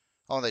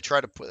 Oh, and they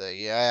tried to put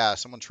yeah,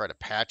 someone tried to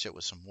patch it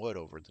with some wood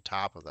over the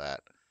top of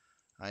that.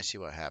 I see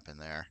what happened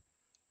there.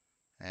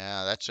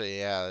 That's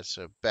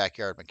a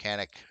backyard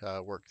mechanic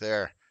work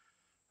there.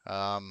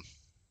 Um,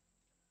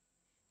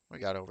 we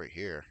got over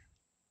here.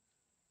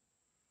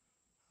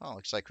 Oh,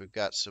 looks like we've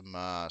got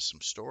some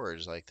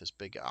storage, like this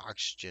big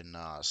oxygen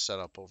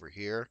setup over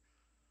here.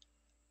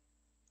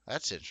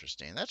 That's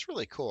interesting. That's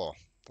really cool.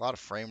 A lot of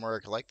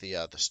framework. I like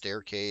the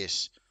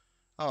staircase.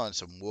 Oh, and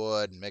some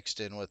wood mixed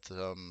in with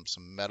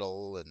some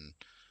metal and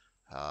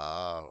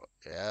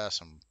yeah,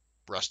 some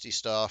rusty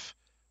stuff.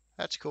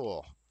 That's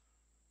cool.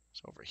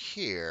 So over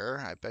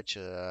here, I bet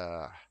you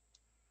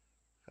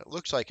it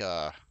looks like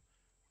a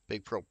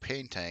big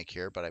propane tank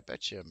here, but I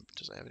bet you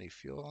does it have any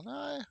fuel?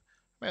 No,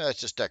 maybe that's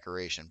just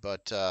decoration.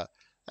 But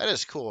that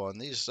is cool,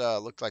 and these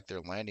look like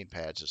they're landing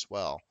pads as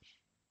well.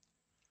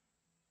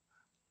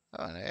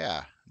 Oh, and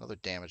yeah, another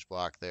damage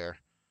block there.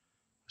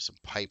 Some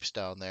pipes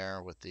down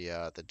there with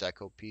the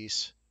deco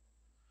piece.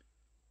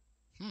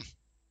 Hmm,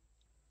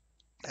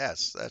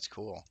 that's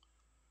cool.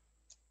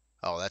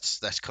 Oh,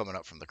 that's coming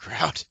up from the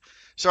crowd.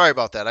 Sorry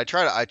about that. I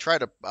try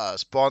to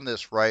spawn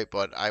this right,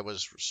 but I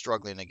was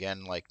struggling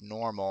again like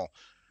normal,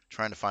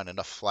 trying to find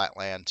enough flat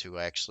land to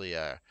actually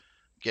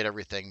get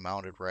everything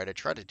mounted right. I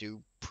tried to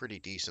do pretty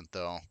decent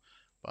though,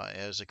 but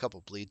there's a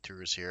couple bleed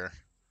throughs here.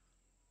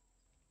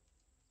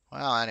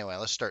 Well, anyway,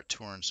 let's start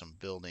touring some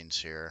buildings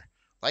here.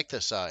 Like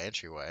this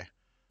entryway.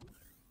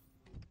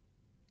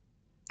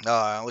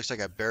 It looks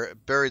like I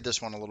buried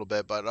this one a little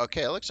bit, but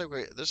okay, it looks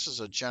like this is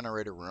a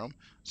generator room.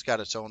 It's got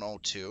its own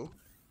O2.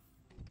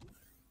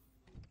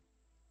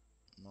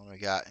 What do we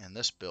got in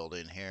this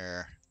building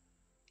here?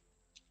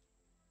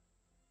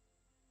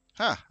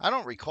 Huh, I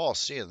don't recall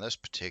seeing this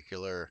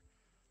particular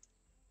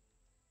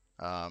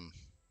um,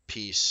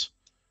 piece.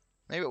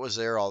 Maybe it was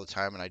there all the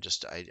time and I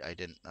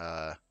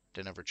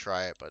didn't ever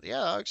try it. But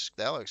yeah,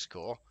 that looks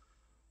cool.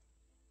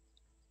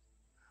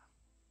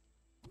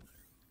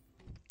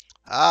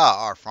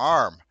 Ah, our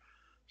farm.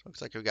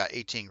 Looks like we've got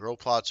 18 grow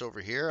plots over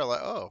here.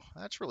 Oh,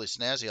 that's really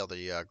snazzy how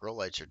the grow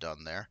lights are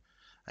done there.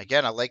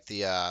 Again, I like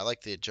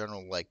the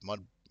general like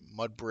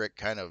mud brick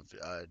kind of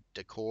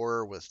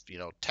decor with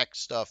tech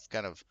stuff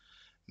kind of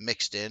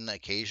mixed in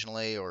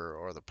occasionally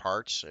or the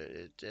parts.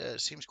 It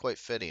seems quite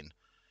fitting.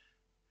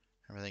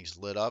 Everything's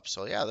lit up,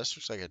 so yeah, this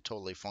looks like a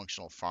totally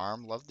functional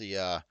farm. Love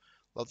the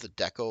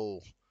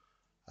deco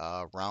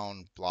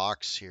round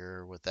blocks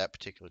here with that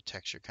particular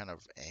texture kind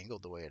of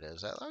angled the way it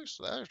is. That looks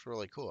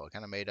really cool. It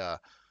kind of made a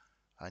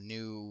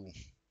new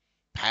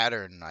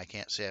pattern I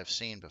can't say I've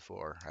seen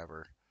before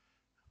ever.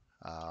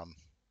 Um,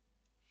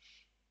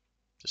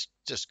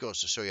 just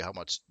goes to show you how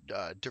much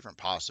different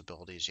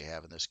possibilities you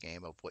have in this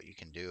game of what you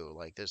can do.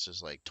 Like this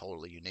is like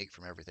totally unique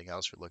from everything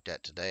else we looked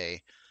at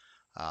today.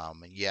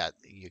 And yet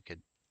you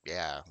could,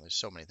 yeah, there's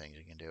so many things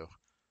you can do.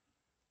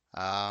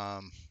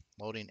 Um,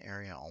 Loading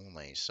area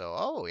only. So,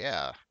 oh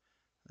yeah,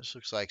 this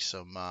looks like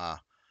some at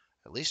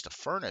least a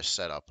furnace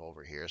setup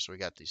over here. So we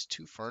got these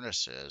two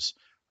furnaces.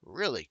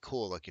 Really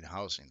cool looking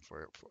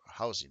for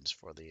housings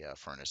for the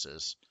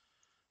furnaces.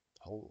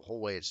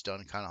 Whole way it's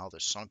done, kind of how they're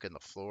sunk in the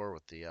floor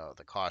with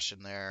the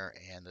caution there,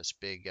 and this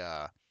big.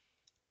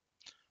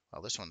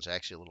 Well, this one's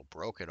actually a little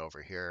broken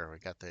over here. We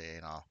got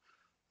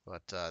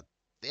but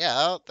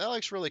yeah, that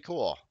looks really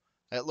cool.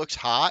 It looks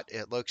hot.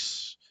 It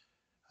looks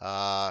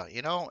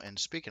and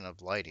speaking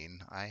of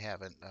lighting,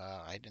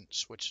 I didn't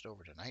switch it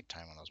over to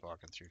nighttime when I was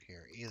walking through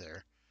here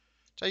either.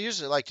 So I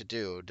usually like to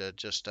do to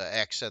just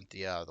accent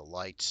the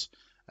lights.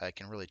 It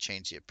can really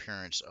change the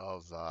appearance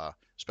of,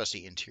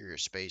 especially interior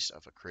space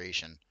of a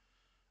creation,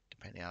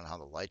 depending on how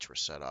the lights were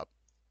set up.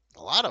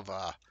 A lot of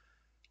uh,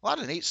 a lot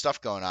of neat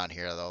stuff going on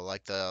here though,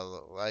 like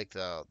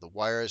the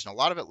wires, and a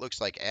lot of it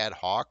looks like ad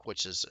hoc,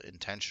 which is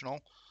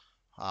intentional.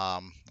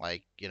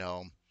 Like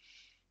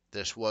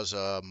this was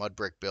a mud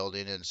brick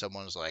building, and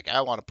someone's like,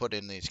 I want to put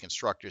in these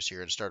constructors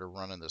here, and started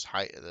running this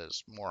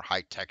more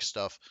high tech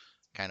stuff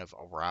kind of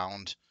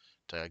around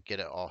to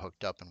get it all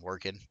hooked up and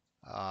working.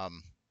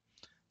 Um,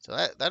 so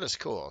that is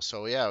cool.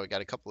 So yeah, we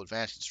got a couple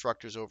advanced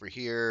constructors over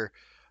here.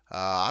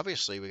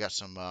 Obviously, we got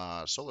some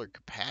solar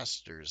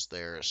capacitors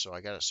there, so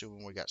I got to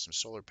assume we got some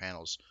solar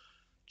panels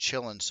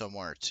chilling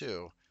somewhere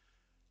too.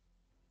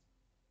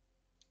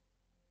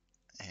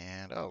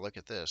 And oh, look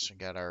at this. We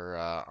got our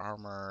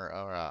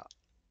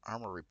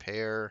armor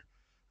repair,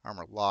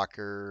 armor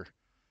locker,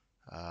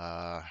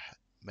 uh,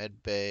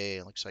 med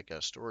bay. Looks like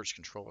a storage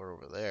controller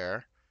over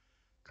there.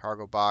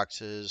 Cargo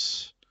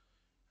boxes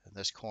in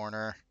this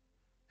corner.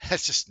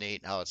 That's just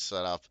neat how it's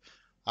set up.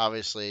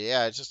 Obviously,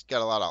 yeah, it's just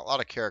got a lot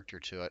of character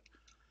to it.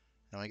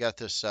 And we got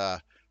this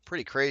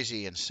pretty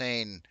crazy,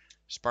 insane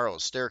spiral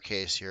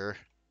staircase here.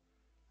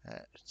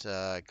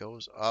 It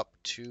goes up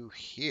to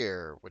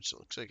here, which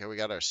looks like we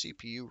got our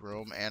CPU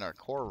room and our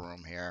core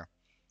room here.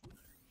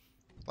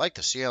 Like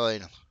the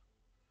ceiling.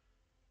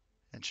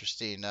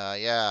 Interesting.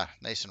 Yeah,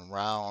 nice and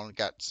round.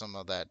 Got some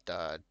of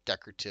that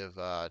decorative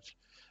uh,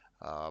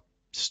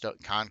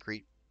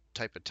 concrete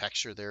type of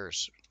texture there.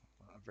 Is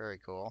very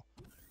cool.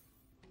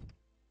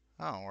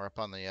 Oh, we're up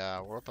on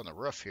the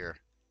roof here.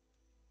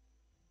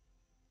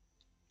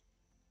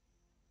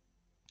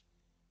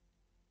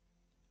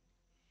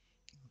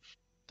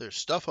 There's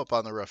stuff up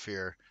on the roof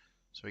here.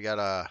 So we got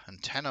a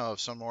antenna of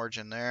some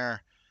origin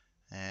there,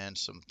 and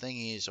some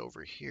thingies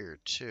over here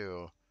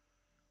too,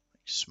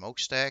 like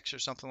smokestacks or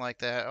something like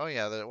that. Oh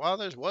yeah, well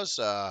there was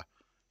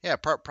yeah,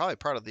 probably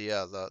part of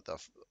the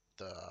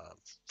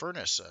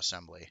furnace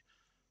assembly.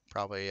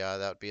 Probably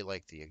that would be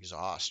like the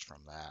exhaust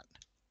from that,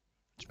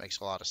 which makes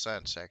a lot of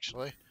sense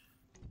actually.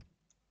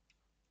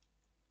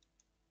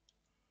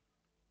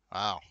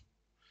 Wow.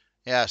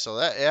 Yeah, so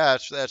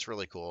that's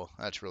really cool.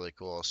 That's really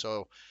cool.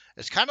 So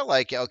it's kind of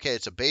like, okay,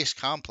 it's a base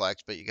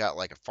complex, but you got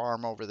like a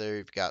farm over there.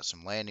 You've got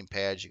some landing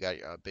pads. You got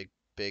a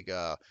big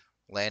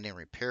landing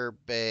repair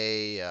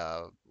bay,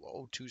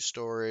 O2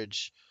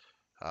 storage,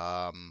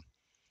 um,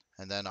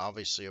 and then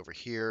obviously over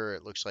here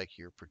it looks like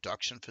your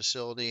production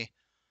facility.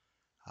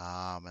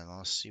 And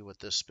let's see what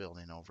this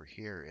building over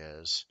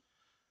here is.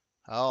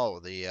 Oh,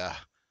 the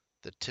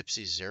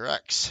Tipsy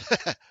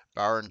Xerox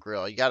bar and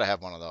grill. You got to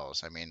have one of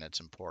those. I mean, it's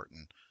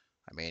important.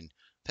 I mean,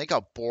 think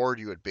how bored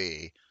you would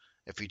be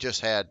if you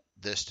just had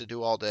this to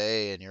do all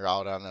day and you're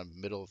out on the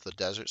middle of the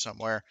desert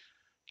somewhere.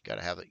 You got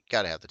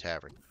to have the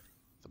tavern,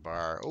 the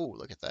bar. Oh,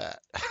 look at that.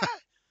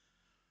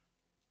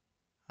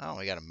 Oh,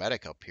 we got a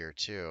medic up here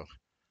too.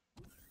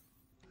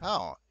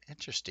 Oh,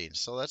 interesting.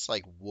 So that's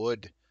like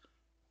wood,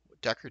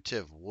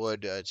 decorative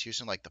wood. It's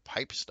using like the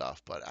pipe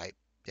stuff, but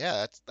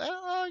yeah, that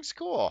looks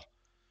cool.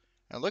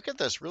 And look at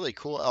this really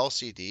cool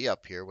LCD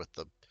up here with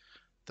the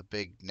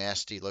big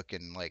nasty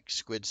looking like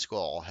squid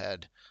skull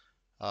head.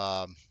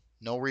 Um,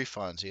 no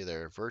refunds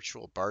either.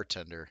 Virtual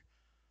bartender.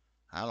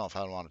 I don't know if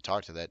I want to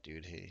talk to that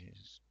dude.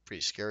 He's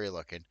pretty scary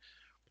looking.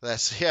 But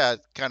that's yeah,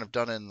 kind of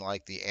done in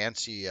like the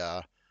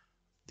ANSI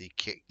the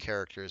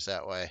characters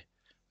that way.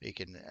 You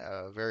can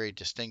very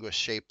distinguished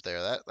shape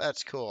there.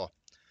 That's cool.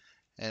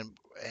 And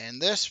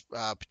this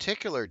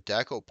particular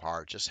deco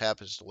part just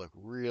happens to look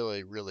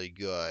really, really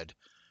good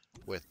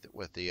with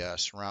the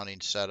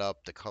surrounding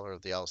setup, the color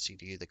of the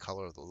LCD, the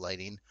color of the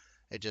lighting.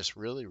 It just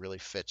really, really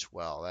fits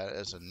well. That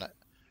is a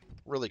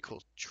really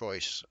cool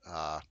choice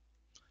of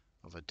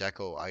a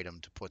deco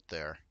item to put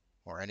there,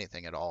 or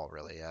anything at all,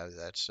 really.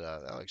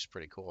 That looks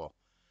pretty cool.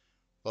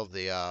 Love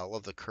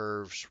the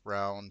curves,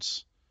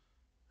 rounds.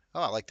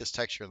 Oh, I like this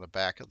texture in the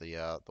back of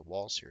the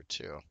walls here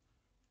too.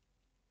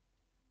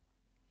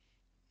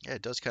 Yeah,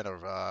 it does kind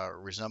of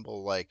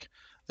resemble like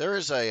there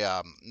is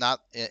a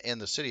not in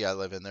the city I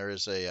live in. There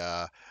is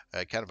a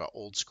kind of an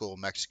old school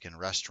Mexican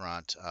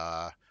restaurant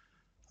on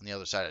the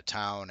other side of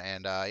town,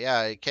 and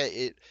yeah,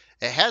 it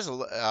has a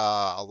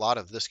lot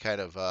of this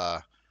kind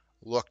of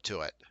look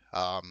to it.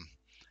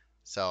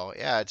 So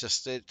yeah, it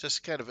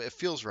just kind of it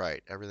feels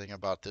right. Everything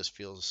about this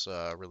feels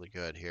really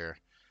good here.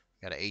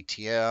 Got an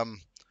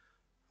ATM.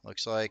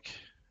 Looks like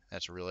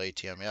that's a real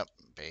ATM. Yep,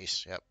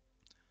 base. Yep.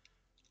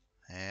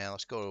 And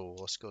let's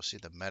go see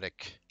the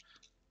medic.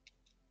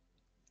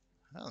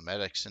 Well, the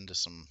medic's into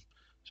some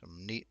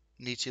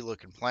neaty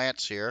looking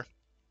plants here.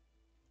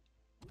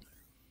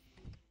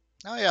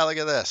 Oh yeah, look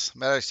at this.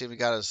 Medic's even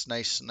got his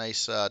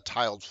nice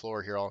tiled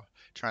floor here, all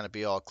trying to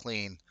be all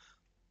clean.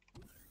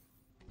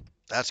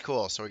 That's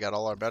cool. So we got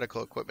all our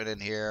medical equipment in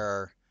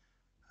here,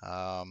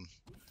 um,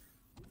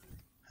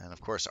 and of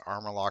course the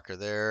armor locker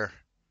there,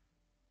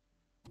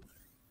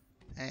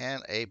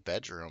 and a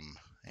bedroom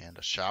and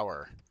a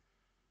shower,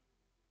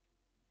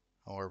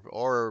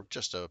 or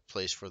just a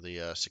place for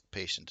the sick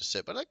patient to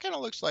sit. But it kind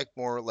of looks like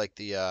more like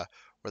the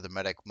where the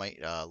medic might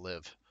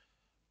live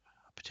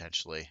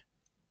potentially.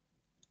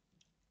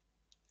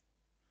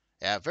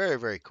 Yeah, very,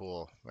 very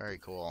cool. Very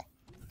cool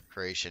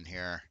creation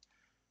here.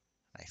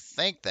 I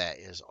think that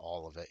is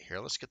all of it here.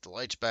 Let's get the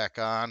lights back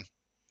on. It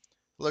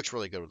looks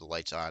really good with the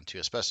lights on too,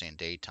 especially in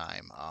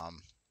daytime.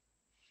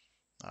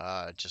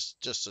 Just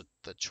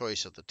the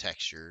choice of the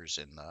textures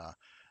and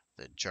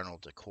the general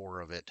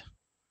decor of it.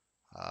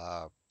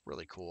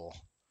 Really cool.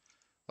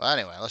 Well,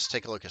 anyway, let's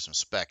take a look at some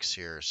specs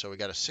here. So we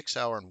got a 6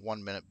 hour and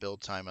 1 minute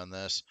build time on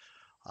this.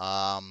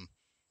 Um,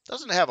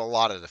 doesn't have a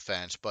lot of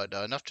defense, but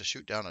enough to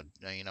shoot down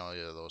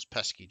those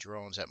pesky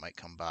drones that might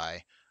come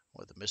by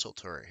with a missile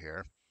turret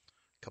here.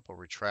 Couple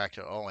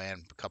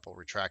and a couple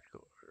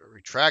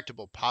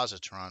retractable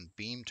positron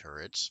beam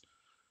turrets.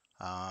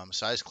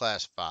 Size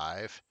class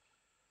 5.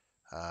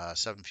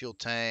 7 fuel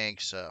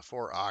tanks,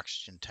 4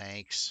 oxygen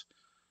tanks.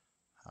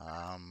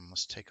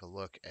 Let's take a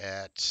look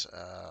at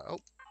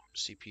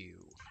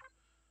CPU.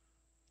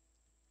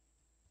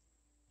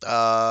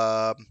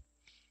 I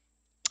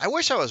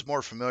wish I was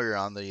more familiar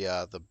on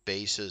the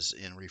bases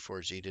in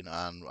Reforged Eden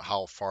on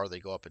how far they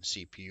go up in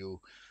CPU,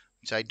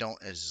 because I don't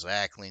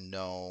exactly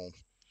know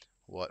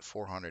what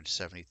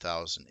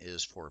 470,000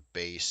 is for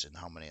base and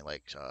how many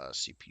like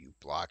CPU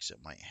blocks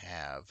it might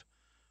have.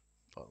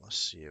 But let's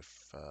see if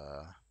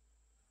thought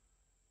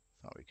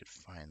we could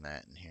find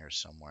that in here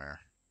somewhere,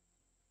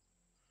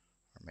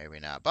 or maybe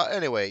not. But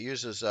anyway, it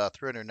uses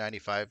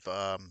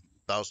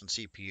 395,000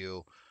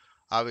 CPU.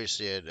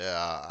 Obviously,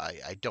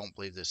 I don't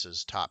believe this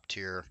is top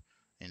tier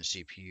in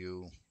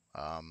CPU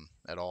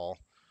at all.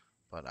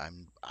 But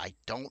I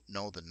don't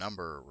know the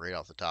number right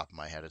off the top of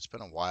my head. It's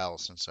been a while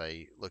since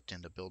I looked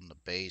into building a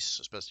base,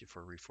 especially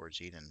for Reforged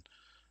Eden.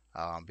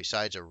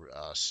 Besides a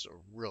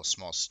real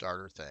small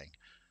starter thing.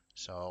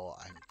 So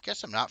I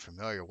guess I'm not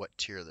familiar what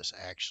tier this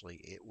actually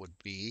it would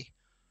be.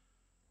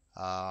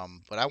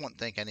 But I wouldn't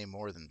think any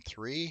more than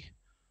 3.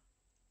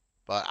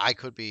 But I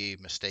could be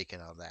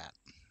mistaken on that.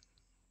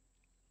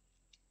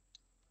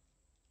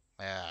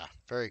 Yeah,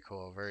 very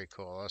cool, very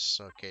cool.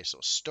 Okay, so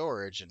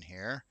storage in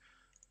here.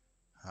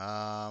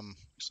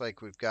 Looks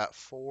like we've got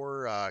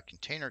 4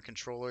 container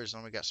controllers, and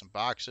then we got some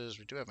boxes.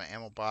 We do have an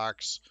ammo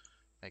box,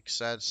 makes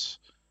sense.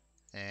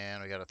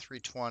 And we got a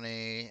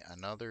 320,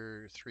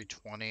 another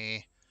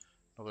 320,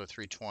 another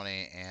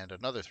 320, and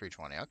another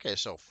 320. Okay,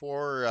 so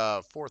four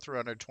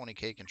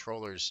 320K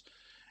controllers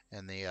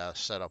in the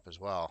setup as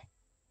well.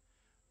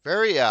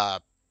 Very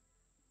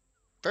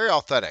very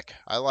authentic.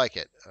 I like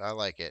it. I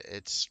like it.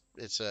 It's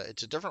a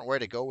different way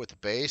to go with the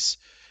base.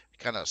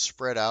 Kind of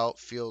spread out,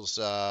 feels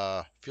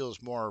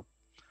more,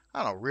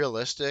 I don't know,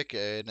 realistic,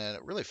 and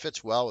it really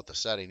fits well with the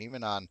setting.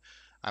 Even on,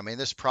 I mean,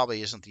 this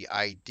probably isn't the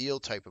ideal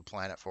type of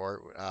planet for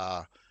it,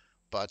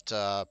 but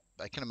I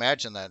can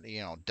imagine that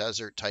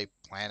desert type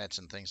planets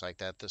and things like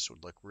that, this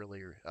would look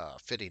really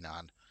fitting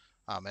on.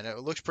 And it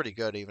looks pretty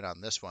good even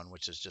on this one,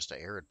 which is just an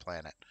arid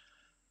planet.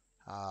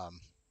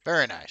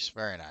 Very nice,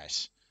 very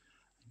nice.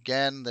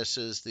 Again, this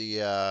is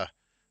the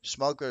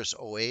Smuggler's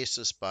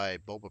Oasis by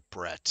Boba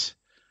Brett.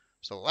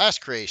 So the last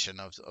creation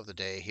of the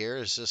day here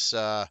is this,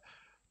 well,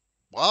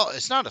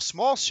 it's not a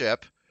small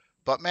ship,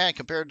 but man,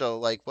 compared to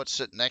like what's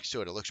sitting next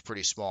to it, it looks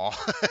pretty small.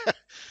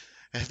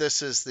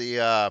 This is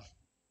the,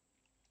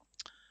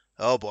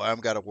 oh boy,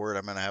 I've got a word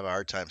I'm going to have a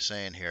hard time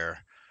saying here.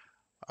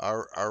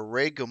 our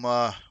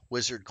Reguma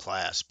Wizard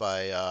class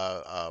by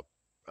uh,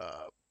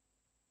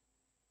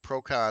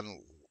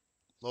 Procon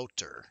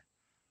Loter.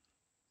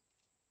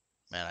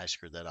 Man, I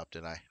screwed that up,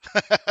 didn't I?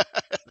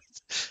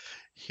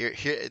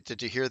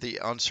 Did you hear the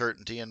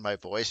uncertainty in my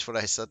voice when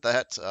I said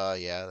that?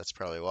 Yeah, that's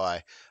probably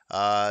why.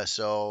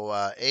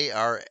 Araiguma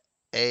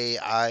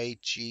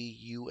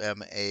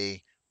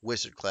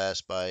Wizard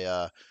class by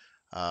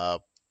uh,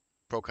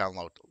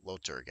 Procon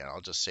Loter again.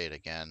 I'll just say it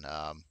again.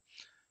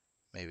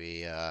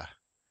 Maybe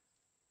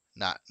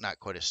not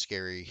quite as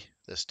scary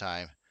this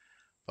time.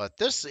 But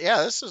this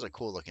is a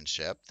cool looking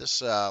ship.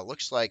 This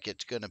looks like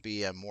it's going to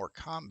be a more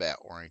combat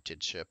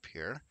oriented ship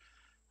here.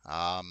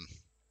 Um,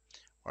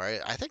 all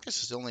right, I think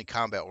this is the only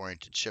combat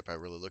oriented ship I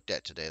really looked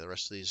at today. The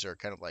rest of these are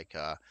kind of like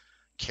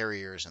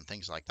carriers and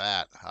things like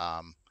that.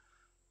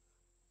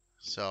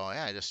 So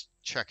yeah, just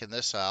checking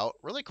this out.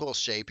 Really cool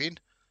shaping.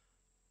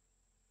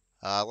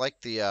 I like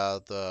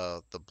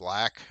the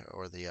black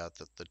or the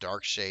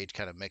dark shade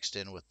kind of mixed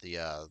in with the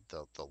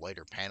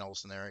lighter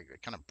panels in there.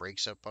 It kind of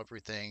breaks up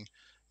everything,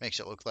 makes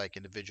it look like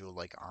individual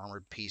like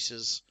armored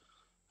pieces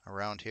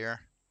around here.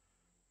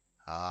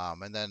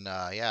 And then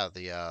yeah,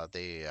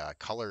 the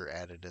color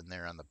added in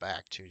there on the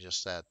back too,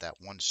 just that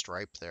one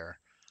stripe there.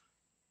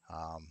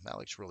 That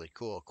looks really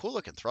cool. Cool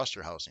looking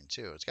thruster housing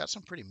too. It's got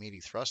some pretty meaty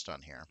thrust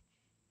on here.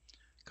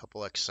 A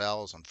couple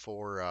XLs and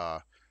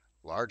four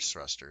large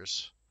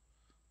thrusters.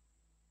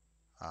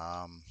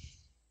 Um,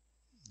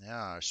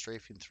 yeah,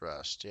 strafing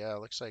thrust. Yeah,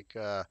 looks like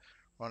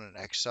running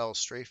an XL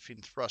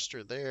strafing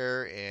thruster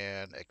there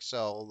and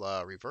XL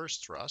reverse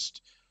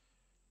thrust.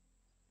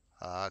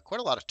 Quite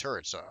a lot of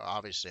turrets,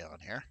 obviously, on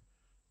here.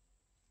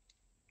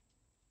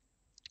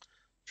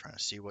 Trying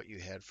to see what you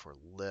had for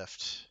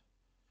lift.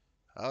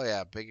 Oh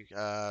yeah, big.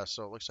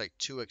 So it looks like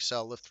two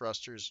XL lift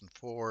thrusters and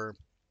four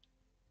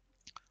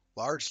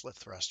large lift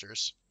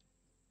thrusters.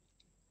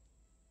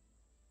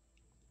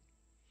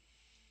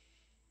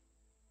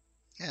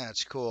 Yeah,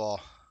 it's cool.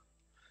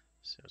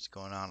 See what's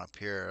going on up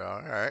here.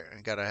 All right,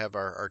 we got to have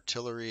our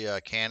artillery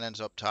cannons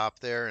up top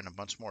there and a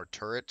bunch more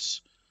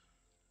turrets.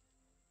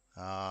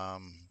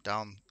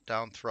 Down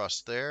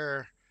thrust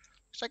there.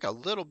 Looks like a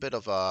little bit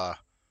of a,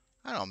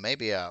 I don't know,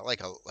 maybe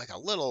like a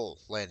little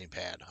landing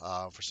pad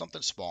for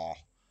something small.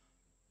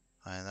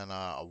 And then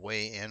a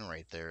way in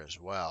right there as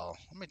well.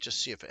 Let me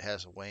just see if it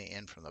has a way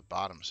in from the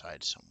bottom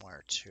side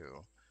somewhere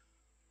too.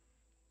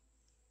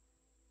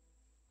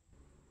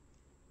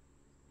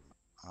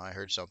 Oh, I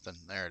heard something.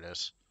 There it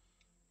is.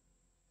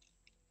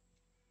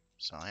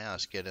 So yeah,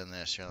 let's get in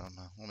this here.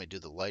 Let me do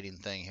the lighting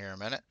thing here a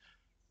minute.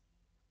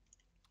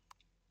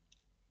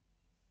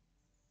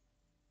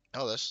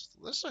 Oh, this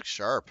looks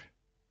sharp.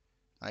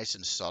 Nice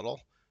and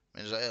subtle.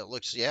 I mean, it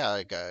looks, yeah,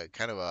 like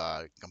kind of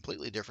a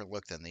completely different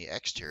look than the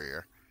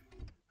exterior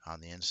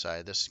on the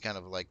inside. This is kind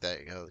of like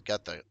that,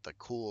 got the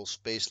cool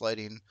space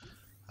lighting.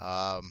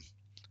 Um,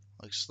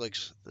 this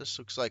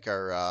looks like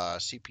our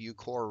CPU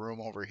core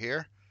room over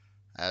here,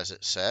 as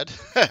it said,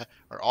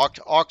 or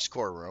aux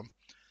core room.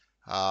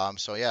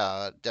 So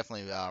yeah,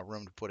 definitely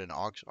room to put in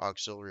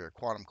auxiliary or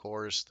quantum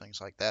cores, things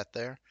like that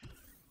there.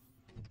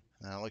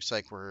 And it looks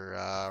like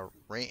we're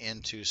right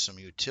into some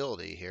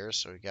utility here.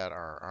 So we got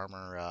our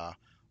armor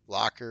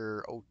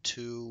locker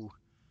O2.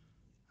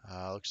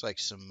 Looks like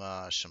some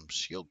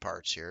shield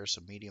parts here,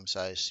 some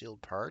medium-sized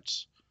shield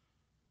parts,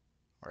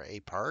 or a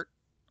part.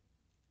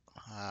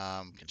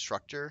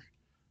 Constructor.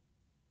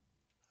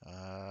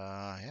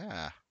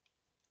 Yeah,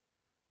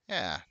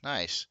 yeah,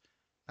 nice,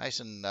 nice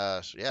and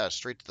yeah,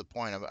 straight to the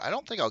point. I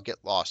don't think I'll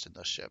get lost in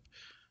this ship.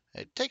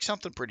 It takes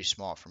something pretty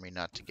small for me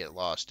not to get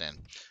lost in.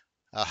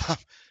 Uh,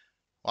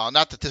 well,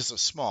 not that this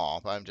is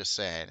small, but I'm just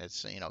saying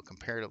it's,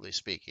 comparatively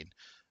speaking.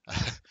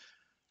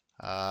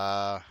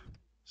 uh,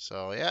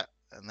 so yeah,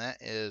 and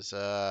that is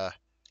our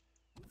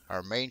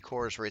main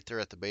core is right there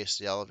at the base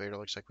of the elevator.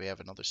 Looks like we have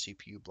another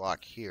CPU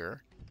block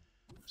here.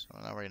 So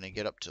now we're gonna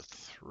get up to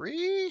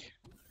 3.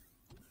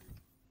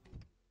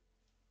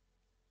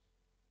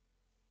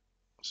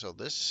 So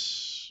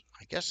this,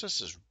 I guess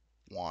this is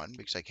 1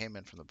 because I came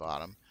in from the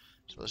bottom.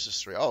 So this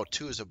is 3. Oh,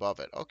 2 is above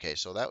it. Okay,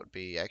 so that would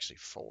be actually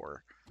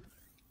 4.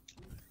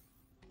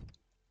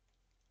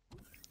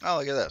 Oh,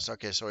 look at this.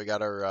 Okay, so we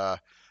got our,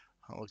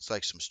 looks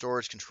like some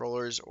storage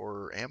controllers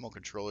or ammo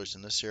controllers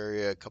in this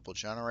area. A couple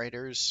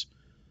generators.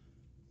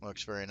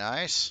 Looks very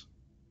nice.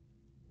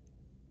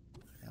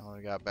 And what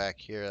we got back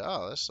here?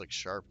 Oh, this looks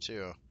sharp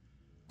too.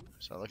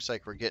 So it looks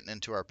like we're getting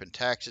into our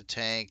pentaxid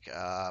tank.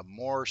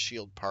 More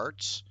shield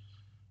parts.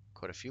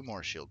 Quite a few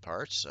more shield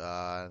parts.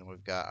 And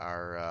we've got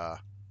our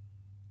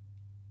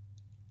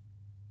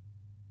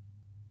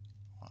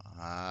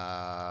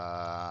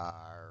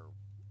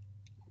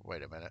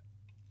wait a minute.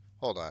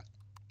 Hold on.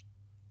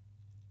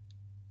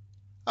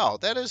 Oh,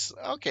 that is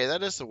okay.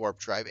 That is the warp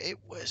drive. It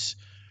was,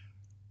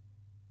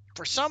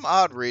 for some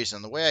odd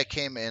reason, the way I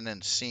came in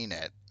and seen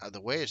it,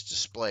 the way it's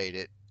displayed,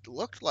 it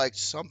looked like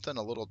something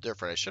a little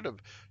different. I should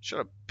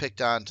have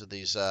picked onto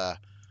these the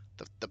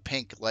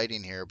pink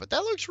lighting here, but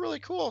that looks really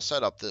cool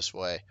set up this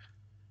way.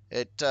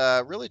 It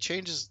really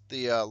changes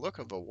the look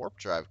of a warp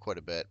drive quite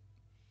a bit.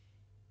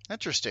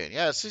 Interesting.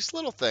 Yeah, it's these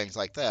little things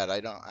like that. I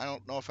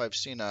don't know if I've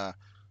seen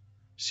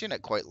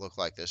it quite look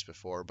like this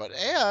before, but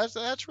yeah,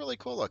 that's really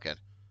cool looking.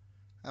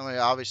 And we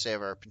obviously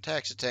have our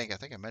Pentaxa tank. I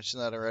think I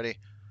mentioned that already.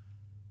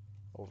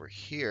 Over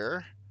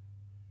here,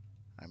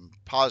 I'm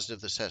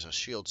positive this has a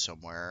shield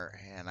somewhere,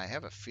 and I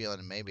have a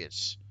feeling maybe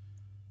it's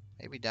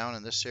maybe down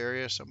in this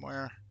area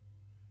somewhere.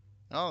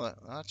 No,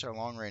 that's our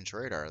long-range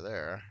radar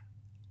there.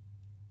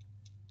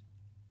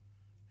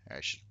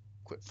 I should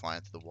quit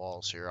flying through the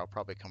walls here. I'll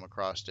probably come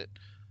across it.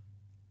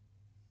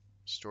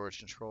 Storage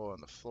control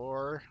on the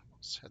floor.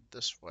 Let's head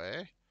this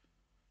way.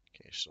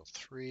 Okay, so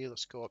 3.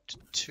 Let's go up to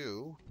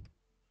 2.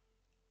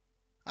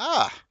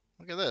 Ah,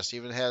 look at this.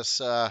 Even has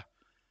a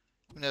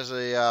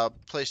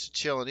place to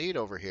chill and eat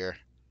over here,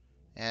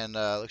 and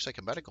looks like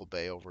a medical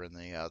bay over in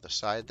the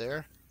side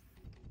there.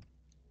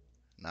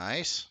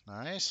 Nice,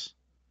 nice.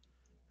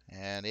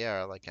 And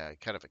yeah, like a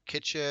kind of a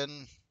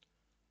kitchen.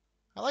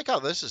 I like how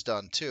this is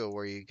done too,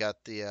 where you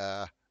got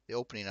the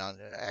opening on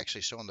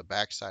actually showing the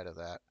back side of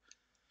that.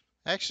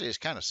 Actually, it's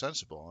kind of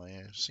sensible.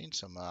 I've seen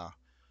some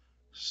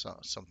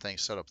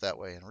things set up that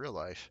way in real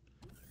life.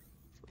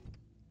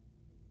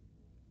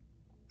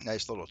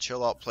 Nice little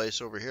chill out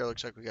place over here.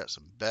 Looks like we got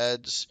some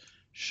beds,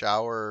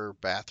 shower,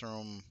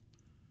 bathroom,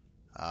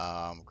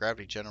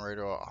 gravity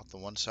generator off the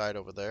one side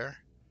over there,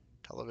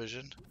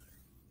 television.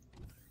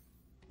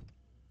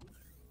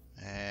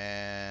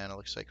 And it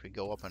looks like we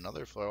go up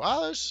another floor.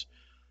 Wow.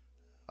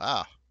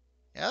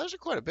 Yeah, there's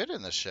quite a bit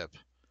in this ship.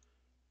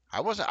 I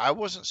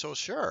wasn't so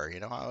sure,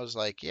 I was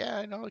like, yeah,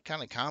 I know,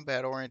 kind of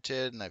combat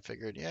oriented, and I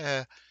figured,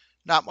 yeah,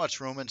 not much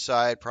room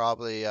inside,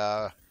 probably.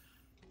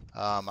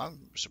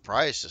 I'm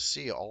surprised to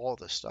see all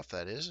the stuff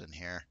that is in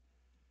here.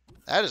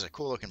 That is a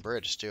cool looking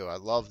bridge too. I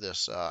love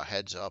this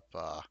heads up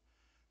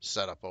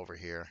setup over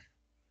here.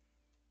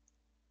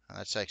 And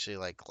that's actually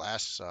like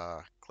glass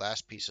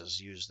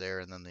pieces used there,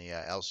 and then the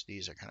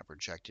LCDs are kind of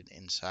projected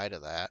inside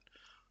of that,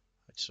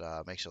 which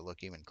makes it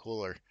look even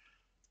cooler.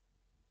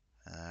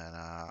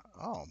 And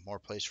oh, more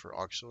place for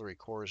auxiliary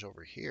cores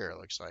over here, it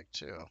looks like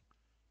too.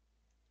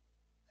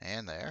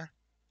 And there.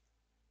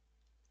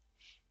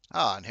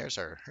 Ah, and here's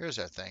our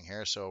thing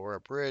here. So we're a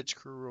bridge,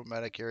 crew room,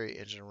 medic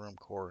area, engine room,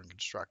 core, and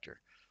constructor.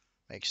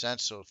 Makes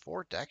sense. So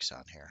 4 decks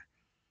on here.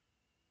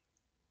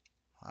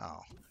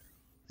 Wow.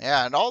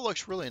 Yeah, it all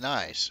looks really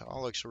nice.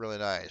 All looks really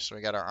nice. So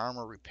we got our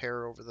armor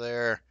repair over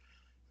there.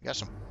 We got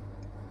some.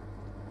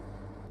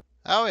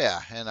 Oh yeah,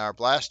 and our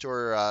blast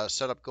door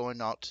setup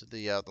going out to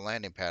the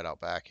landing pad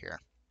out back here,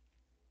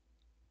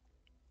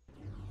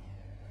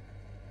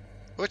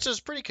 which is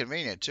pretty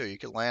convenient too. You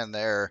could land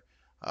there,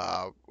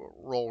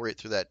 roll right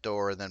through that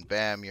door, and then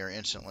bam, you're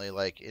instantly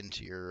like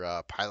into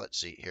your pilot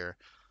seat here.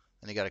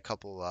 And you got a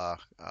couple, well,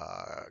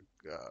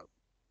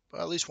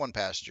 at least one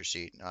passenger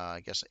seat.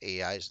 I guess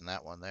AI's in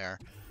that one there.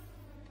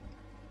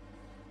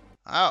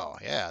 Oh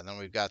yeah, and then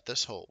we've got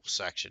this whole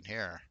section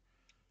here.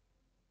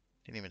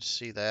 Didn't even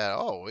see that.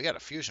 Oh, we got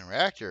a fusion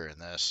reactor in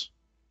this.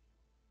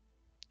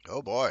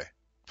 Oh boy.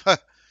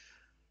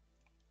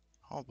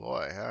 Oh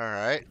boy. All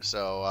right.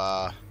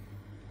 So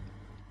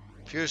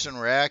fusion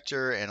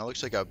reactor, and it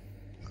looks like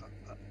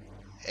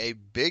a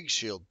big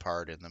shield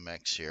part in the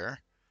mix here.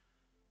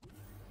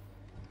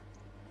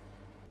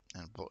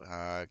 And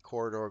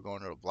corridor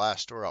going to a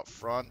blast door out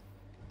front.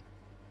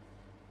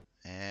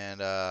 And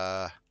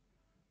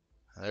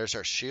there's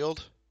our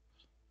shield.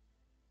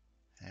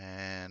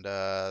 And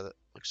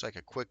looks like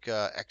a quick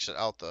exit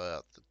out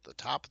the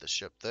top of the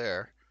ship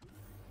there.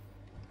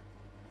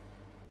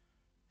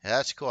 Yeah,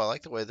 that's cool. I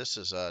like the way this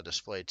is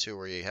displayed too,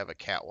 where you have a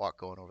catwalk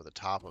going over the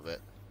top of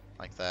it,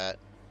 like that.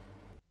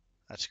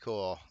 That's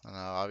cool. And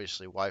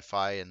obviously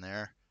Wi-Fi in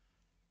there.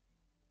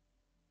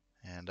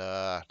 And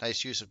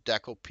nice use of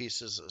deco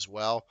pieces as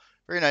well.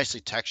 Very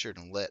nicely textured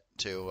and lit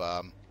too.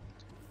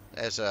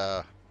 Has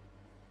a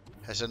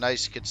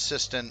nice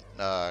consistent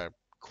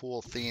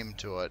cool theme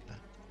to it.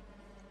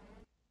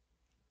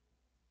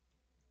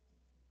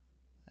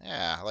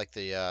 Yeah, I like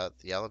the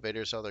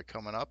elevators how they're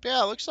coming up.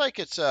 Yeah, it looks like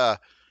it's a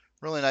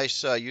really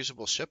nice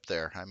usable ship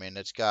there. I mean,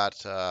 it's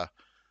got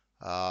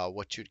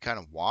what you'd kind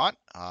of want.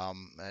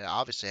 It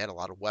obviously had a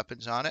lot of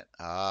weapons on it.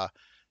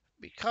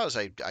 Because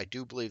I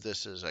do believe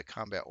this is a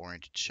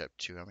combat-oriented ship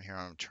too. I'm here.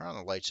 I'm turning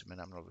on the lights a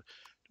minute. I'm gonna do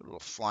a little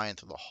flying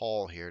through the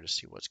hall here to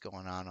see what's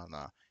going on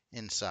the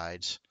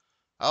insides.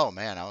 Oh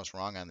man, I was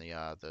wrong on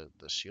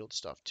the shield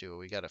stuff too.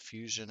 We got a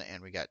fusion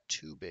and we got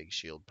 2 big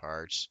shield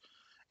parts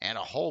and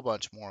a whole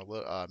bunch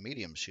more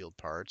medium shield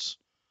parts.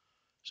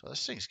 So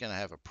this thing's gonna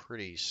have a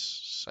pretty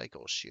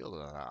psycho shield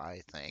on it,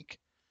 I think.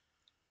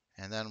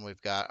 And then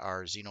we've got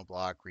our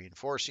Xenoblock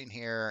reinforcing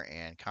here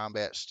and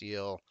combat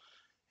steel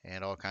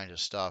and all kinds of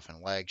stuff,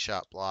 and lag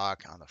shot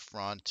block on the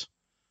front.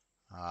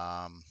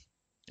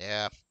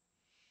 Yeah,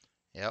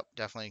 yep,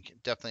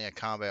 definitely a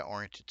combat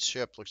oriented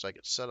ship. Looks like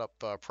it's set up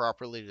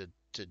properly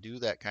to do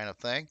that kind of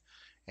thing,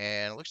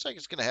 and it looks like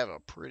it's going to have a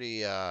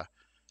pretty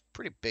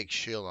big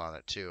shield on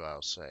it too,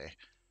 I'll say.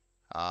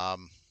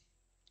 Um,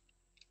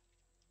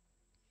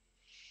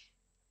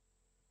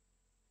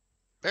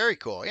 Very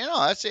cool. You know,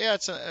 that's yeah,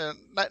 it's a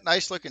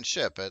nice looking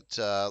ship. It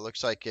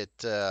looks like it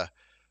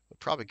would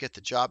probably get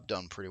the job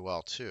done pretty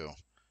well too.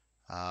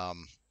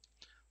 Um,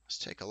 let's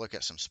take a look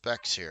at some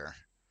specs here.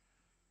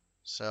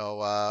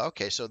 So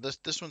okay, so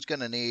this one's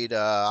going to need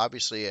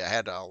obviously I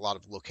had a lot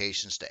of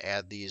locations to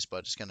add these, but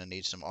it's going to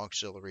need some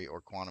auxiliary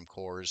or quantum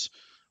cores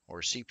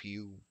or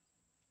CPU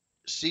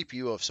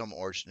of some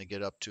origin to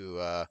get up to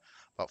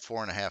about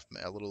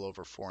 4.5, a little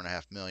over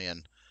 4.5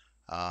 million.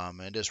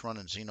 It is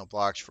running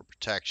Xenoblocks for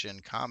protection,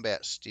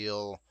 combat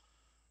steel.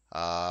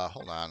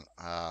 Hold on,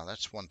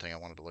 that's one thing I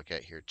wanted to look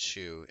at here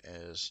too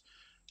is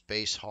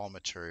base hull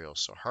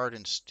materials. So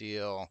hardened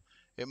steel,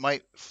 it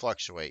might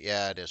fluctuate.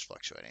 Yeah, it is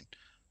fluctuating.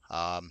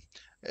 Um,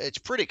 it's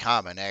pretty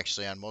common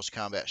actually on most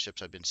combat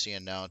ships I've been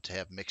seeing now to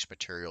have mixed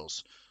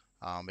materials.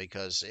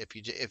 Because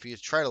if you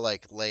try to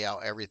like lay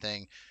out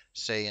everything,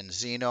 say in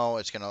Xeno,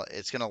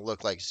 it's gonna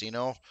look like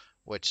Xeno,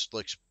 which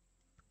looks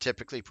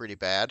typically pretty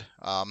bad.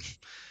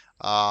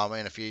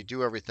 And if you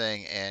do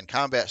everything in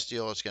combat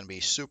steel, it's going to be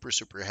super,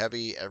 super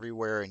heavy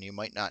everywhere, and you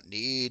might not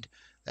need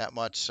that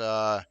much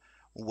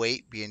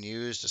weight being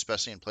used,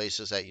 especially in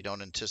places that you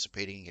don't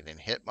anticipate getting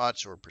hit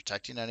much or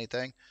protecting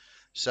anything.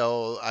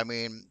 So, I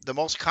mean, the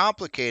most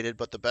complicated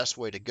but the best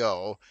way to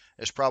go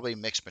is probably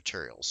mixed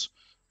materials.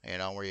 You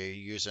know, where you're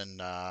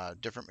using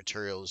different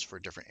materials for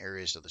different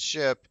areas of the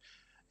ship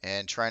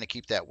and trying to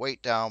keep that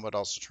weight down, but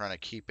also trying to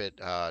keep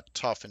it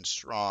tough and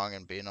strong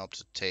and being able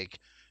to take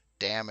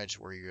damage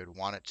where you would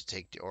want it to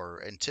take,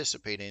 or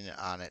anticipating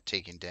on it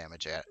taking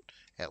damage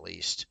at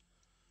least.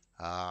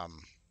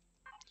 Um,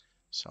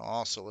 so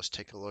also let's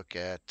take a look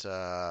at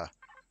the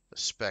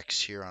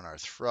specs here on our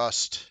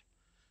thrust.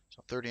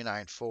 So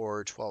 39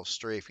 forward, 12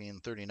 strafing,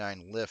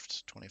 39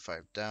 lift,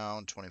 25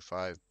 down,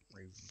 25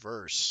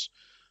 reverse,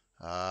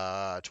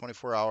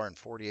 24 hour and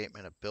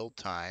 48-minute build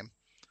time.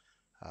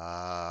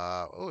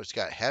 Oh, it's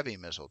got heavy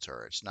missile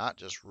turrets, not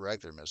just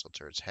regular missile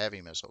turrets,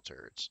 heavy missile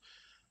turrets.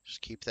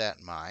 Just keep that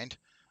in mind.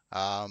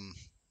 Um,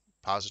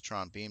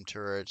 positron beam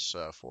turrets,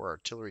 4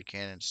 artillery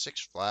cannons,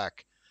 6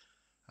 flak,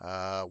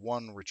 1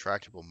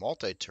 retractable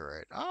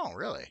multi-turret. Oh,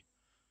 really?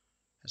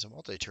 There's a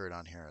multi-turret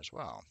on here as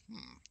well.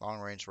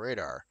 Long-range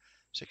radar,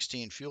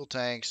 16 fuel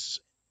tanks,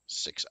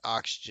 6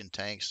 oxygen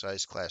tanks,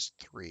 size class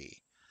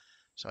 3.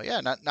 So yeah,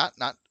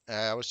 not.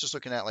 I was just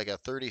looking at like a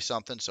 30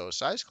 something, so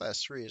size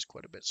class 3 is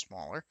quite a bit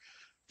smaller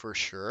for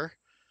sure.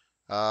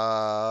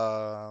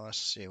 Let's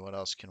see, what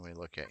else can we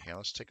look at here?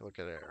 Let's take a look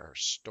at our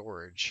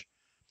storage.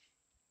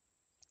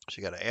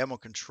 So you got an ammo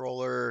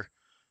controller,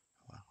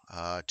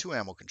 2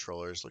 ammo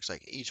controllers. Looks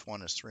like each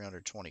one is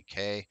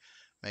 320K.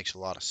 Makes a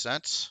lot of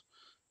sense.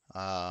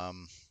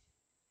 Um,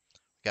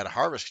 got a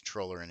harvest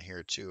controller in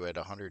here too at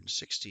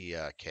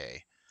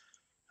 160K.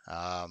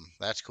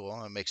 That's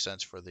cool. It makes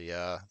sense for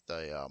the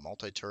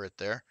multi-turret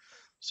there.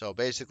 So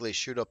basically,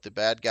 shoot up the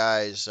bad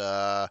guys,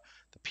 the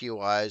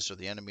POIs or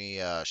the enemy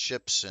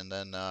ships, and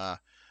then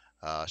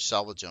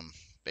salvage them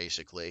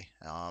basically,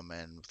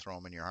 and throw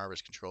them in your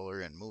harvest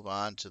controller and move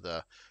on to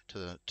the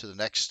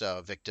next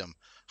victim,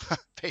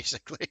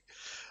 basically.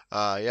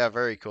 Yeah,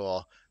 very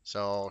cool.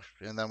 So,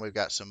 and then we've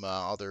got some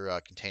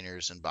other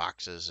containers and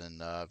boxes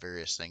and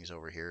various things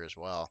over here as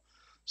well.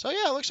 So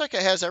yeah, it looks like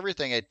it has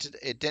everything.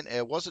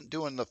 It wasn't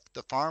doing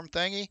the farm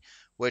thingy,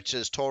 which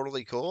is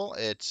totally cool.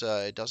 It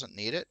doesn't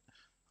need it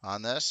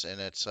on this, and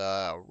it's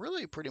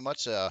really pretty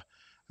much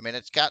I mean,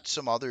 it's got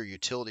some other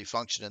utility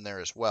function in there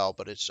as well,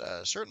 but it's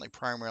certainly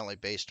primarily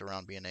based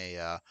around being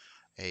a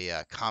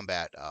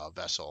combat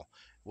vessel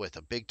with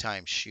a big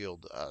time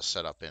shield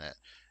set up in it.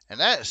 And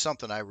that is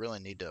something I really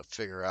need to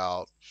figure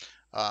out.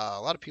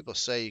 A lot of people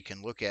say you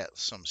can look at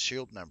some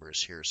shield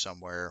numbers here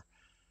somewhere,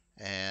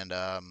 and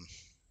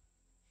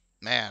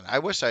man,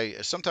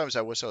 sometimes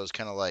I wish I was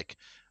kind of like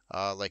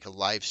a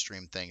live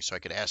stream thing, so I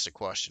could ask a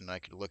question, and I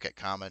could look at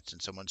comments,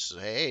 and someone says,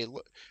 "Hey,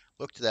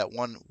 look to that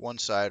one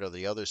side or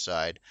the other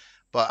side."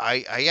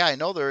 But yeah, I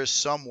know there is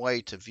some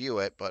way to view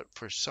it, but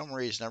for some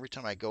reason, every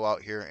time I go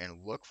out here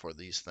and look for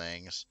these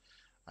things,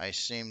 I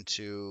seem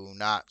to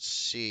not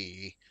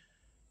see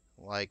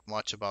like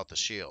much about the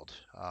shield.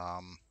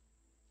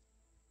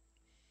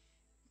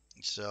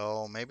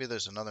 So maybe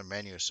there's another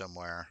menu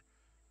somewhere.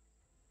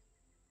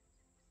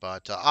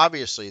 But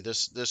obviously,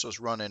 this was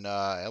running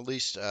at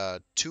least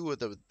 2 of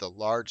the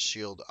large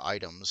shield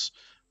items,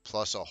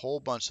 plus a whole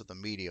bunch of the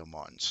medium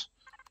ones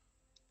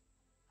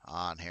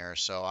on here.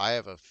 So I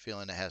have a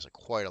feeling it has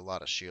quite a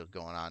lot of shield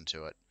going on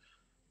to it.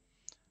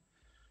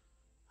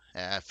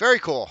 Very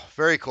cool,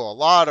 very cool. A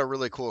lot of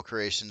really cool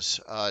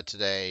creations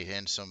today,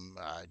 and some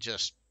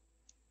just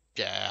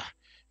yeah,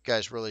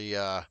 guys really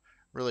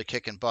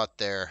kicking butt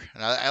there.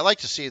 And I like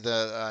to see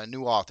the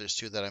new authors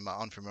too that I'm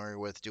unfamiliar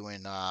with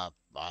doing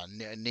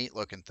neat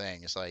looking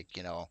things like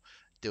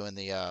doing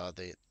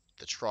the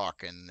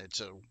truck, and it's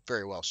a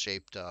very well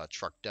shaped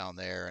truck down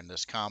there, and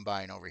this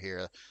combine over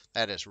here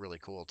that is really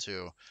cool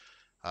too.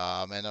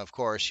 And of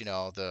course,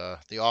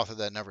 the author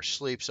that never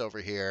sleeps over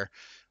here,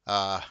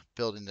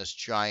 building this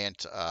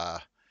giant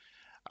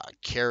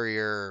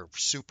carrier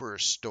super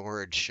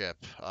storage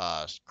ship,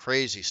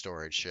 crazy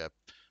storage ship.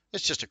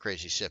 it's just a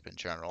crazy ship in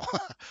general.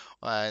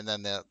 And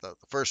then the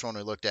first one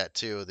we looked at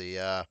too,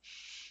 the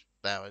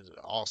that was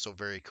also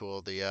very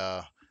cool.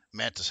 The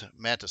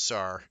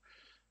Mantisar.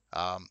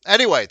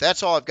 Anyway,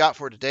 that's all I've got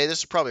for today. This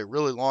is probably a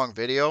really long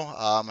video.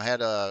 I had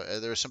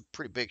there were some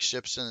pretty big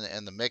ships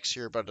in the mix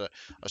here, but I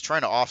was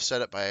trying to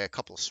offset it by a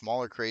couple of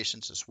smaller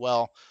creations as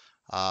well,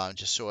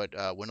 just so it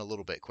went a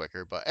little bit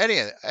quicker. But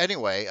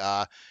anyway,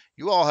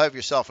 you all have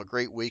yourself a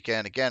great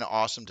weekend. Again,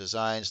 awesome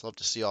designs. Love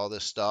to see all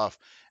this stuff.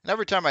 And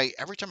every time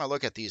I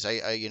look at these,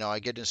 I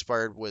get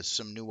inspired with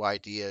some new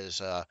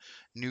ideas,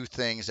 new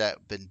things that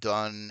have been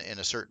done in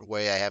a certain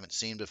way I haven't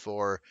seen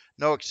before.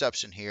 No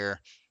exception here.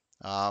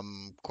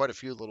 Quite a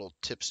few little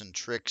tips and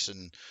tricks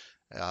and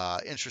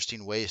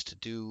interesting ways to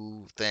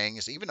do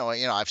things. Even though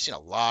I've seen a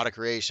lot of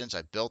creations,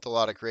 I've built a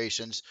lot of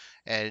creations,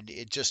 and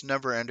it just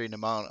never-ending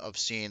amount of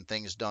seeing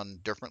things done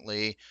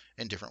differently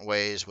in different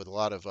ways with a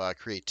lot of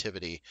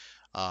creativity,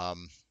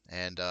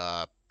 and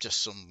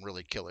just some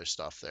really killer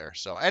stuff there.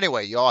 So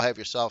anyway, you all have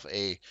yourself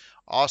a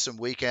awesome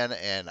weekend,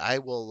 and I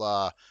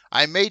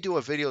may do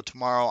a video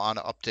tomorrow on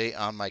an update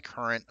on my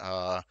current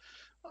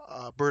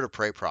Bird of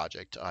Prey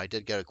project. I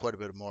did get quite a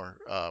bit more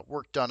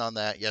work done on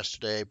that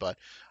yesterday, but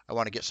I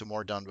want to get some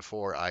more done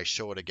before I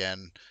show it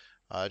again,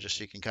 just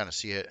so you can kind of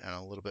see it in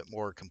a little bit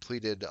more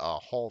completed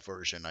haul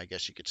version, I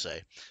guess you could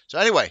say. So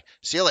anyway,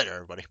 see you later,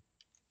 everybody.